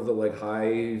 sort of one of the, like,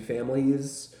 high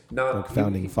families, not Like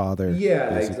founding father.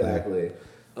 Yeah, basically. exactly.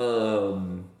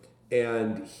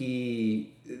 And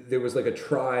there was like a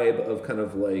tribe of kind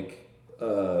of like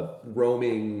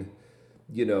roaming,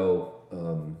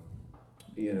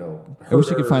 I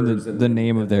wish I could find herders the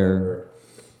name of their.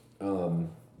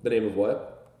 The name of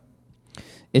what?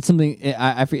 It's something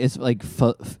I forget. It's like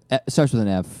it starts with an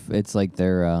F. It's like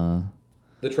their.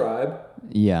 The tribe,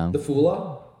 Yeah. the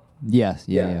Fula. Yes.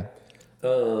 Yeah.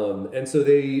 And so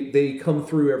they come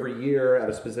through every year at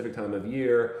a specific time of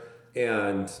year,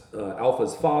 and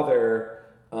Alpha's father,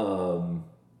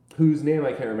 whose name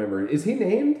I can't remember, is he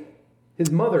named? His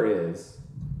mother is.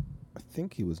 I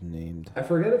think he was named. I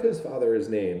forget if his father is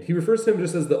named. He refers to him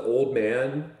just as the old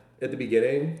man at the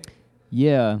beginning.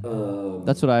 Yeah.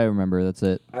 That's what I remember. That's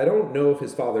it. I don't know if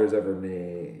his father is ever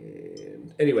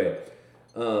named. Anyway,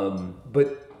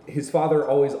 but his father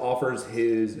always offers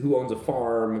who owns a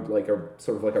farm, like a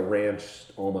sort of like a ranch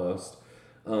almost,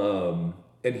 and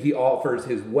he offers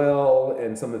his well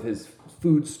and some of his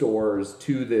food stores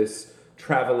to this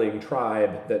traveling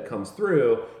tribe that comes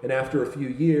through. And after a few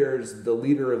years, the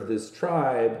leader of this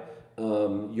tribe,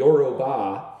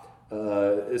 Yoruba,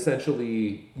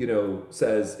 essentially,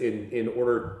 says in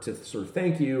order to sort of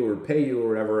thank you or pay you or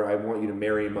whatever, I want you to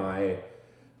marry my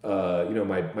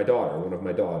daughter, one of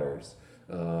my daughters.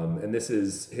 And this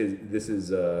is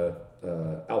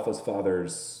Alpha's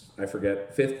father's, I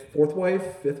forget, fifth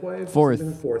wife.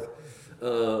 Fourth.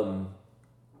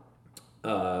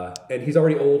 And he's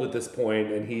already old at this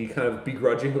point, and he kind of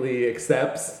begrudgingly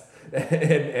accepts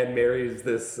and marries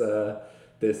this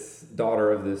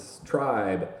daughter of this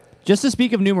tribe. Just to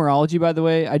speak of numerology, by the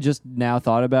way, I just now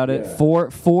thought about it. Yeah.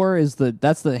 Four is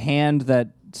that's the hand that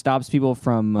stops people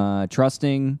from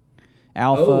trusting,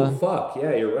 Alpha. Oh fuck!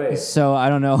 Yeah, you're right. So I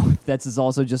don't know. That's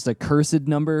also just a cursed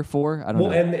number 4. I don't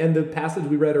know. And the passage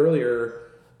we read earlier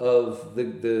of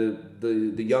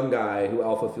the young guy who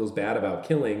Alpha feels bad about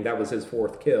killing, that was his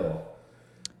 4th kill.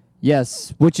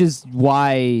 Yes, which is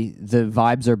why the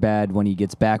vibes are bad when he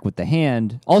gets back with the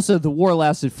hand. Also, the war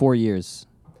lasted 4 years,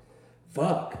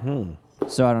 Fuck.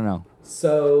 so I don't know.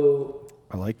 So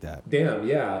I like that. damn.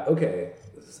 Yeah. Okay.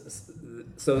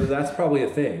 So that's probably a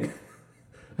thing.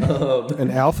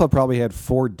 And Alpha probably had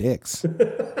 4 dicks.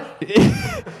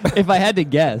 If I had to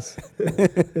guess.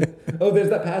 Oh, there's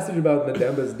that passage about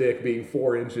Mademba's dick being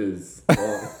 4 inches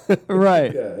long.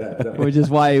 Right. Yeah. No. Which is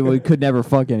why we could never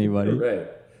fuck anybody. Right.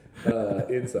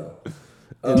 Incel.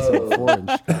 It's a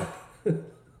 4-inch.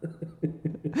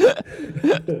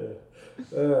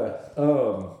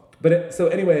 So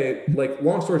anyway, like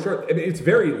long story short, I mean, it's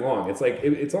very long. It's like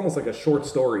it's almost like a short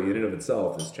story in and of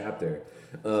itself. This chapter,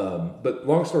 but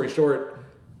long story short,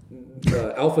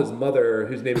 Alpha's mother,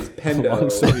 whose name is Pendo.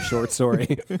 Long story short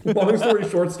story. Long story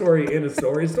short story in a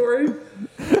story.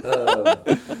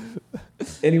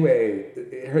 Anyway,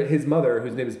 his mother,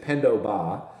 whose name is Pendo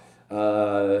Ba,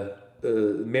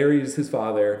 marries his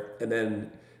father, and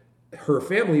then her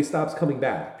family stops coming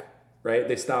back. Right?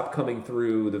 They stop coming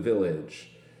through the village.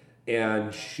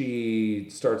 And she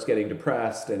starts getting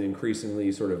depressed and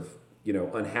increasingly sort of,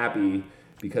 unhappy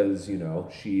because,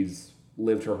 she's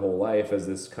lived her whole life as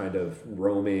this kind of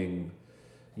roaming,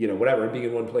 whatever. Being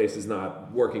in one place is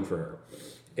not working for her.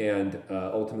 And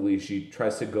ultimately she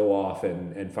tries to go off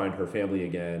and find her family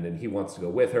again. And he wants to go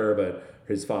with her, but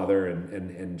his father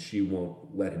and she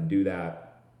won't let him do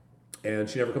that. And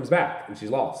she never comes back, and she's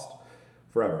lost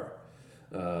forever.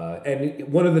 And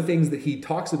one of the things that he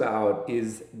talks about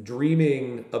is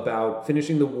dreaming about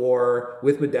finishing the war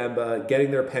with Mademba,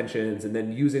 getting their pensions, and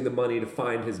then using the money to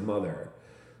find his mother,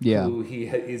 who he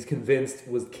is convinced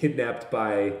was kidnapped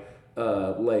by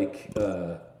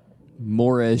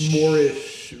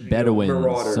Moorish Bedouins,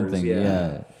 marauders, something.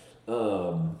 Yeah.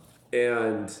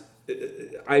 And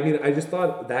I mean, I just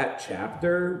thought that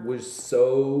chapter was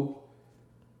so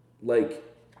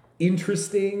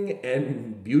interesting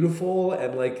and beautiful,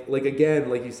 and like again,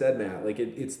 like you said, Matt, like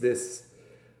it's this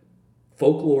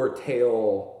folklore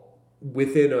tale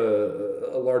within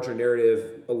a larger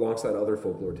narrative alongside other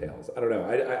folklore tales. I don't know.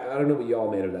 I don't know what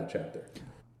y'all made of that chapter.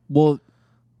 Well,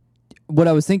 what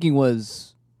I was thinking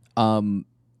was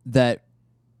that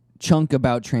chunk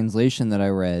about translation that I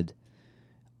read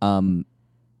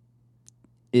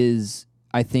is,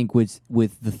 I think, with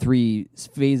the 3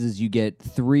 phases, you get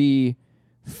 3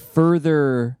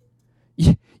 further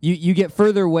you get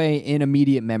further away in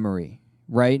immediate memory,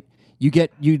 right? You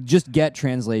just get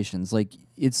translations. Like,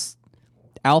 it's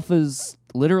Alpha's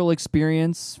literal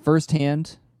experience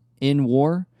firsthand in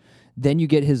war, then you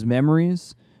get his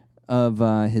memories of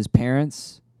his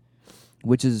parents,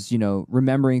 which is,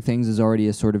 remembering things is already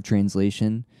a sort of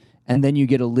translation, and then you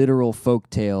get a literal folk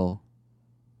tale,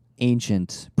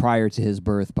 ancient, prior to his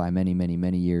birth by many, many,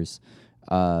 many years,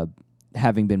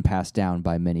 having been passed down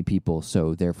by many people,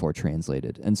 so therefore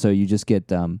translated. And so you just get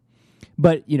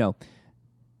but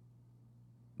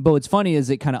what's funny is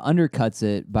it kind of undercuts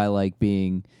it by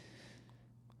being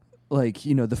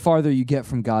the farther you get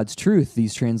from God's truth,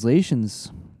 these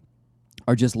translations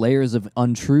are just layers of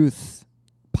untruth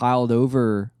piled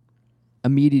over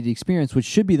immediate experience, which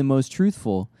should be the most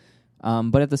truthful.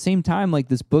 But at the same time,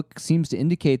 this book seems to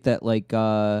indicate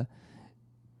that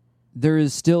there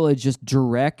is still a just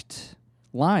direct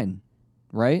line,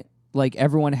 right?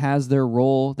 Everyone has their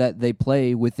role that they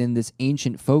play within this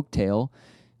ancient folktale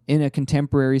in a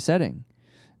contemporary setting.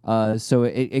 So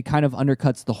it kind of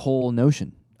undercuts the whole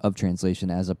notion of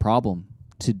translation as a problem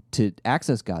to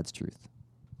access God's truth.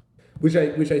 Which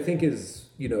I think is,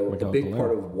 a big below.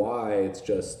 part of why it's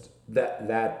just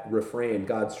that refrain,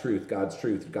 God's truth, God's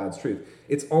truth, God's truth.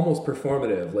 It's almost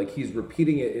performative. He's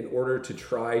repeating it in order to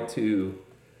try to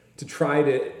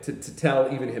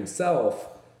tell even himself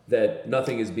that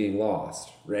nothing is being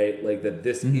lost, right? That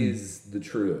this is the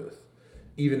truth,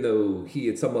 even though he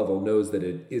at some level knows that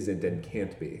it isn't and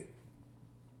can't be.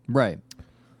 Right.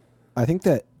 I think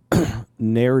that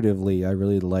narratively, I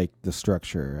really like the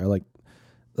structure. I like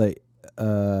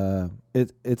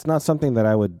it's not something that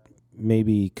I would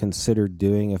maybe consider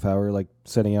doing if I were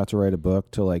setting out to write a book,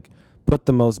 to put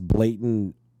the most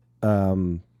blatant,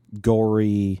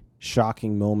 gory,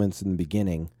 shocking moments in the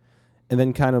beginning, and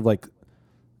then kind of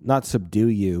not subdue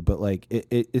you, but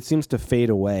it seems to fade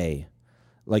away.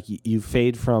 You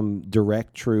fade from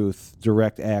direct truth,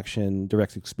 direct action,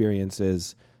 direct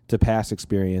experiences to past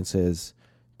experiences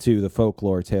to the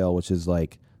folklore tale, which is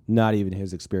not even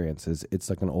his experiences. It's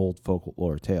like an old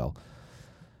folklore tale.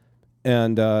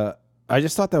 And I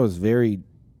just thought that was very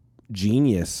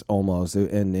genius almost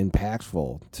and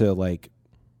impactful to like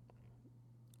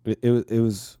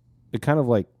it kind of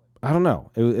like I don't know.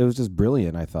 It was just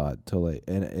brilliant, I thought, to like,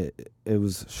 and it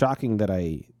was shocking that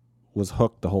I was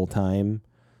hooked the whole time.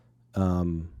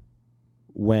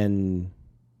 When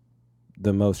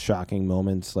the most shocking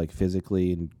moments, like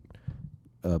physically and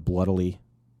bloodily,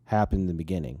 happened in the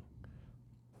beginning.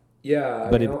 Yeah,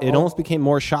 but it almost became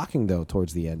more shocking though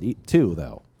towards the end too,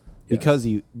 though, because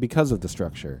of the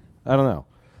structure. I don't know.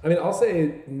 I mean, I'll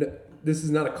say this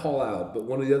is not a call out, but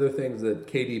one of the other things that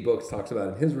KD Books talks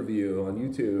about in his review on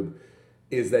YouTube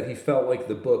is that he felt like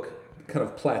the book kind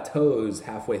of plateaus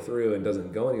halfway through and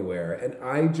doesn't go anywhere. And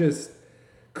I just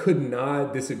could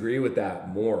not disagree with that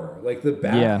more. Like the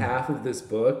back half of this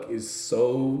book is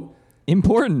so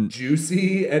important,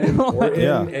 juicy and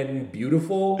important and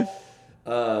beautiful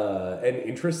and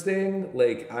interesting.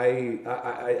 Like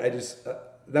I just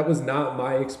that was not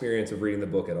my experience of reading the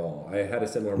book at all. I had a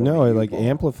similar one. No, it like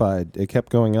amplified. It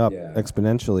kept going up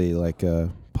exponentially, like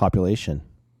population.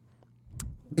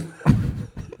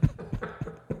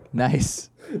 Nice.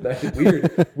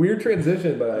 Weird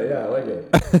transition, but I like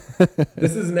it.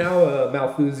 This is now a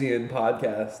Malthusian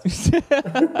podcast.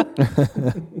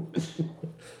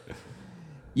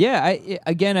 Yeah,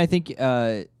 I think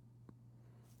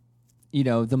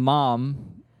the mom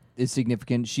is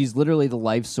significant. She's literally the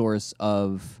life source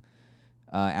of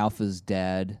Alpha's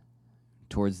dad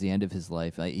towards the end of his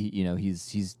life.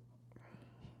 He's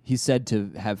said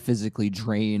to have physically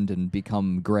drained and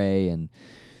become gray and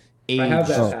aged. I have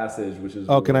that passage, which is.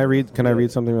 Oh, can I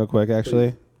read something real quick?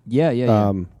 Actually, yeah.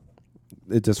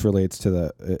 It just relates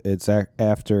to it's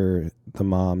after the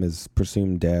mom is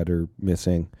presumed dead or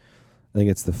missing. I think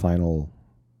it's the final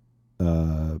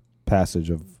passage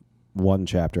of one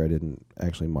chapter I didn't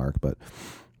actually mark, but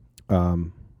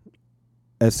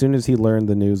as soon as he learned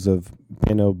the news of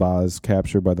Pinobah's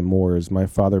capture by the Moors, my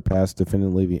father passed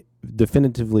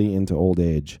definitively into old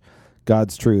age.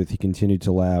 God's truth, he continued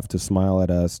to laugh, to smile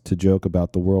at us, to joke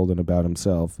about the world and about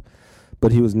himself.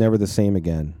 But he was never the same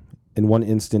again. In one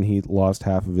instant, he lost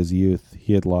half of his youth.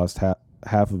 He had lost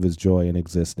half of his joy in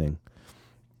existing.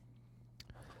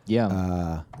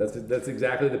 Yeah. That's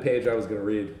exactly the page I was going to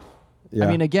read. Yeah. I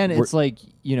mean, again, it's like,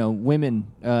 women,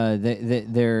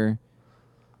 they're,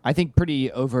 I think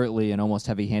pretty overtly and almost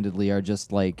heavy-handedly are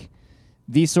just like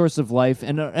the source of life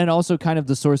and also kind of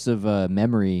the source of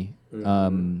memory.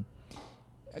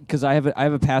 Because I have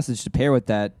a passage to pair with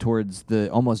that towards the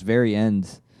almost very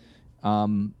end,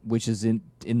 which is in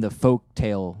the folk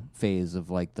tale phase of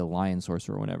like the lion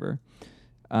sorcerer or whatever.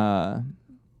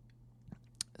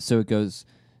 So it goes.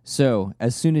 So,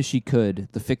 as soon as she could,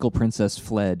 the fickle princess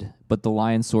fled, but the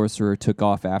lion sorcerer took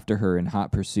off after her in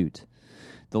hot pursuit.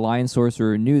 The lion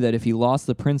sorcerer knew that if he lost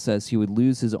the princess, he would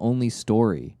lose his only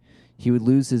story. He would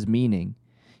lose his meaning.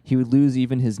 He would lose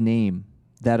even his name,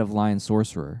 that of lion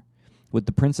sorcerer. With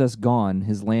the princess gone,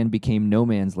 his land became no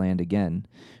man's land again,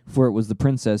 for it was the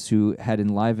princess who had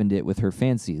enlivened it with her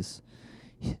fancies.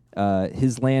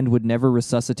 His land would never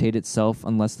resuscitate itself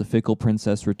unless the fickle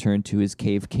princess returned to his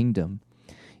cave kingdom.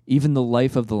 Even the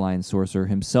life of the lion sorcerer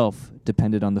himself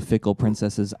depended on the fickle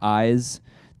princess's eyes,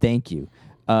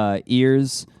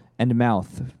 ears, and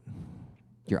mouth.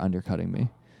 You're undercutting me.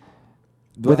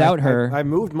 Without her, I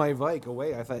moved my mic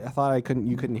away. I thought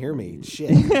you couldn't hear me.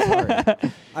 Shit,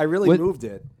 sorry. I really moved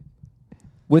it.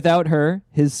 Without her,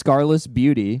 his scarless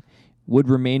beauty would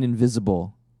remain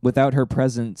invisible. Without her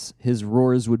presence, his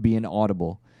roars would be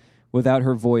inaudible. Without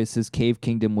her voice, his cave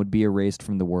kingdom would be erased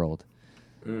from the world.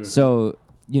 So,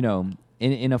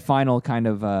 in a final kind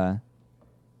of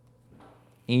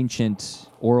ancient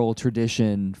oral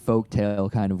tradition,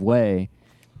 folktale kind of way,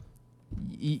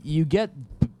 you get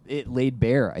it laid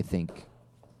bare, I think.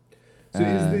 So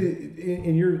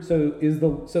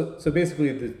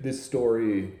basically this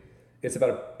story, it's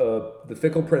about the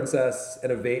fickle princess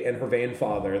and her vain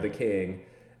father, the king,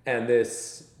 and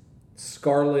this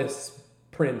scarless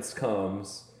prince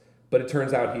comes, but it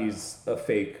turns out he's a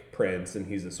fake prince and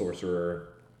he's a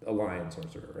sorcerer, a lion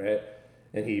sorcerer, right?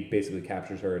 And he basically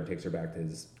captures her and takes her back to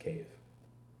his cave.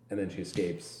 And then she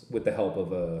escapes with the help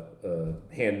of a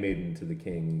handmaiden to the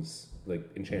king's like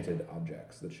enchanted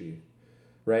objects that she,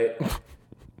 right?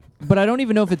 But I don't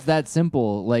even know if it's that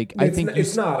simple. Like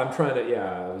it's not. I'm trying to.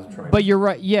 Yeah, I was trying. But you're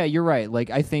right. Yeah, you're right. Like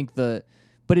I think but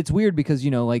it's weird because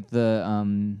like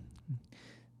the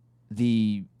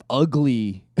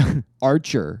ugly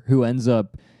archer who ends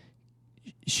up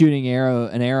shooting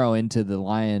an arrow into the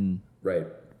lion. Right.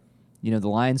 The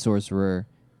lion sorcerer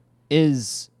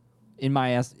is in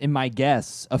my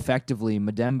guess, effectively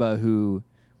Mademba, who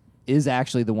is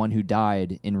actually the one who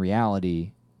died in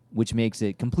reality, which makes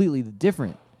it completely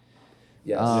different.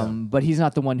 Yes. But he's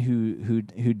not the one who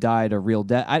died a real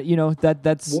death.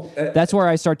 That's where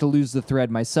I start to lose the thread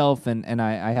myself, and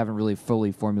I haven't really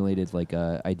fully formulated like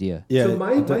a idea. Yeah, So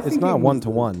my it's thinking not was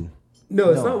one-to-one. No,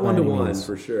 it's No, not by one to any one means.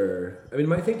 for sure. I mean,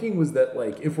 my thinking was that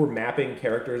like if we're mapping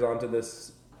characters onto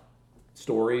this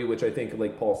story, which I think,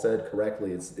 like Paul said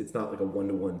correctly, it's not like a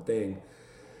 1-to-1 thing.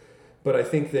 But I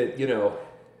think that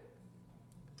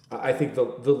I think the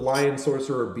lion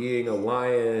sorcerer being a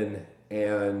lion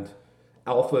and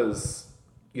Alpha's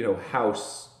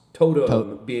house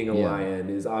totem being a lion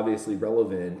is obviously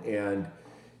relevant, and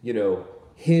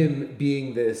him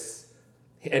being this.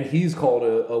 And he's called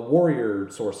a warrior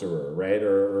sorcerer, right?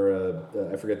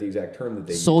 Or I forget the exact term that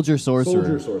they use. Soldier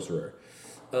sorcerer. Soldier sorcerer.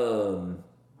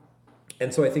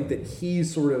 And so I think that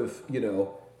he's sort of,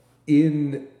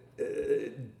 in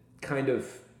kind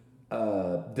of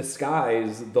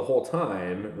disguise the whole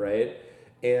time, right?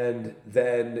 And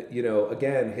then,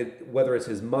 again, whether it's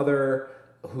his mother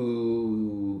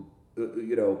who,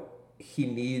 he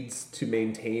needs to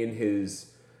maintain his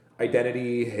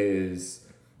identity,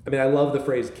 I love the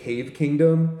phrase cave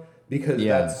kingdom because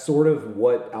that's sort of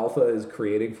what Alpha is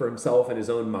creating for himself in his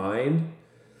own mind,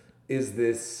 is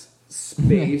this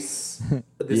space,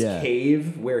 this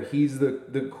cave where he's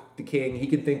the king. He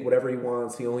can think whatever he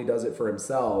wants. He only does it for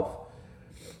himself.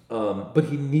 But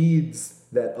he needs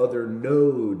that other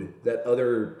node, that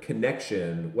other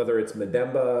connection, whether it's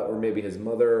Mademba or maybe his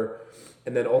mother.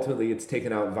 And then ultimately it's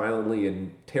taken out violently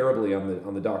and terribly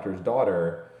on the doctor's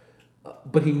daughter.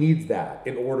 But he needs that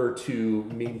in order to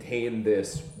maintain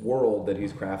this world that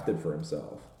he's crafted for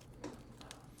himself.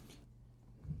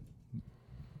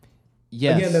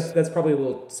 Yes. Again, that's probably a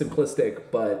little simplistic,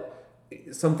 but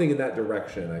something in that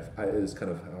direction is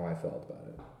kind of how I felt about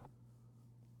it.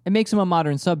 It makes him a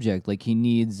modern subject. Like he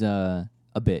needs a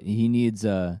bit. He needs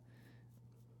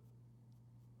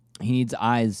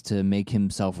eyes to make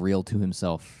himself real to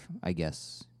himself, I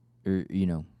guess, or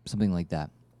something like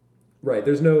that. Right.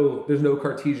 There's no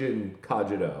Cartesian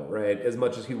cogito, right? As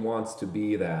much as he wants to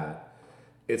be that,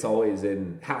 it's always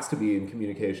has to be in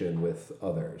communication with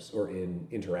others or in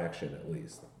interaction at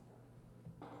least.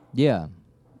 Yeah.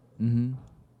 Mm-hmm.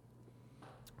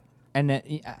 And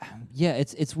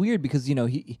it's weird because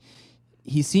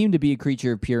he seemed to be a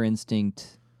creature of pure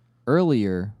instinct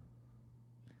earlier.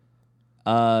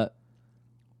 But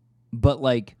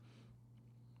like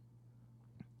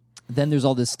then there's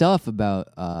all this stuff about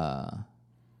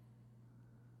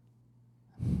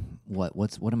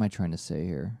what am I trying to say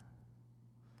here?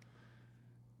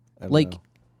 I don't Like know.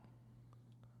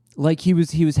 like he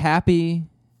was happy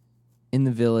in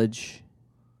the village.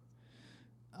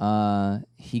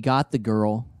 He got the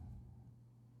girl.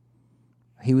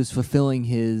 He was fulfilling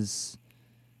his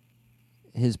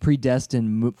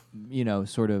predestined,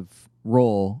 sort of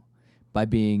role by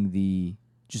being the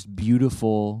just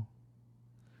beautiful,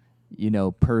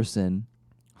 person.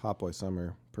 Hot Boy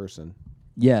Summer person.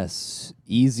 Yes,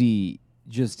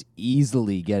 just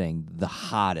easily getting the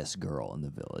hottest girl in the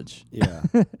village. Yeah,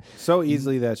 so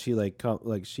easily that she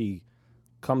she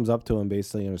comes up to him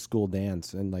basically in a school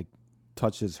dance and like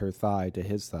touches her thigh to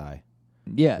his thigh.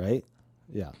 Yeah, Right.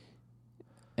 Yeah.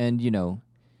 and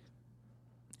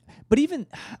but even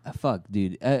fuck,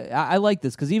 dude, I like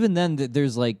this because even then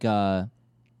there's like, but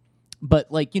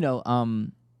like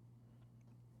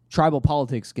tribal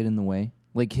politics get in the way.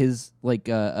 Like his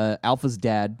Alpha's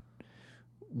dad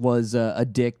was a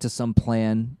dick to some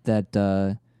plan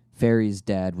that Fairy's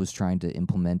dad was trying to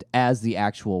implement as the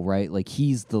actual like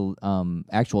he's the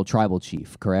actual tribal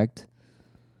chief, correct?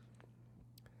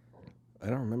 I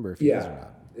don't remember if he is or Yeah.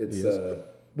 not. It's He is?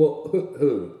 well,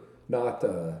 who? Not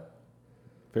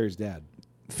Fairy's dad.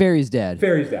 Fairy's dad,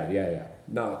 Fairy's dad. Yeah.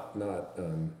 Not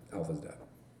Alpha's dad.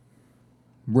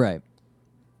 right?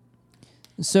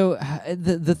 So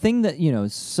the thing that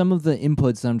some of the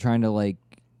inputs that I'm trying to like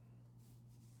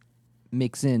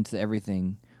mix into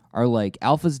everything are like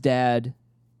Alpha's dad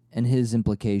and his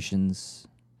implications,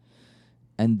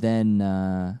 and then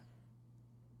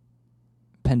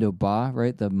Pendo Ba,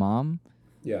 right, the mom,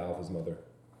 Yeah, Alpha's mother.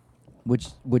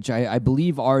 which I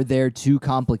believe are there to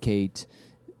complicate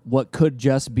what could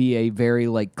just be a very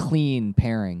like clean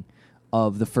pairing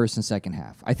of the first and second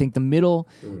half. I think the middle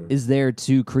is there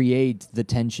to create the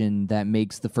tension that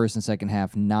makes the first and second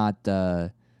half not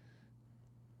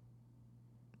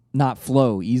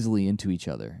flow easily into each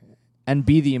other and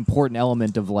be the important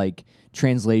element of like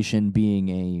translation being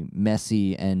a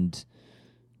messy and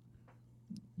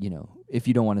if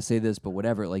you don't want to say this but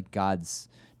whatever, like God's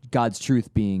God's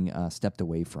truth being stepped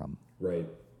away from. Right.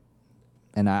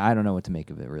 And I don't know what to make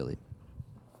of it, really.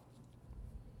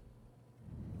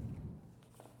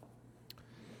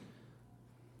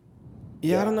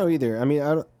 Yeah, I don't know either. I mean,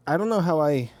 I don't know how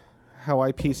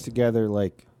I piece together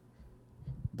like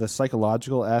the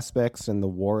psychological aspects and the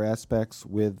war aspects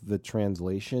with the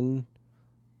translation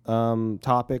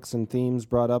topics and themes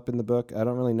brought up in the book. I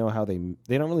don't really know how they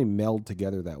don't really meld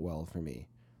together that well for me.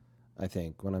 I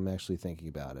think when I'm actually thinking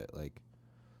about it, like,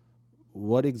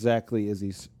 what exactly is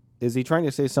he trying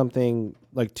to say something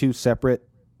like two separate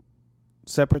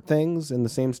things in the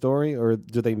same story, or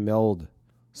do they meld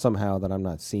somehow that I'm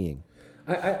not seeing?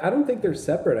 I don't think they're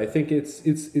separate. I think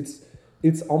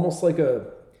it's almost like a,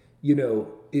 you know,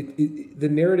 the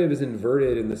narrative is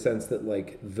inverted in the sense that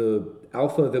like the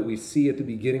Alpha that we see at the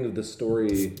beginning of the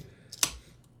story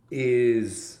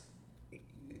is,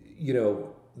 you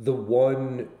know,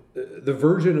 the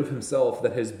version of himself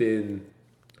that has been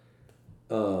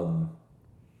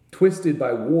twisted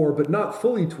by war, but not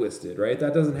fully twisted, right?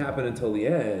 That doesn't happen until the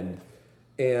end.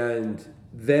 And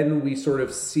then we sort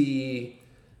of see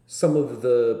some of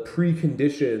the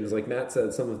preconditions, like Matt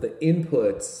said, some of the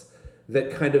inputs that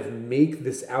kind of make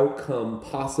this outcome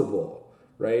possible,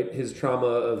 right? His trauma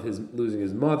of his losing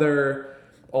his mother,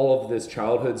 all of this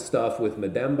childhood stuff with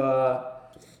Mademba,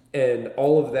 and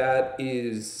all of that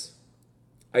is,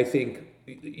 I think,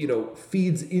 you know,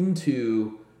 feeds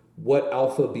into what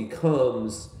Alpha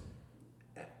becomes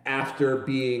after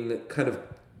being kind of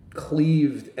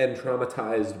cleaved and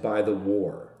traumatized by the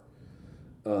war.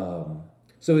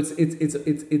 So it's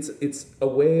a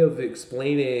way of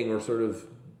explaining or sort of,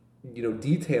 you know,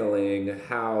 detailing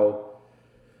how.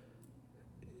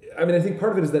 I mean, I think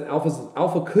part of it is that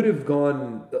Alpha could have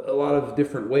gone a lot of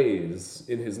different ways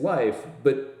in his life,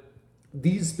 but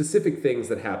these specific things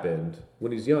that happened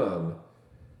when he's young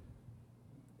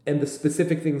and the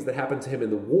specific things that happened to him in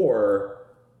the war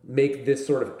make this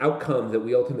sort of outcome that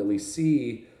we ultimately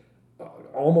see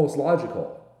almost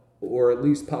logical, or at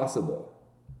least possible.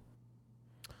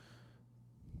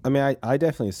 I mean, I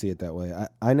definitely see it that way.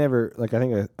 I never, like, I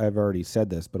think I've already said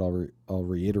this, but I'll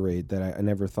reiterate that I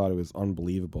never thought it was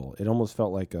unbelievable. It almost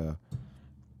felt like a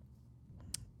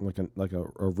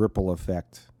ripple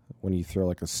effect when you throw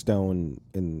like a stone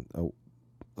in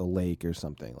a lake or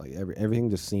something. Like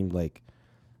everything just seemed like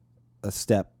a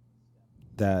step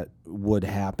that would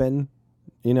happen,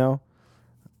 you know?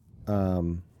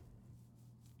 But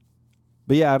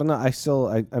yeah, I don't know.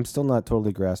 I'm still not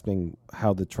totally grasping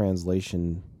how the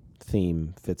translation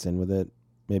theme fits in with it.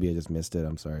 Maybe I just missed it.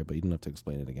 I'm sorry, but you don't have to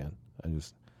explain it again. I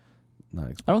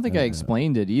don't think I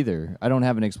explained it either. I don't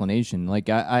have an explanation. Like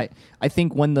I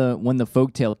think when the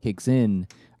folktale kicks in,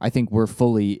 I think we're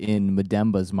fully in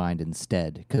Mademba's mind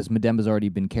instead, because Mademba's already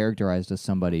been characterized as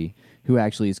somebody who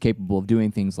actually is capable of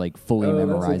doing things like fully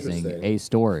memorizing a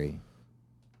story.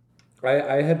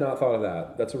 I had not thought of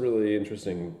that. That's a really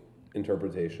interesting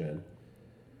interpretation.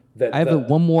 I have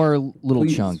one more little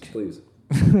chunk. Please.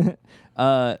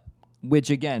 Which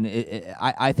again,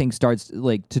 I think starts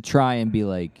like to try and be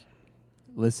like,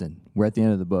 listen, we're at the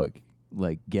end of the book,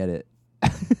 like, get it,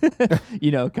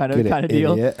 you know, kind of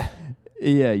deal. Idiot.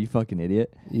 Yeah, you fucking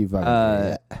idiot. You fucking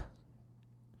idiot.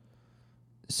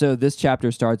 So this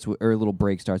chapter starts with, or a little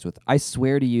break starts with, I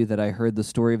swear to you that I heard the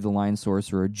story of the Lion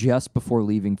Sorcerer just before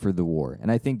leaving for the war.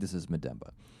 And I think this is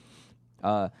Mademba.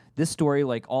 This story,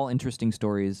 like all interesting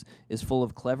stories, is full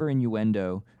of clever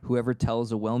innuendo. Whoever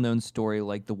tells a well-known story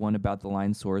like the one about the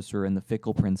Lion Sorcerer and the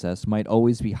Fickle Princess might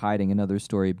always be hiding another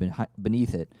story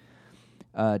beneath it.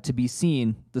 To be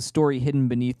seen, the story hidden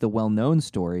beneath the well-known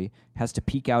story has to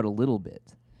peek out a little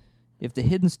bit. If the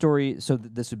hidden story, so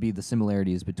this would be the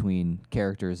similarities between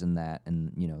characters in that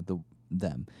and, you know,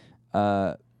 them.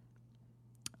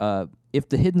 If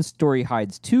the hidden story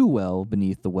hides too well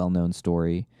beneath the well-known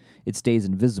story, it stays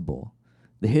invisible.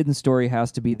 The hidden story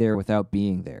has to be there without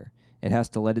being there. It has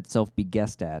to let itself be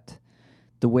guessed at.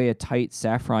 The way a tight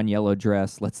saffron yellow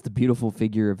dress lets the beautiful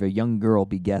figure of a young girl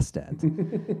be guessed at.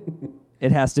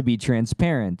 It has to be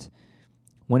transparent.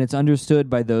 When it's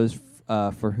understood by those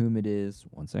for whom it is,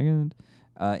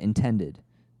 intended.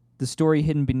 The story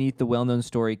hidden beneath the well-known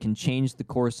story can change the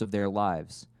course of their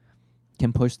lives,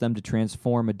 can push them to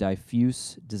transform a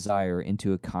diffuse desire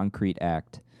into a concrete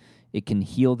act. It can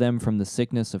heal them from the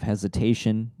sickness of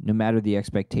hesitation, no matter the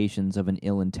expectations of an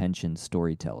ill-intentioned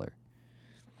storyteller.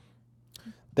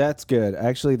 That's good.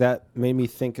 Actually, that made me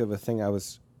think of a thing I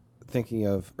was thinking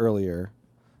of earlier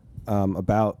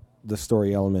about the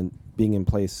story element being in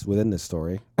place within this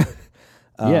story.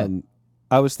 Yeah.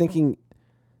 I was thinking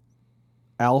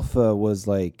Alpha was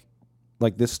like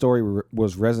like this story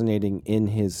was resonating in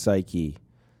his psyche,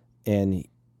 and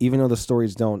even though the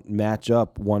stories don't match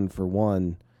up one for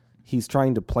one, he's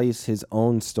trying to place his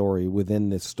own story within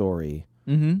this story.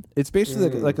 Mm-hmm. It's basically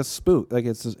like a spook. Like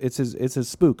it's his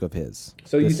spook of his.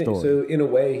 So you this think story. so? In a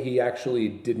way, he actually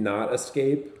did not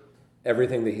escape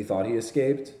everything that he thought he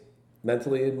escaped,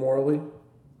 mentally and morally.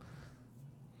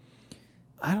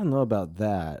 I don't know about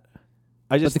that.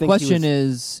 I just But the think question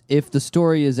is, if the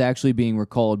story is actually being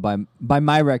recalled by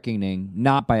my reckoning,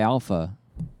 not by Alpha,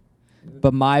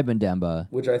 but my Mademba,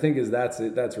 Which I think that's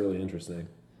really interesting.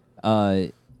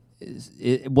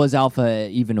 was Alpha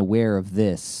even aware of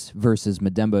this versus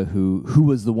Mademba, who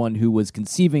was the one who was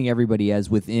conceiving everybody as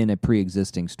within a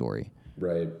pre-existing story?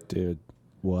 Right. dude,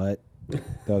 what? That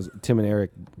was Tim and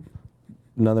Eric.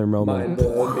 Another moment. Mind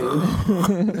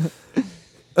blowing.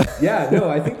 Yeah, no,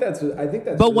 I think that's.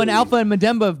 But when really- Alpha and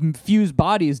Mademba fuse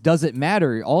bodies, does it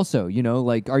matter? Also,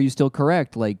 like, are you still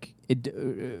correct? Like,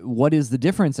 what is the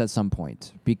difference at some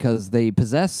point? Because they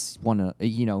possess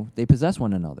they possess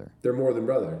one another. they're more than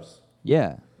brothers.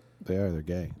 Yeah, They're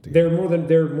gay. They're more than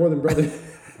brothers.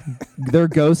 they're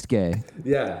ghost gay.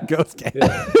 Yeah. Ghost gay.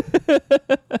 Yeah.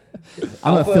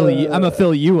 I'm gonna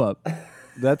fill you up.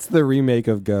 That's the remake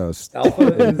of Ghost. Alpha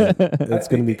is. It's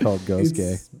going to be called Ghost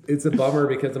Gay. It's a bummer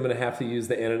because I'm going to have to use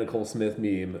the Anna Nicole Smith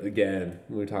meme again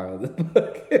when we talk about this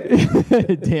book.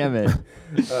 Damn it!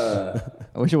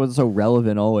 I wish it wasn't so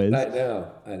relevant always. I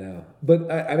know. But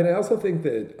I also think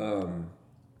that,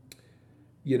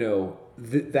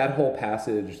 that whole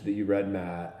passage that you read,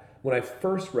 Matt, when I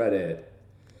first read it,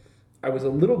 I was a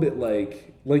little bit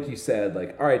like you said,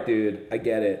 like, all right, dude, I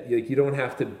get it. Like, you don't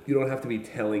have to be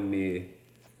telling me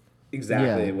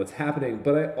exactly what's happening.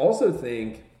 But I also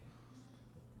think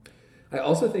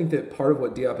that part of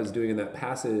what Diop is doing in that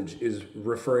passage is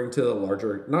referring to the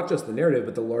larger, not just the narrative,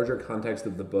 but the larger context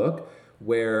of the book,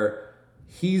 where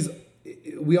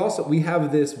we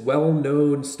have this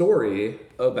well-known story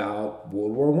about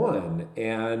World War I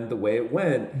and the way it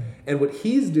went. And what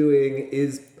he's doing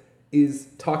is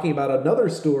talking about another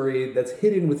story that's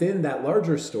hidden within that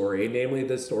larger story, namely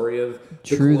the story of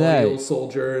the colonial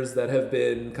soldiers that have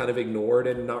been kind of ignored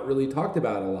and not really talked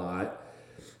about a lot.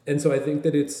 And so I think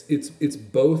that it's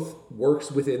both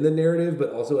works within the narrative,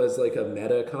 but also as like a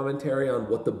meta commentary on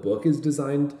what the book is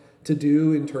designed to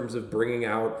do in terms of bringing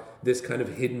out this kind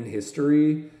of hidden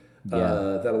history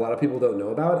that a lot of people don't know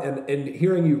about. And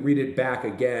hearing you read it back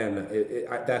again,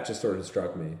 that just sort of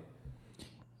struck me.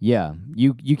 Yeah,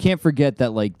 you can't forget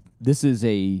that, like, this is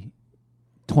a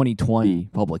 2020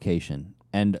 publication,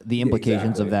 and the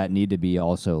implications of that need to be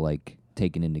also, like,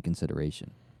 taken into consideration.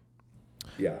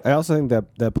 Yeah, I also think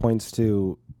that points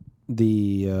to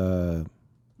the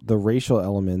racial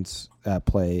elements at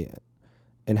play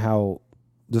and how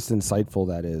just insightful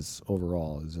that is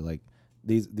overall. Is like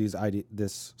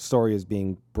this story is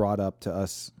being brought up to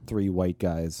us three white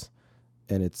guys,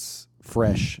 and it's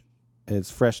fresh. And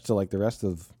it's fresh to like the rest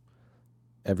of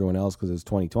everyone else because it's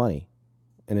 2020,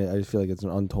 and I just feel like it's an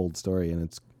untold story, and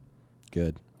it's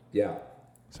good. yeah.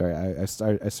 Sorry, I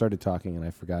started talking and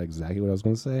I forgot exactly what I was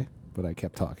going to say, but I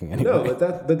kept talking anyway. No,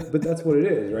 but that's what it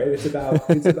is, right? It's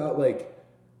about like,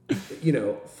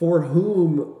 for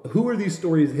who are these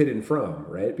stories hidden from,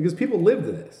 right? Because people lived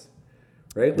this,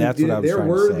 right? Like, That's what I was there trying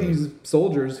to were say. these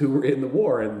soldiers who were in the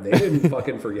war, and they didn't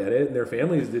fucking forget it, and their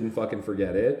families didn't fucking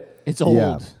forget it. It's old.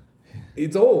 Yeah.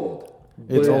 It's old.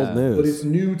 It's but- old news. But it's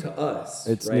new to us.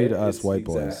 It's right? new to us white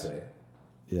boys. Exactly.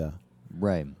 Yeah.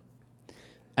 Right.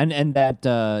 And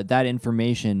that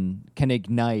information can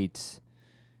ignite,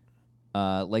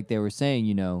 like they were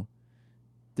saying,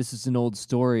 this is an old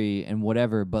story and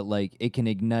whatever, but like it can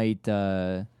ignite,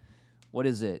 what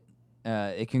is it?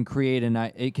 It can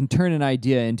it can turn an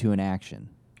idea into an action.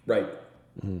 Right.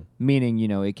 Meaning,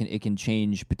 it can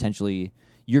change potentially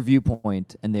your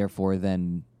viewpoint and therefore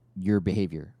then your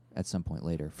behavior at some point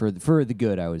later for the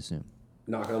good, I would assume.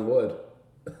 Knock on wood.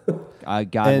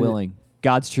 God And willing,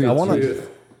 God's truth.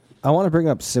 I want to bring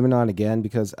up Simenon again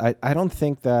because I don't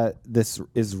think that this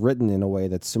is written in a way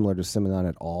that's similar to Simenon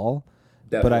at all.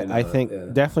 Definitely but I not, think yeah.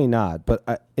 definitely not.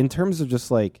 But in terms of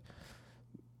just like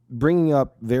bringing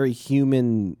up very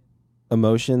human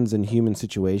emotions and human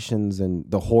situations and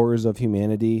the horrors of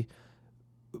humanity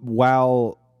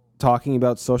while talking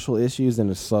about social issues in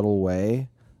a subtle way,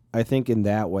 I think in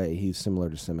that way he's similar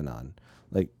to Simenon.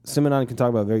 Like Simenon can talk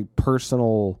about very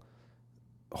personal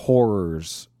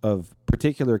horrors of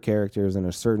particular characters in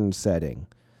a certain setting,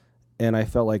 and I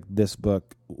felt like this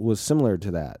book was similar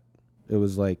to that. It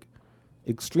was like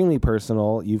extremely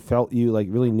personal. You felt you like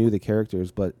really knew the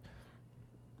characters, but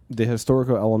the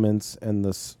historical elements and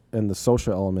the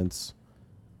social elements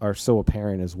are so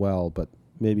apparent as well, but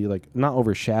maybe like not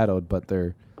overshadowed, but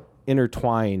they're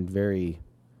intertwined very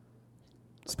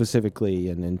specifically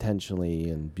and intentionally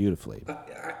and beautifully.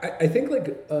 I think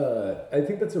I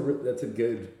think that's a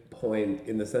good point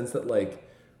in the sense that like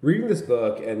reading this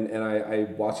book and I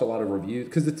watch a lot of reviews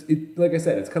because it like I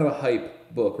said, it's kind of a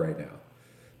hype book right now,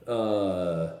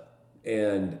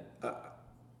 and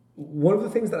one of the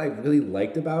things that I really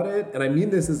liked about it, and I mean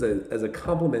this as a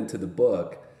compliment to the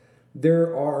book,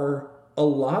 there are a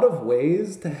lot of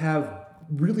ways to have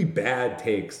really bad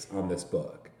takes on this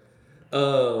book.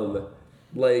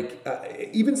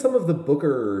 Even some of the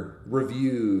Booker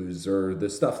reviews or the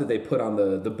stuff that they put on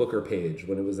the Booker page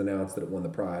when it was announced that it won the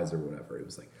prize or whatever, it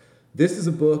was like, this is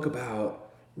a book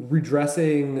about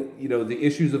redressing, the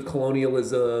issues of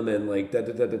colonialism and like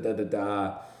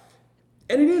da-da-da-da-da-da-da.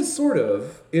 And it is sort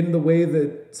of in the way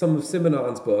that some of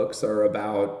Simenon's books are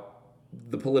about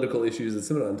the political issues that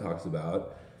Simenon talks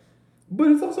about. But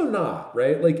it's also not,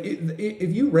 right? Like,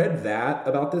 if you read that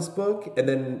about this book, and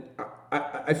then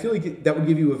I feel like that would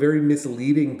give you a very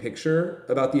misleading picture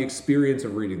about the experience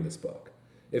of reading this book,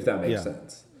 if that makes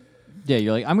sense. Yeah,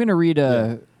 you're like, I'm going to read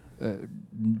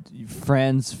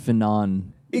Frantz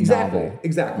Fanon novel.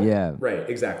 Exactly. Yeah. Right,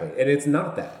 exactly. And it's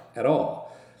not that at all.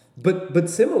 But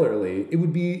similarly, it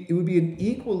would be an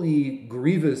equally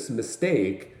grievous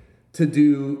mistake to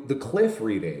do the Cliff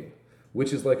reading,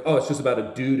 which is like, oh, it's just about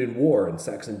a dude in war and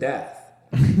sex and death.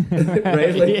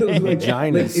 Right?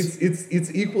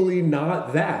 It's equally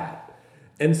not that.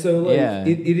 And so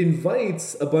it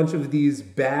invites a bunch of these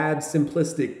bad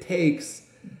simplistic takes.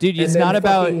 Dude, it's not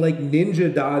about like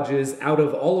ninja dodges out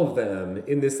of all of them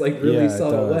in this like really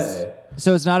subtle way.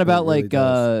 So it's not about like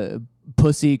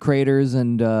pussy craters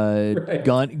and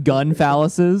gun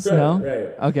phalluses, no?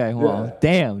 Right. Okay, well,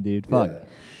 damn, dude, fuck. Yeah.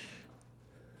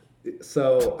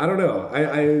 So I don't know.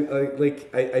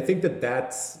 I think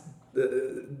that's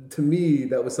to me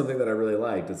that was something that I really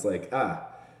liked. It's like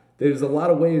there's a lot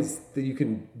of ways that you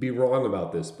can be wrong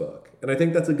about this book, and I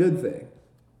think that's a good thing.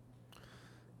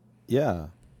 Yeah,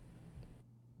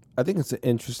 I think it's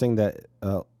interesting that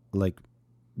like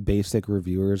basic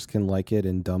reviewers can like it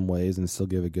in dumb ways and still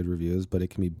give it good reviews, but it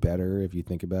can be better if you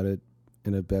think about it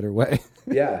in a better way.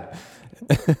 Yeah.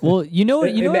 Well, I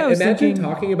was imagine thinking,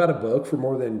 talking about a book for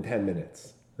more than 10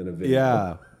 minutes in a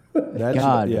video. Yeah.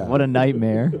 God, what a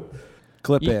nightmare.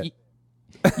 Clip it.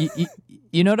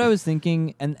 You know what I was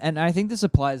thinking, and I think this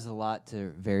applies a lot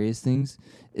to various things,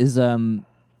 is the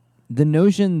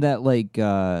notion that like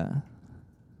how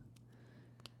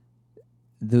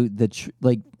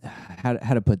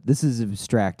to put this is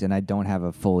abstract, and I don't have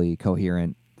a fully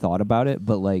coherent thought about it,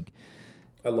 but like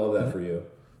I love that for you.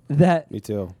 That me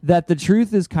too. That the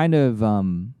truth is kind of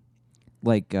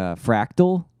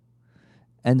fractal,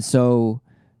 and so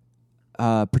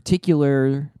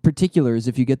particulars,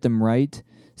 if you get them right,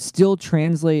 still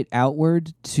translate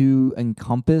outward to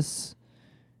encompass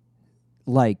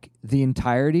like the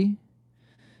entirety,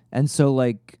 and so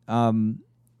like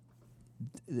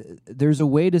there's a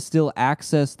way to still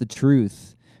access the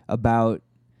truth about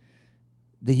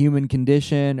the human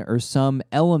condition or some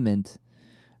element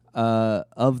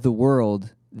of the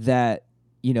world that,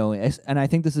 and I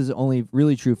think this is only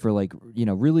really true for like,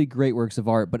 really great works of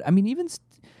art. But I mean, even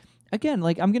again,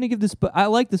 like I'm going to give this book, I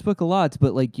like this book a lot,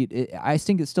 but like I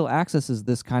think it still accesses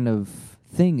this kind of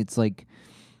thing. It's like,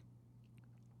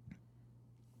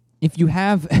 if you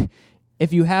have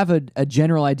a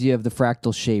general idea of the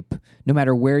fractal shape, no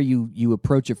matter where you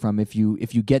approach it from, if you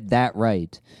get that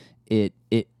right, it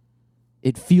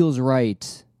feels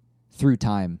right through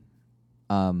time,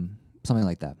 something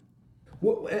like that.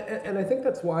 Well, and I think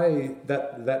that's why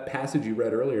that passage you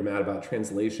read earlier, Matt, about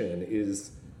translation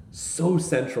is so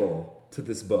central to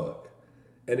this book,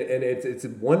 and it's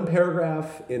one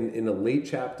paragraph in a late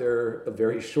chapter, a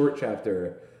very short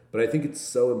chapter. But I think it's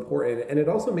so important, and it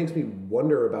also makes me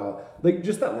wonder about, like,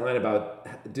 just that line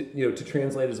about, to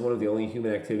translate is one of the only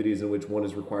human activities in which one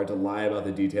is required to lie about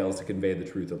the details to convey the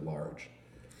truth at large.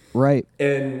 Right.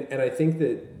 And I think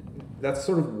that's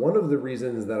sort of one of the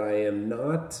reasons that I am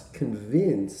not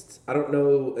convinced. I don't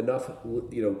know enough,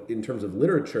 in terms of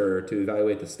literature to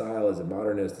evaluate the style. Is it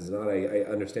modernist? Is it not? I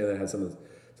understand that it has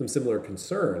some similar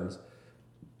concerns,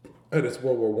 and it's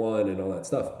World War I and all that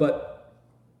stuff, but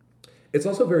it's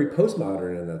also very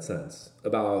postmodern in that sense,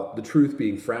 about the truth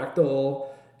being fractal,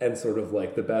 and sort of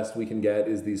like the best we can get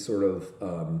is these sort of,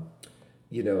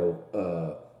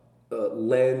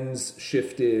 lens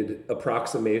shifted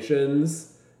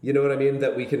approximations. You know what I mean?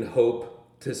 That we can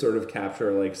hope to sort of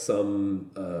capture like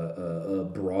some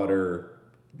broader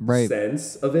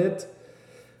sense of it.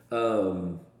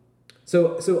 So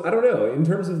So I don't know. In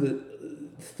terms of the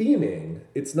theming,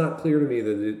 it's not clear to me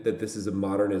that this is a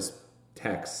modernist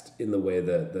text in the way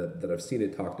that I've seen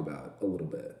it talked about a little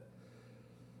bit.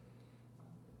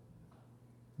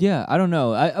 Yeah, I don't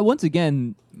know. Once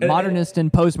again, modernist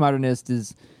and postmodernist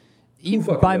is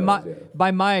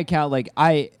by my account. Like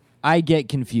I get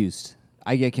confused.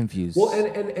 Well,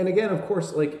 and again, of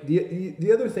course, like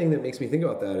the other thing that makes me think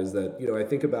about that is that I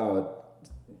think about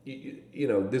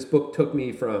this book took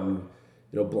me from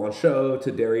Blanchot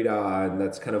to Derrida, and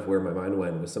that's kind of where my mind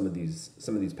went with some of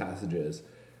these passages.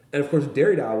 And of course,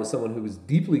 Derrida was someone who was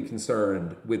deeply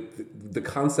concerned with the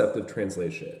concept of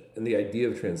translation and the idea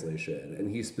of translation. And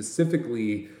he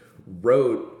specifically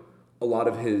wrote a lot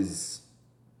of his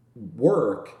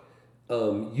work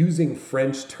using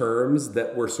French terms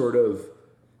that were sort of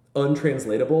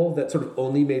untranslatable, that sort of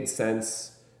only made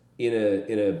sense in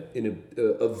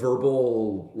a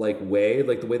verbal like way,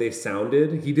 like the way they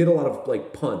sounded. He did a lot of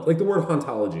like punt, like the word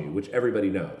hauntology, which everybody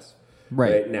knows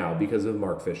right now because of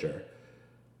Mark Fisher.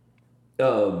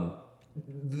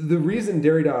 The reason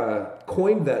Derrida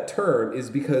coined that term is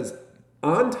because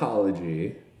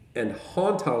ontology and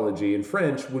hauntology in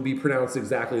French would be pronounced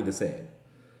exactly the same.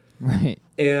 Right.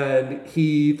 And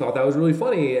he thought that was really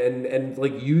funny and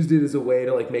like used it as a way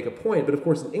to like make a point. But of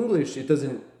course in English, it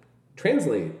doesn't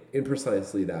translate in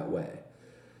precisely that way.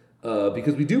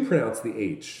 Because we do pronounce the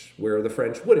H where the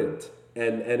French wouldn't.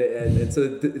 And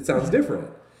so it sounds different.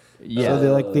 Yeah.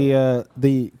 So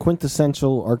the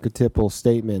quintessential archetypal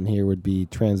statement here would be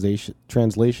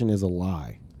translation is a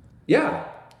lie. Yeah.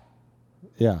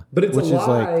 Yeah. But it's a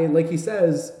lie, like he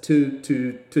says, to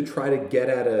try to get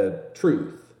at a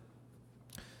truth.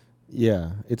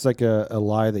 Yeah. It's like a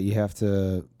lie that you have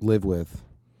to live with.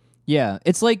 Yeah.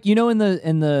 It's like, in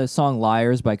the song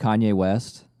Liars by Kanye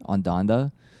West on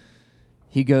Donda,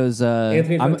 he goes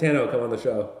Anthony Fantano, come on the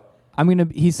show.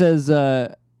 He says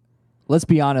let's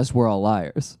be honest, we're all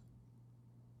liars.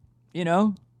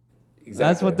 Exactly.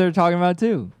 That's what they're talking about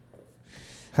too.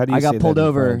 How do you I got say pulled that in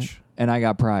over French? and I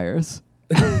got priors.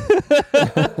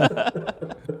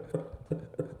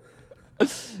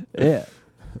 Yeah.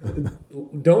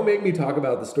 Don't make me talk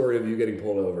about the story of you getting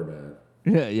pulled over, man.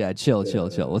 Yeah, chill.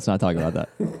 Let's not talk about that.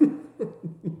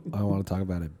 I want to talk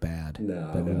about it bad.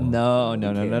 No.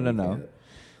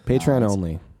 Patreon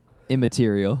only.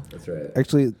 Immaterial. That's right.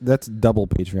 Actually, that's double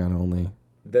Patreon only.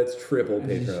 That's triple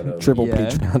Patreon only. Triple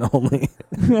Patreon only.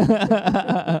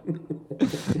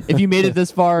 If you made it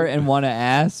this far and want to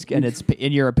ask, and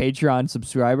you're a Patreon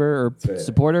subscriber or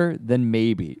supporter, then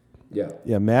maybe. Yeah.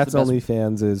 Yeah, Matt's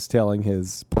OnlyFans is telling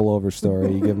his pullover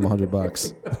story. You give him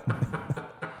 $100.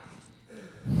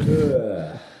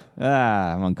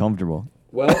 I'm uncomfortable.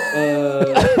 Well,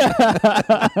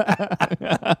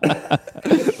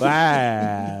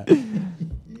 Wow.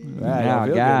 Wow,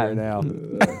 God. Now.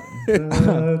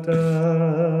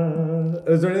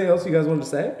 Is there anything else you guys wanted to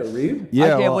say or read? Yeah,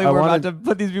 I can't believe we're about to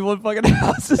put these people in fucking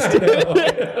houses.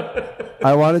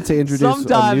 I wanted to introduce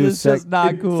Sometimes a new it's just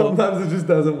not cool. Sometimes it just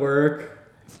doesn't work.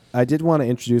 I did want to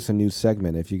introduce a new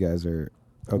segment if you guys are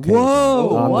okay. Whoa,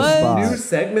 with it. On the what? spot. New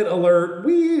segment alert.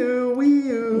 Wee-oo.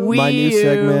 My new Wee-oo.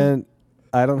 segment,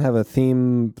 I don't have a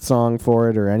theme song for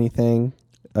it or anything.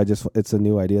 It's a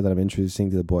new idea that I'm introducing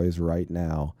to the boys right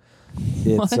now.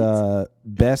 It's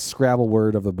best Scrabble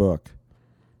word of the book.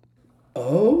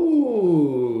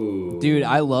 Oh. Dude,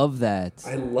 I love that.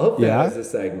 I love that Yeah? as a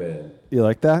segment. You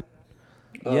like that?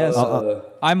 Yes. Uh,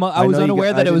 I I was know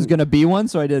unaware that it was didn't- going to be one,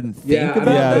 so I didn't think Yeah, about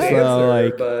I Yeah, don't it. know the so answer,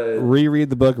 like but- reread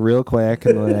the book real quick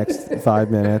in the next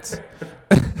 5 minutes.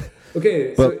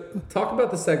 Okay, so talk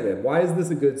about the segment. Why is this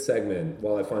a good segment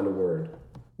while I find a word?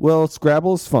 Well,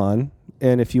 Scrabble's fun,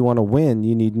 and if you want to win,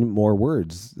 you need more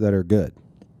words that are good.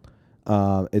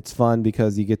 It's fun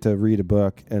because you get to read a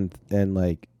book, and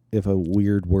like if a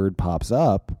weird word pops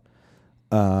up,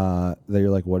 that you're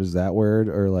like, what is that word?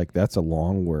 Or like, that's a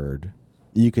long word.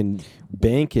 You can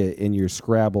bank it in your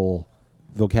Scrabble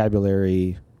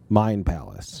vocabulary mind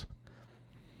palace.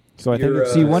 So I think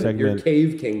it's See, a one- your segment.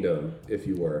 cave kingdom, if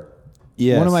you were.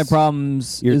 Yes, One of my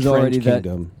problems your is trench already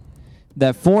kingdom.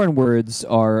 that foreign words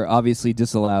are obviously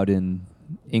disallowed in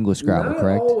English Scrabble, Not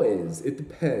correct? always. It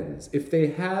depends. If they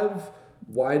have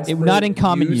widespread Not in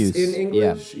common use. in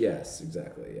English, yes,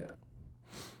 exactly, yeah.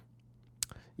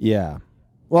 Yeah.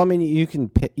 Well, I mean, you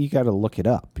got to look it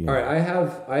up. You know? All right,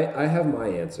 I have my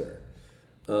answer.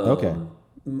 Okay.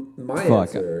 My Fuck.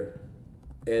 answer,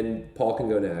 and Paul can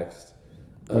go next.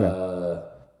 Okay.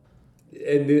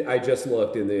 And I just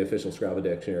looked in the official Scrabble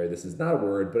dictionary. This is not a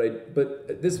word,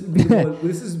 but this would be one.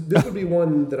 This would be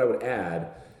one that I would add.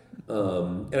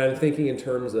 And I'm thinking in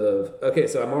terms of, okay,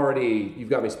 so you've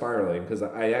got me spiraling because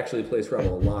I actually play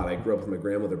Scrabble a lot. I grew up with my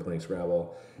grandmother playing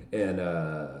Scrabble, and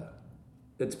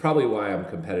it's probably why I'm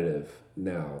competitive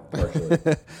now, partially.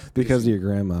 Because of your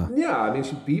grandma. Yeah, I mean,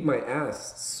 she beat my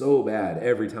ass so bad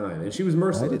every time, and she was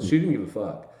merciless. She didn't give a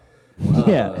fuck.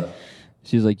 Yeah.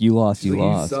 She's like, you lost, She's you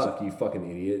like, lost. You suck, you fucking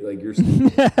idiot. Like, you're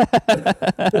stupid.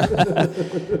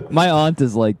 My aunt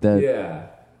is like that. Yeah.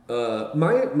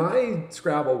 My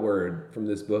Scrabble word from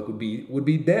this book would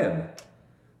be dem,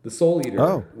 the soul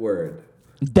eater word.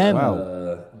 Dem.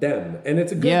 Dem, and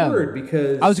it's a good word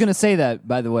because I was gonna say that,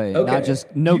 by the way, not just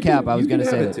You cap. can- I was you can gonna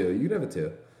say have that. it too. You can have it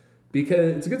too,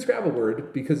 because it's a good Scrabble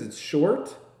word because it's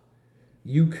short.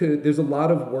 There's a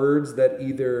lot of words that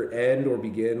either end or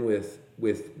begin with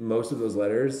most of those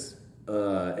letters,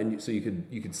 so you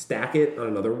could stack it on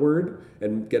another word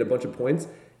and get a bunch of points.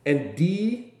 And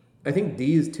I think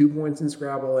D is 2 points in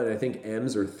Scrabble, and I think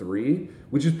M's are 3,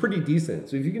 which is pretty decent.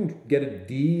 So if you can get a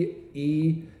D,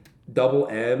 E, double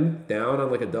M down on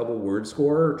like a double word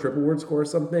score or triple word score or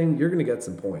something, you're gonna get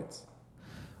some points.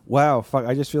 Wow, fuck!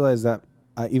 I just realized that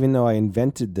even though I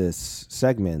invented this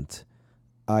segment,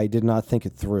 I did not think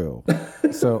it through.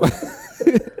 So,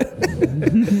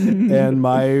 and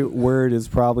my word is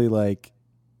probably like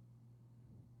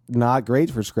not great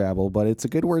for Scrabble, but it's a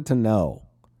good word to know.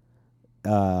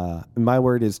 My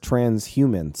word is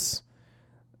transhumance,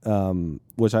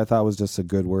 which I thought was just a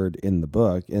good word in the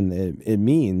book, and it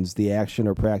means the action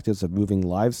or practice of moving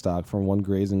livestock from one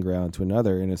grazing ground to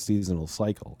another in a seasonal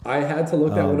cycle. I had to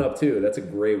look that one up too. That's a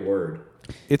great word.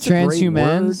 It's a great word.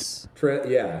 Transhumans.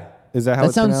 Yeah. Is that how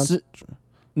it's pronounced?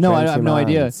 No, I have no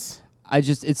idea. Transhumans.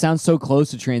 It sounds so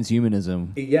close to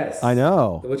transhumanism. Yes. I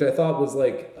know. Which I thought was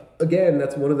like, again,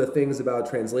 that's one of the things about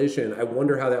translation. I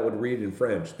wonder how that would read in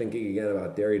French, thinking again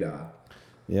about Derrida.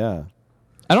 Yeah.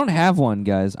 I don't have one,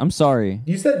 guys. I'm sorry.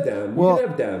 You said dem. Well- You can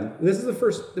have dem. This is the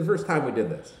first time we did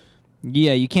this.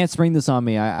 Yeah, you can't spring this on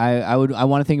me. I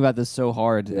want to think about this so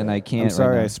hard, and I can't. I'm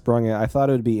sorry right I now. sprung it. I thought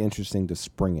it would be interesting to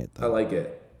spring it, I though. like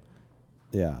it.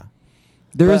 Yeah.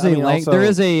 There's But, I mean, also-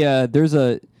 there's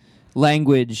a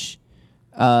language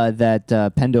that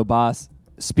Pendo Bas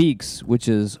speaks, which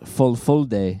is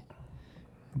Fulfulde.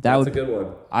 That's a good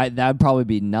one. That'd probably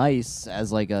be nice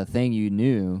as like a thing you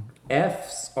knew.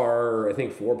 F's are, I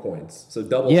think, 4 points. So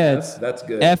double Yeah, F, that's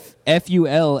good. Ful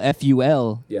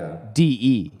Yeah,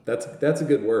 DE. that's a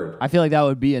good word. I feel like that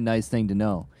would be a nice thing to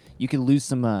know. You could lose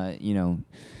some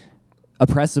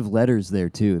oppressive letters there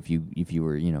too if you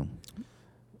were No,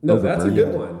 that's a overburdened.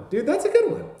 good one. Dude, that's a good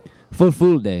one.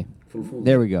 Fulfulde. Fulfulde.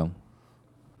 There we go.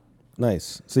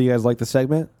 Nice. So you guys like the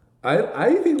segment?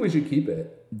 I think we should keep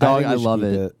it. Dog, think I we should love keep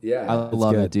it. Yeah. I It's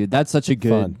love good. it, dude. That's such a good.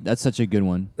 Fun. That's such a good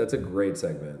one. That's a great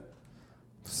segment.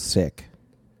 Sick.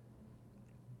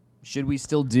 Should we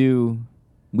still do?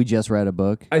 We just read a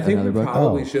book. I think another we book.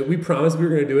 probably should. We promised we were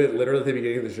going to do it literally at the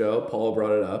beginning of the show. Paul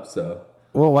brought it up, so.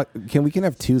 Well, what we can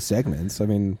have 2 segments. I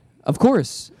mean, Of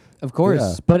course.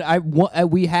 Yeah. But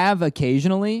we have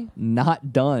occasionally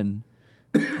not done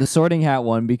the Sorting Hat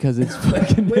one because it's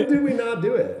fucking. When did we not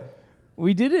do it?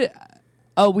 We did it.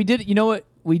 Oh, we did. You know what?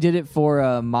 We did it for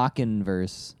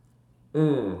Mockinverse.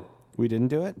 we didn't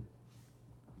do it?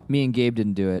 Me and Gabe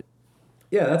didn't do it.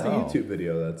 Yeah, that's a YouTube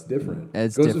video. That's different.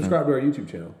 It's Go different. subscribe to our YouTube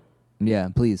channel. Yeah,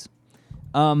 please.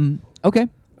 Okay.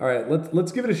 All right,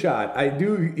 let's give it a shot. I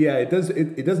do. Yeah, it does.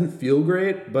 It doesn't feel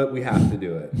great, but we have to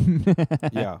do it.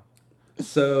 Yeah.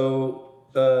 So,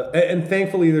 and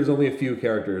thankfully, there's only a few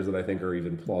characters that I think are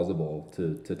even plausible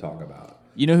to talk about.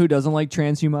 You know who doesn't like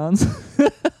transhumans?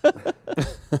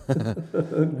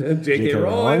 J.K.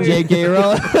 Rowling. J.K.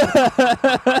 Rowling.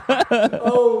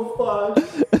 Oh fuck.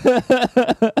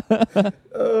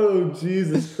 Oh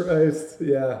Jesus Christ.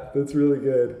 Yeah, that's really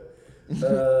good.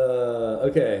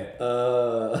 Okay.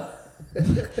 All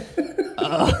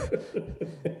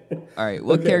right.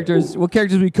 What Okay. characters? What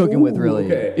characters are we cooking with, really?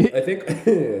 Okay. I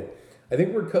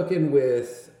think we're cooking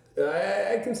with.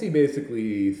 I can see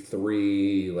basically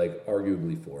 3, like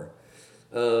arguably 4.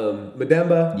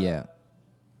 Mademba, Yeah.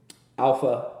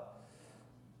 Alpha,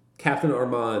 Captain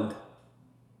Armand.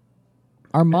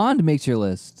 Armand makes your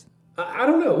list. I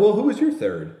don't know. Well, who was your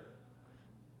third?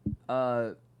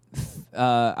 I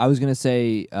was gonna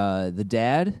say the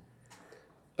dad.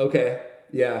 Okay.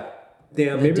 Yeah.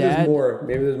 Damn. The Maybe dad? there's more.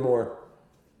 Maybe there's more.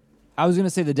 I was gonna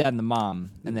say the dad and the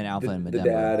mom, and then Alpha and The Mademba.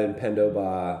 dad and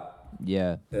Pendoba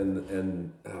Yeah.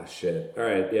 and oh shit. All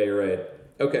right. Yeah, you're right.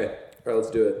 Okay. All right.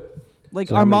 Let's do it. Like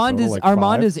So how many Armand total, is like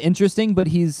Armand 5? is interesting, but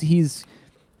he's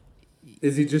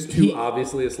Is he just too He-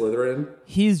 obviously a Slytherin?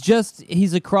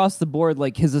 he's across the board.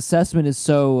 Like his assessment is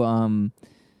so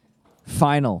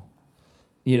final.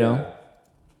 You know?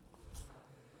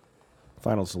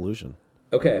 Final solution.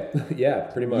 Okay. Yeah,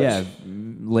 pretty much. Yeah,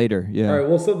 later. Yeah. All right.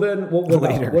 Well, so then what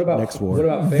about next war. What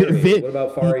about Fairy? Vi- What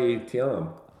about Fari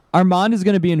Tiam? Armand is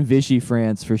going to be in Vichy,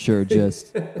 France for sure,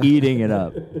 just eating it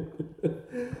up.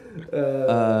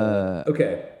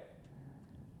 Okay.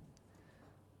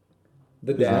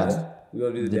 The dad. We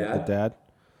want to do the dad. The dad.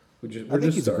 We're I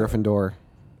think he's a Gryffindor.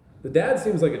 The dad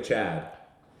seems like a Chad.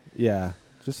 Yeah,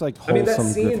 just like I mean, that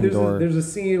wholesome scene. Gryffindor. There's a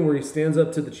scene where he stands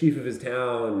up to the chief of his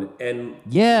town and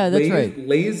Yeah, that's right.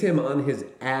 lays him on his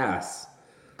ass.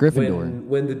 Gryffindor.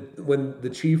 When the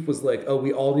chief was like, "Oh,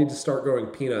 we all need to start growing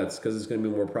peanuts because it's going to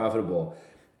be more profitable,"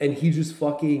 and he just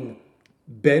fucking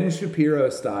Ben Shapiro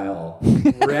style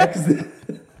wrecks.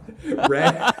 He you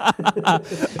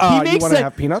makes want to that-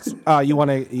 have peanuts? You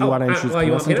want to introduce you want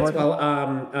peanuts? into peanuts?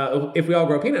 our- If we all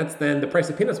grow peanuts, then the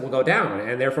price of peanuts will go down,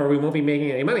 and therefore we won't be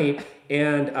making any money.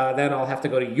 And then I'll have to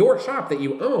go to your shop that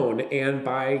you own and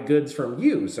buy goods from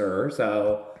you, sir.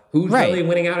 So who's Right. really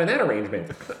winning out in that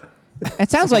arrangement? It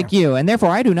sounds like you, and therefore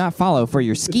I do not follow for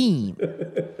your scheme.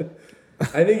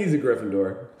 I think he's a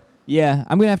Gryffindor. Yeah,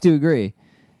 I'm going to have to agree.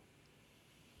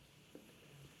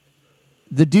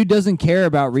 The dude doesn't care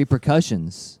about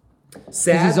repercussions.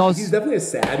 Sad. he's also- He's definitely a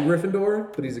sad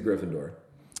Gryffindor, but he's a Gryffindor.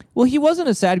 Well, he wasn't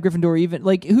a sad Gryffindor even.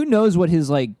 Like, who knows what his,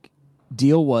 like,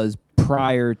 deal was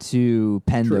prior to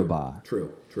Pendoba.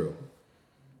 True.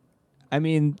 I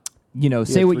mean, you know,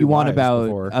 say had what 3 you want wives about,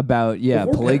 before.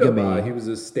 Before polygamy. Pendoba, he was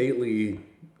a stately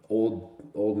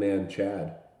old man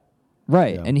Chad.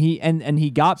 Right. Yeah. And he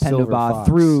got Silver Pendoba fox.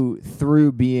 Through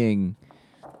through being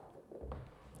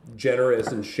generous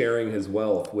and sharing his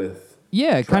wealth with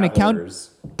kind of travelers.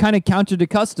 counter to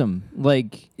custom.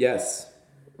 Like, Yes.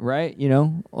 right? You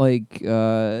know, like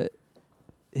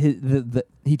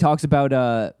he talks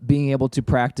about being able to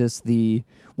practice the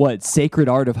sacred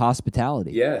art of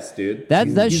hospitality. Yes, dude. That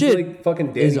He's shit like fucking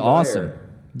Danny is Meyer. awesome.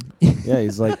 Yeah,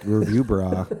 he's like review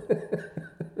bra.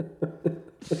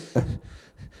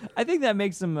 I think that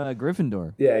makes him a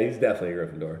Gryffindor. Yeah, he's definitely a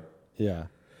Gryffindor. Yeah.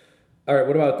 All right,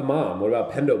 what about the mom? What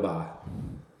about Pendoba?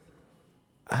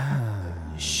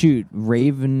 Shoot,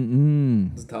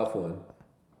 Raven. It's a tough one.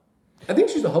 I think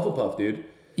she's a Hufflepuff, dude.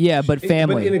 Yeah, but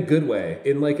family. But in a good way.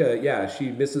 In like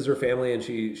she misses her family and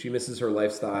she misses her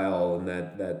lifestyle and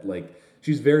that like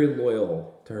she's very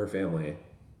loyal to her family.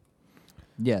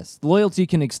 Yes, loyalty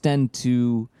can extend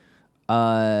to,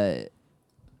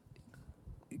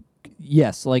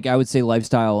 yes, like I would say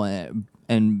lifestyle and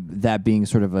that being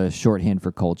sort of a shorthand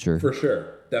for culture. For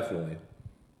sure, definitely.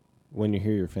 When you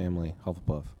hear your family,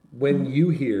 Hufflepuff. When you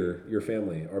hear your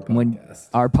family, our When podcast,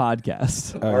 our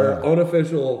podcast. our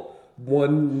unofficial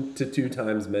 1 to 2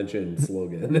 times mentioned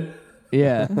slogan.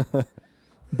 Yeah.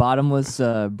 Bottomless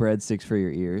breadsticks for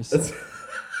your ears.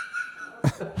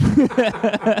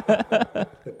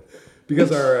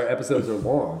 Because our episodes are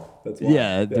long. That's why.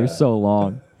 Yeah, they're so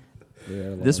long.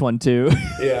 This one too.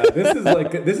 Yeah, this is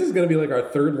going to be like our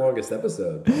 3rd longest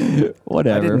episode.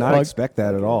 Whatever. I did not Fuck. expect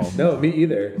that at all. No, me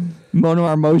either. One of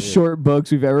our most short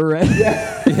books we've ever read.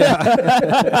 We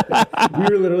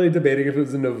were literally debating if it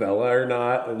was a novella or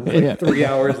not, and like Yeah. 3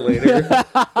 hours later.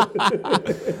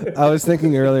 I was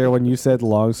thinking earlier when you said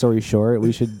long story short,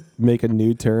 we should make a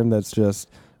new term that's just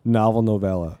novel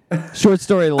novella. Short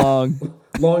story long.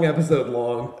 Long episode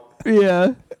long.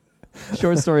 Yeah.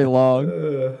 Short story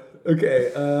long.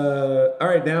 Okay. All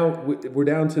right. Now we're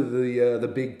down to the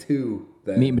big 2.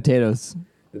 Then. Meat and potatoes.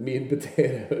 The meat and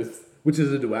potatoes, which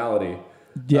is a duality.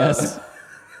 Yes.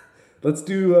 Let's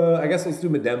do. I guess let's do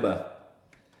Mademba.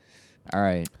 All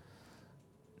right.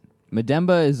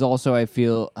 Mademba is also, I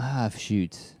feel,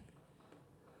 shoot.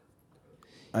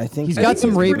 I think He's I got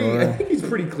think some he's Raven. I think he's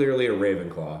pretty clearly a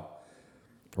Ravenclaw.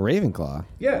 Ravenclaw.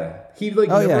 Yeah, he like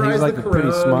Oh, yeah, he's, memorized like, the pretty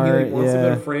Quran. smart, He like, wants to go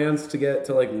yeah. to France to get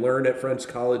to like learn at French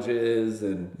colleges,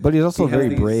 and But he's also he has very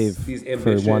these- brave these for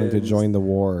wanting to ambitions. join the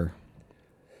war.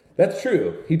 That's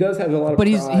true. He does have a lot of But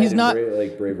he's pride and not-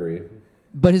 bravery.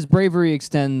 But his bravery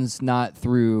extends not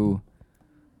through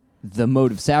the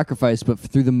mode of sacrifice, but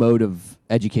through the mode of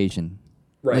education.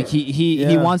 Right. Like he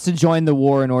Yeah. wants to join the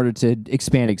war in order to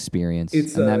expand experience,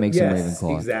 It's and that makes yes, him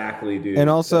Ravenclaw. Exactly, dude.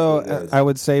 And also, That's what it is. I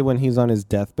would say when he's on his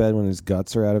deathbed, when his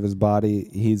guts are out of his body,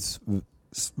 he's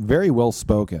very well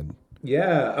spoken.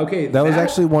 Yeah. Okay. That was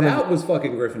actually one of- that was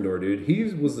fucking Gryffindor, dude. He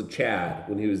was a Chad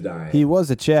when he was dying. He was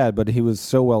a Chad, but he was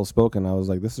so well spoken. I was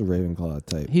like, this is a Ravenclaw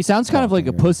type. He sounds kind of like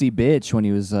a Yeah. pussy bitch when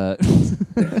he was. no,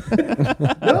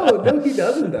 he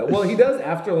doesn't. Though. Well, he does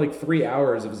after like 3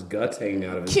 hours of his guts hanging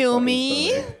out of his Kill fucking me?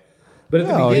 stomach. But at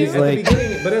the No, beginning, he's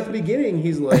like- at the beginning,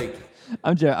 he's like,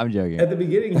 I'm joking. At the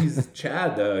beginning, he's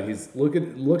Chad though. He's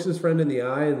looks his friend in the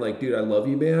eye and like, dude, I love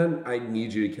you, man. I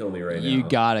need you to kill me right now. You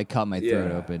gotta cut my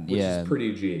throat open. Which Yeah, is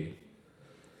pretty G.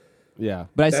 Yeah.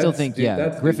 but I still That's- think dude,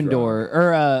 that's Gryffindor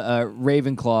or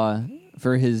Ravenclaw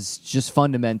for his just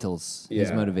fundamentals, his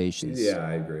Yeah. motivations. Yeah,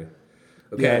 I agree.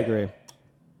 Okay, Yeah, I agree.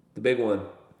 The big one,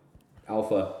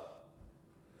 Alpha.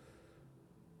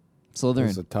 Slytherin.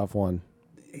 It's a tough one.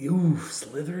 Ooh,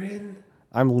 Slytherin.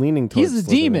 I'm leaning towards He's a Slytherin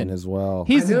demon as well.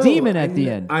 He's I a know, demon I at the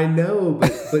kn- end. I know,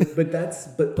 but that's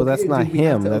but that's okay, not dude, we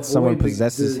have him. to That's someone avoid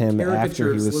possesses him caricature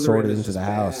after of he was Slytherin sorted is into just the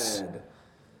house. bad.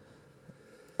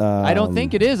 I don't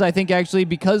think it is. I think actually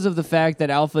because of the fact that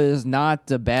Alpha is not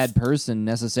a bad person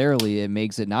necessarily, it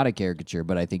makes it not a caricature.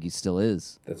 But I think he still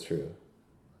is. That's true.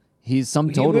 He's sum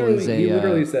He total is a.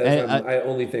 literally says, a- I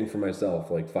only think for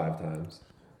myself like 5 times.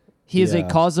 he is a Yeah.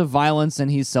 cause of violence and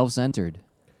he's self-centered.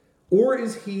 Or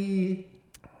is he,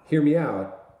 hear me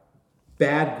out,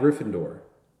 bad Gryffindor?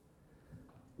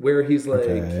 Where he's like,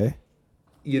 Okay.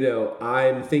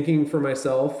 I'm thinking for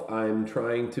myself. I'm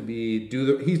trying to he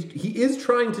is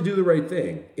trying to do the right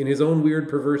thing in his own weird,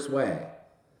 perverse way.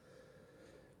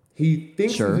 He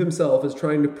thinks Sure. of himself as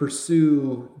trying to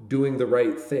pursue doing the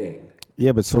right thing.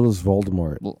 Yeah, but so does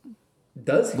Voldemort.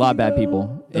 Does he? A lot of bad though?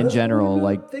 people in Does general, Voldemort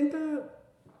like- think that?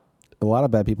 A lot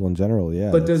of bad people in general, yeah.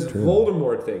 But that's does true.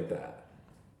 Voldemort think that?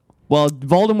 Well,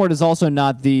 Voldemort is also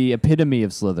not the epitome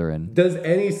of Slytherin. Does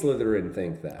any Slytherin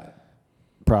think that?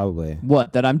 Probably.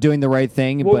 What? That I'm doing the right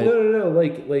thing, Well, but no.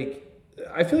 Like,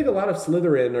 I feel like a lot of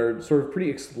Slytherin are sort of pretty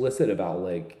explicit about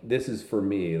like, this is for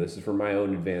me. This is for my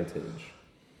own advantage.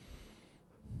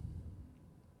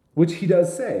 Which he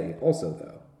does say also,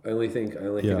 though. I only think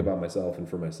Yeah. about myself and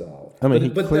for myself. I mean, he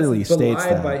that's clearly states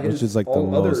belied that, by which his is, like, the all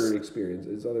most- other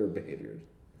experiences, his other behaviors.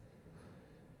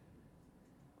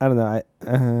 I don't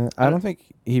know. I don't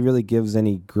think he really gives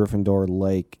any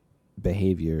Gryffindor-like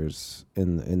behaviors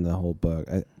in the whole book.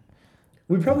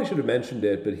 We probably should have mentioned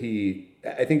it, but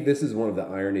I think this is one of the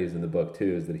ironies in the book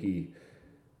too, is that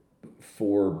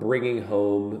for bringing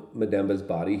home Mademba's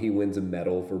body, he wins a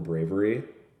medal for bravery,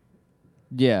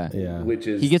 yeah. Yeah. which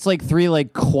is He gets like 3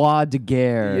 like Croix de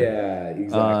Guerre. yeah,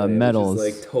 exactly, medals. which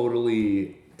is like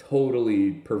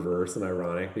totally perverse and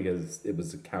ironic because it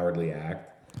was a cowardly act.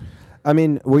 I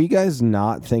mean, were you guys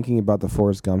not thinking about the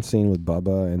Forrest Gump scene with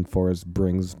Bubba and Forrest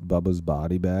brings Bubba's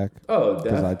body back? Oh,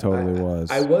 Because I totally was.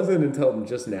 I wasn't until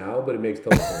just now, but it makes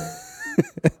total sense.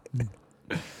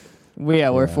 Well,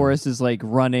 yeah, where Forrest is like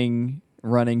running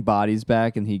bodies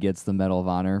back, and he gets the Medal of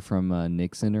Honor from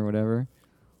Nixon or whatever.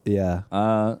 Yeah.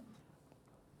 All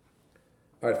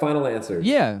right, final answer.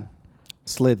 Yeah,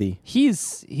 Slithy.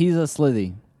 he's a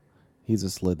Slithy. He's a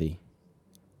Slithy.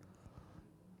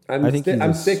 I'm I think he's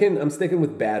a sticking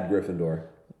with bad Gryffindor.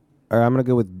 Or I'm gonna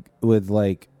go with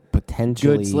like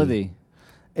potentially Good Slithy.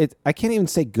 I can't even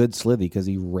say good Slithy because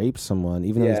he raped someone,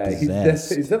 even though Yeah, he's he's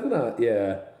possessed. definitely not.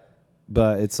 Yeah,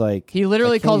 But it's like He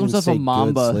literally I can't calls even himself a say good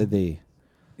Mamba. Slithy.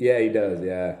 yeah, he does.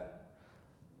 Yeah.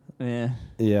 Yeah.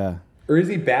 Yeah. Or is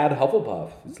he bad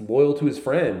Hufflepuff? He's loyal to his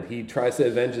friend. He tries to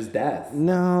avenge his death.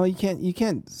 No, you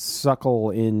can't suckle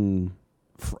in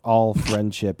all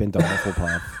friendship into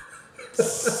Hufflepuff.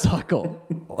 Suckle.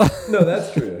 No,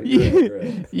 that's true. You're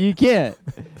right. You can't.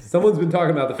 Someone's been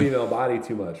talking about the female body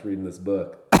too much reading this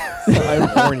book. I'm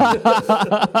horny.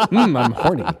 I'm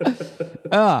horny.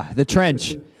 The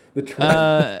trench.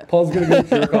 The Paul's gonna go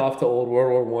jerk off to old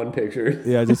World War I pictures.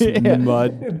 Yeah, just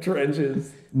mud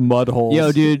Trenches. holes.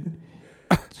 Yo, dude.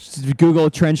 Just Google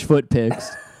trench foot pics.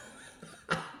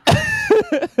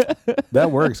 That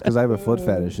works because I have a foot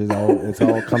fetish. It's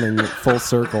all coming full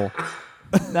circle.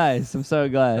 Nice. I'm so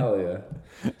glad. Hell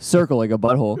yeah. Circle like a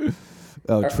butthole.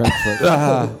 Oh, trench foot.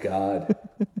 Oh God.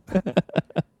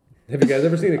 Have you guys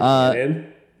ever seen a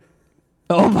cannon?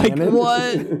 Oh my god.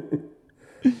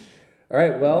 What? All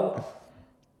right. Well,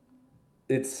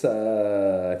 it's.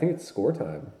 I think it's score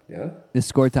time. Yeah. It's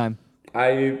score time.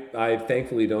 I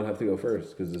thankfully don't have to go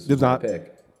first because this is Did my not.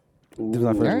 pick. Ooh,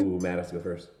 not first. Matt has to go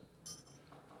first.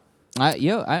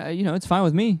 It's fine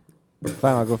with me.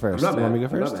 Fine, I'll go first. I'm not You want mad. me to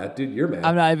go I'm first? not mad. Dude, you're mad.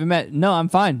 I'm not even met. No, I'm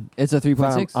fine. It's a Fine,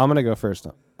 3.6. I'm gonna go first.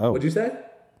 Oh, What'd you say?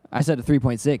 I said a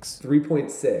 3.6.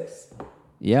 3.6.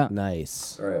 Yeah.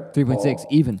 nice. All right. 3.6 Paul.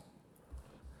 even.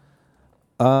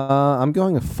 I'm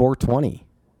going a 420.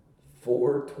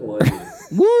 420.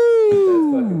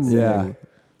 Woo! That's fucking sick. Yeah,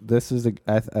 this is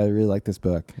I really like this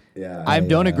book. Yeah. I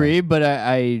don't agree, but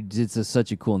it's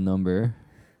such a cool number.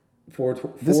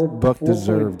 This book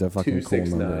deserved a fucking cool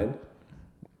number.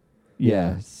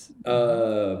 Yes.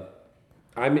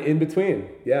 I'm in between.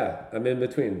 Yeah, I'm in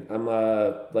between. I'm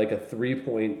like a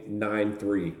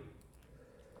 3.93.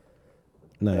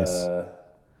 Nice.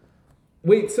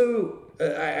 Wait, so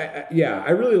I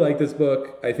really like this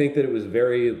book. I think that it was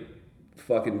very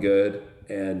fucking good,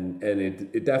 and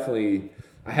it definitely.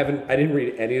 I didn't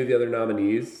read any of the other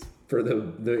nominees for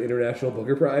the International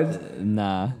Booker Prize,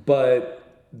 Nah. but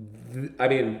I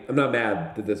mean, I'm not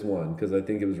mad that this won because I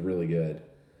think it was really good.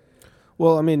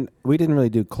 Well, I mean, we didn't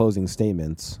really do closing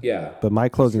statements. Yeah, But my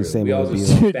closing we statement all would be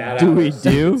just like, spat Do out we our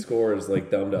do? scores like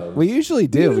dum-dums. we usually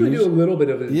do. We usually do a little bit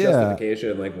of a Yeah.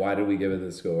 justification, like why did we give it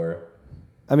this score?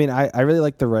 I mean, I really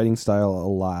like the writing style a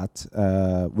lot.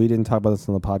 We didn't talk about this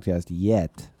on the podcast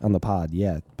yet,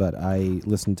 but I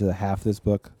listened to half this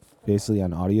book basically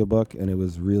on audiobook, and it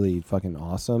was really fucking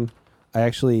awesome. I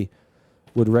actually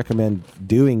would recommend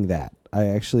doing that.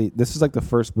 This is like the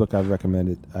first book I've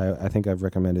recommended. I think I've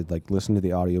recommended like listen to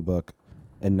the audiobook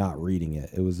and not reading it.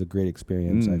 It was a great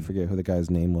experience. I forget who the guy's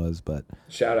name was, but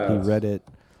Shout out.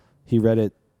 he read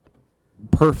it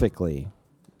perfectly,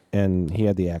 and he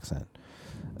had the accent.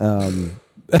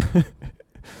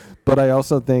 But I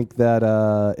also think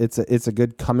that it's a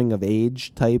good coming of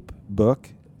age type book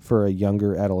for a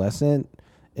younger adolescent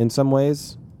in some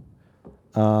ways.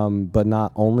 But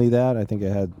not only that, I think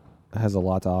it has a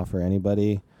lot to offer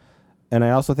anybody. And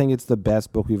I also think it's the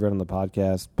best book we've read on the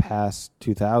podcast past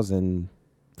 2000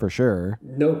 for sure.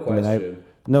 No question.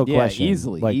 No Yeah, question.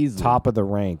 easily, like easily. top of the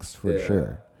ranks for Yeah.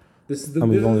 sure. This is the, And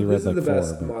we've this only is, read this like is the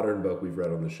best four, but- modern book we've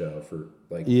read on the show for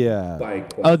like Yeah. by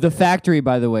quite Oh, The Factory,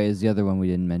 by the way, is the other one we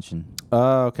didn't mention.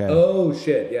 Oh, okay. Oh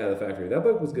shit, yeah, The Factory. That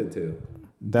book was good too.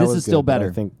 That This was is still good, but I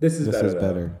better. think This is better, though.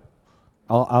 better.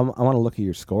 I want to look at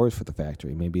your scores for the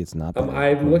Factory. Maybe it's not. better.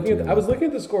 I'm looking at. I was looking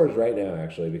at the scores right now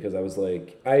actually because I was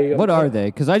like, What are they?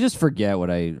 Because I just forget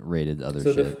what I rated other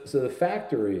So shit. the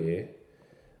Factory.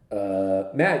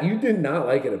 Matt, you did not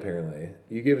like it apparently.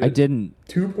 You gave it. I didn't.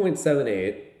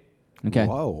 2.78. Okay.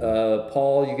 Whoa.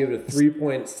 Paul, you gave it a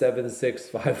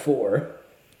 3.7654.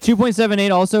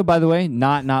 2.78 also, by the way,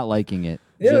 not liking it.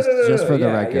 Yeah, just for the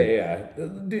yeah, record. Yeah.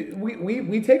 Dude,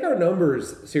 we take our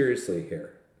numbers seriously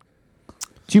here.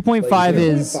 2.5 Like,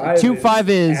 is 2.5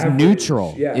 is average.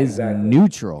 neutral. Yeah, is exactly.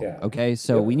 neutral. Yeah. Okay,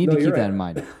 so Yep. we need No, to you're keep that right. in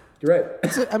mind. You're right.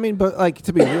 I mean, but like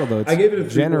to be real though, it's I gave it a 3.4.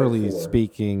 generally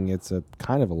speaking, it's a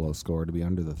kind of a low score to be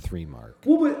under the 3 mark.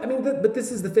 Well, but I mean, but this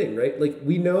is the thing, right? Like,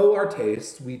 we know our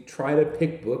tastes. We try to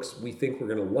pick books we think we're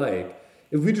gonna like.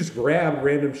 If we just grabbed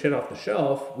random shit off the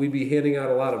shelf, we'd be handing out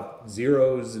a lot of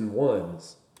 0s and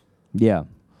 1s. Yeah.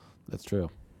 That's true.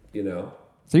 You know?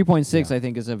 3.6, I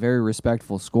think, is a very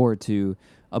respectful score to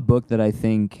a book that I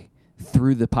think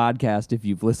through the podcast, if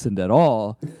you've listened at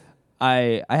all,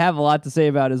 I have a lot to say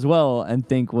about as well and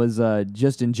think was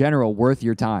just in general worth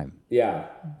your time. Yeah,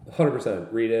 100%.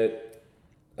 Read it.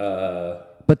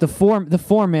 But the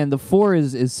form, man, the 4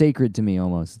 is sacred to me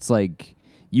almost. It's like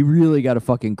you really got to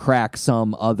fucking crack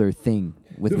some other thing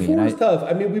with The me. 4 And is tough.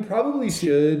 I mean, we probably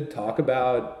should talk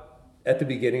about at the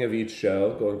beginning of each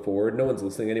show going forward. No one's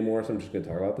listening anymore, so I'm just going to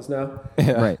talk about this now.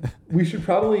 right. We should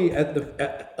probably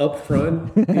up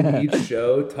front in each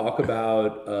show talk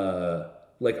about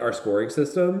like our scoring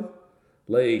system.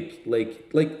 Like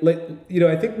you know,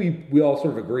 I think we all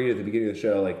sort of agreed at the beginning of the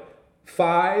show, like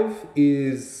 5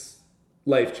 is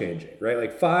life changing, right?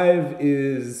 Like 5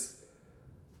 is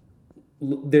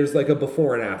there's like a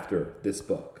before and after this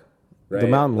book, right? The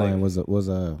Mountain Like, Lion was a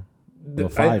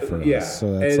 5 for yeah. us.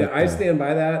 So that's and like I stand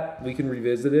by that. We can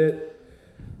revisit it.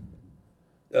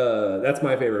 That's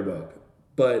my favorite book.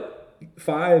 But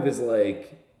 5 is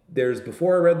like there's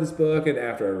before I read this book and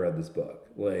after I read this book.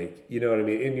 Like, you know what I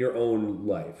mean? In your own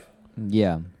life.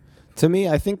 Yeah. to me,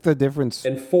 I think the difference.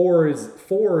 And 4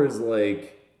 is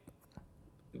like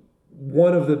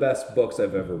one of the best books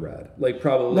I've ever read. Like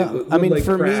probably. No, would, I mean, like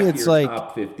for me, crack it's your like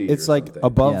top 50 it's or like something.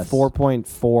 above Yes.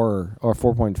 4.4 or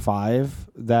 4.5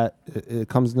 that it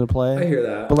comes into play. I hear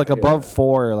that. But like I hear above that.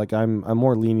 4, like I'm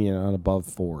more lenient on above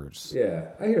 4s. Yeah,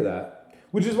 I hear that.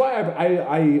 Which is why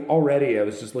I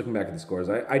was just looking back at the scores.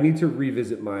 I need to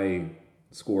revisit my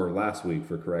score last week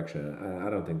for correction. I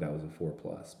don't think that was a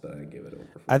 4+, but I give it over.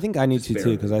 4. I think I need Just to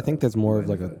barely too because I think that's more of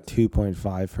like a 95.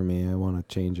 2.5 for me. I want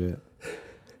to change it.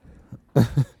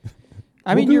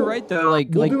 I mean, We'll you're do- right though. Like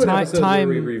We'll like do an time episode where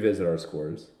we time revisit our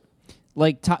scores.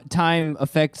 like time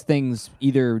affects things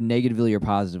either negatively or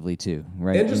positively too,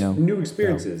 right? And just you know, new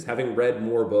experiences, having read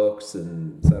more books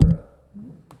and etc.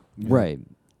 right.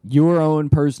 Your own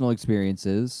personal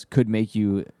experiences could make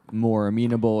you more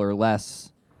amenable or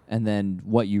less, and then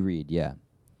what you read, yeah,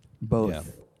 both. Yeah.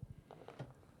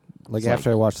 Like It's after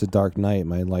I watched The Dark Knight,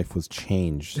 my life was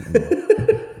changed.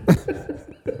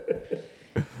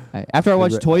 After I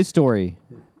watched re- Toy Story,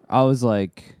 I was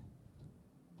like,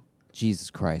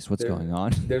 Jesus Christ, what's going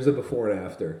on? There's a before and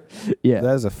after. Yeah.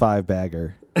 That is a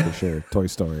 5-bagger for sure. Toy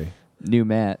Story. New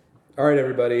Matt. All right,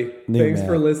 everybody. New Thanks Matt.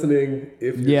 for listening.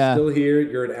 If you're still here,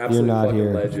 you're an absolute not fucking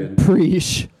here. legend.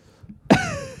 Preach.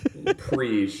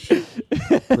 Preach.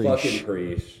 Fucking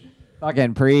preach.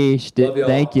 Fucking preach. Love y'all.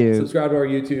 Thank you. Subscribe to our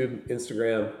YouTube,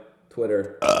 Instagram,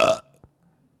 Twitter.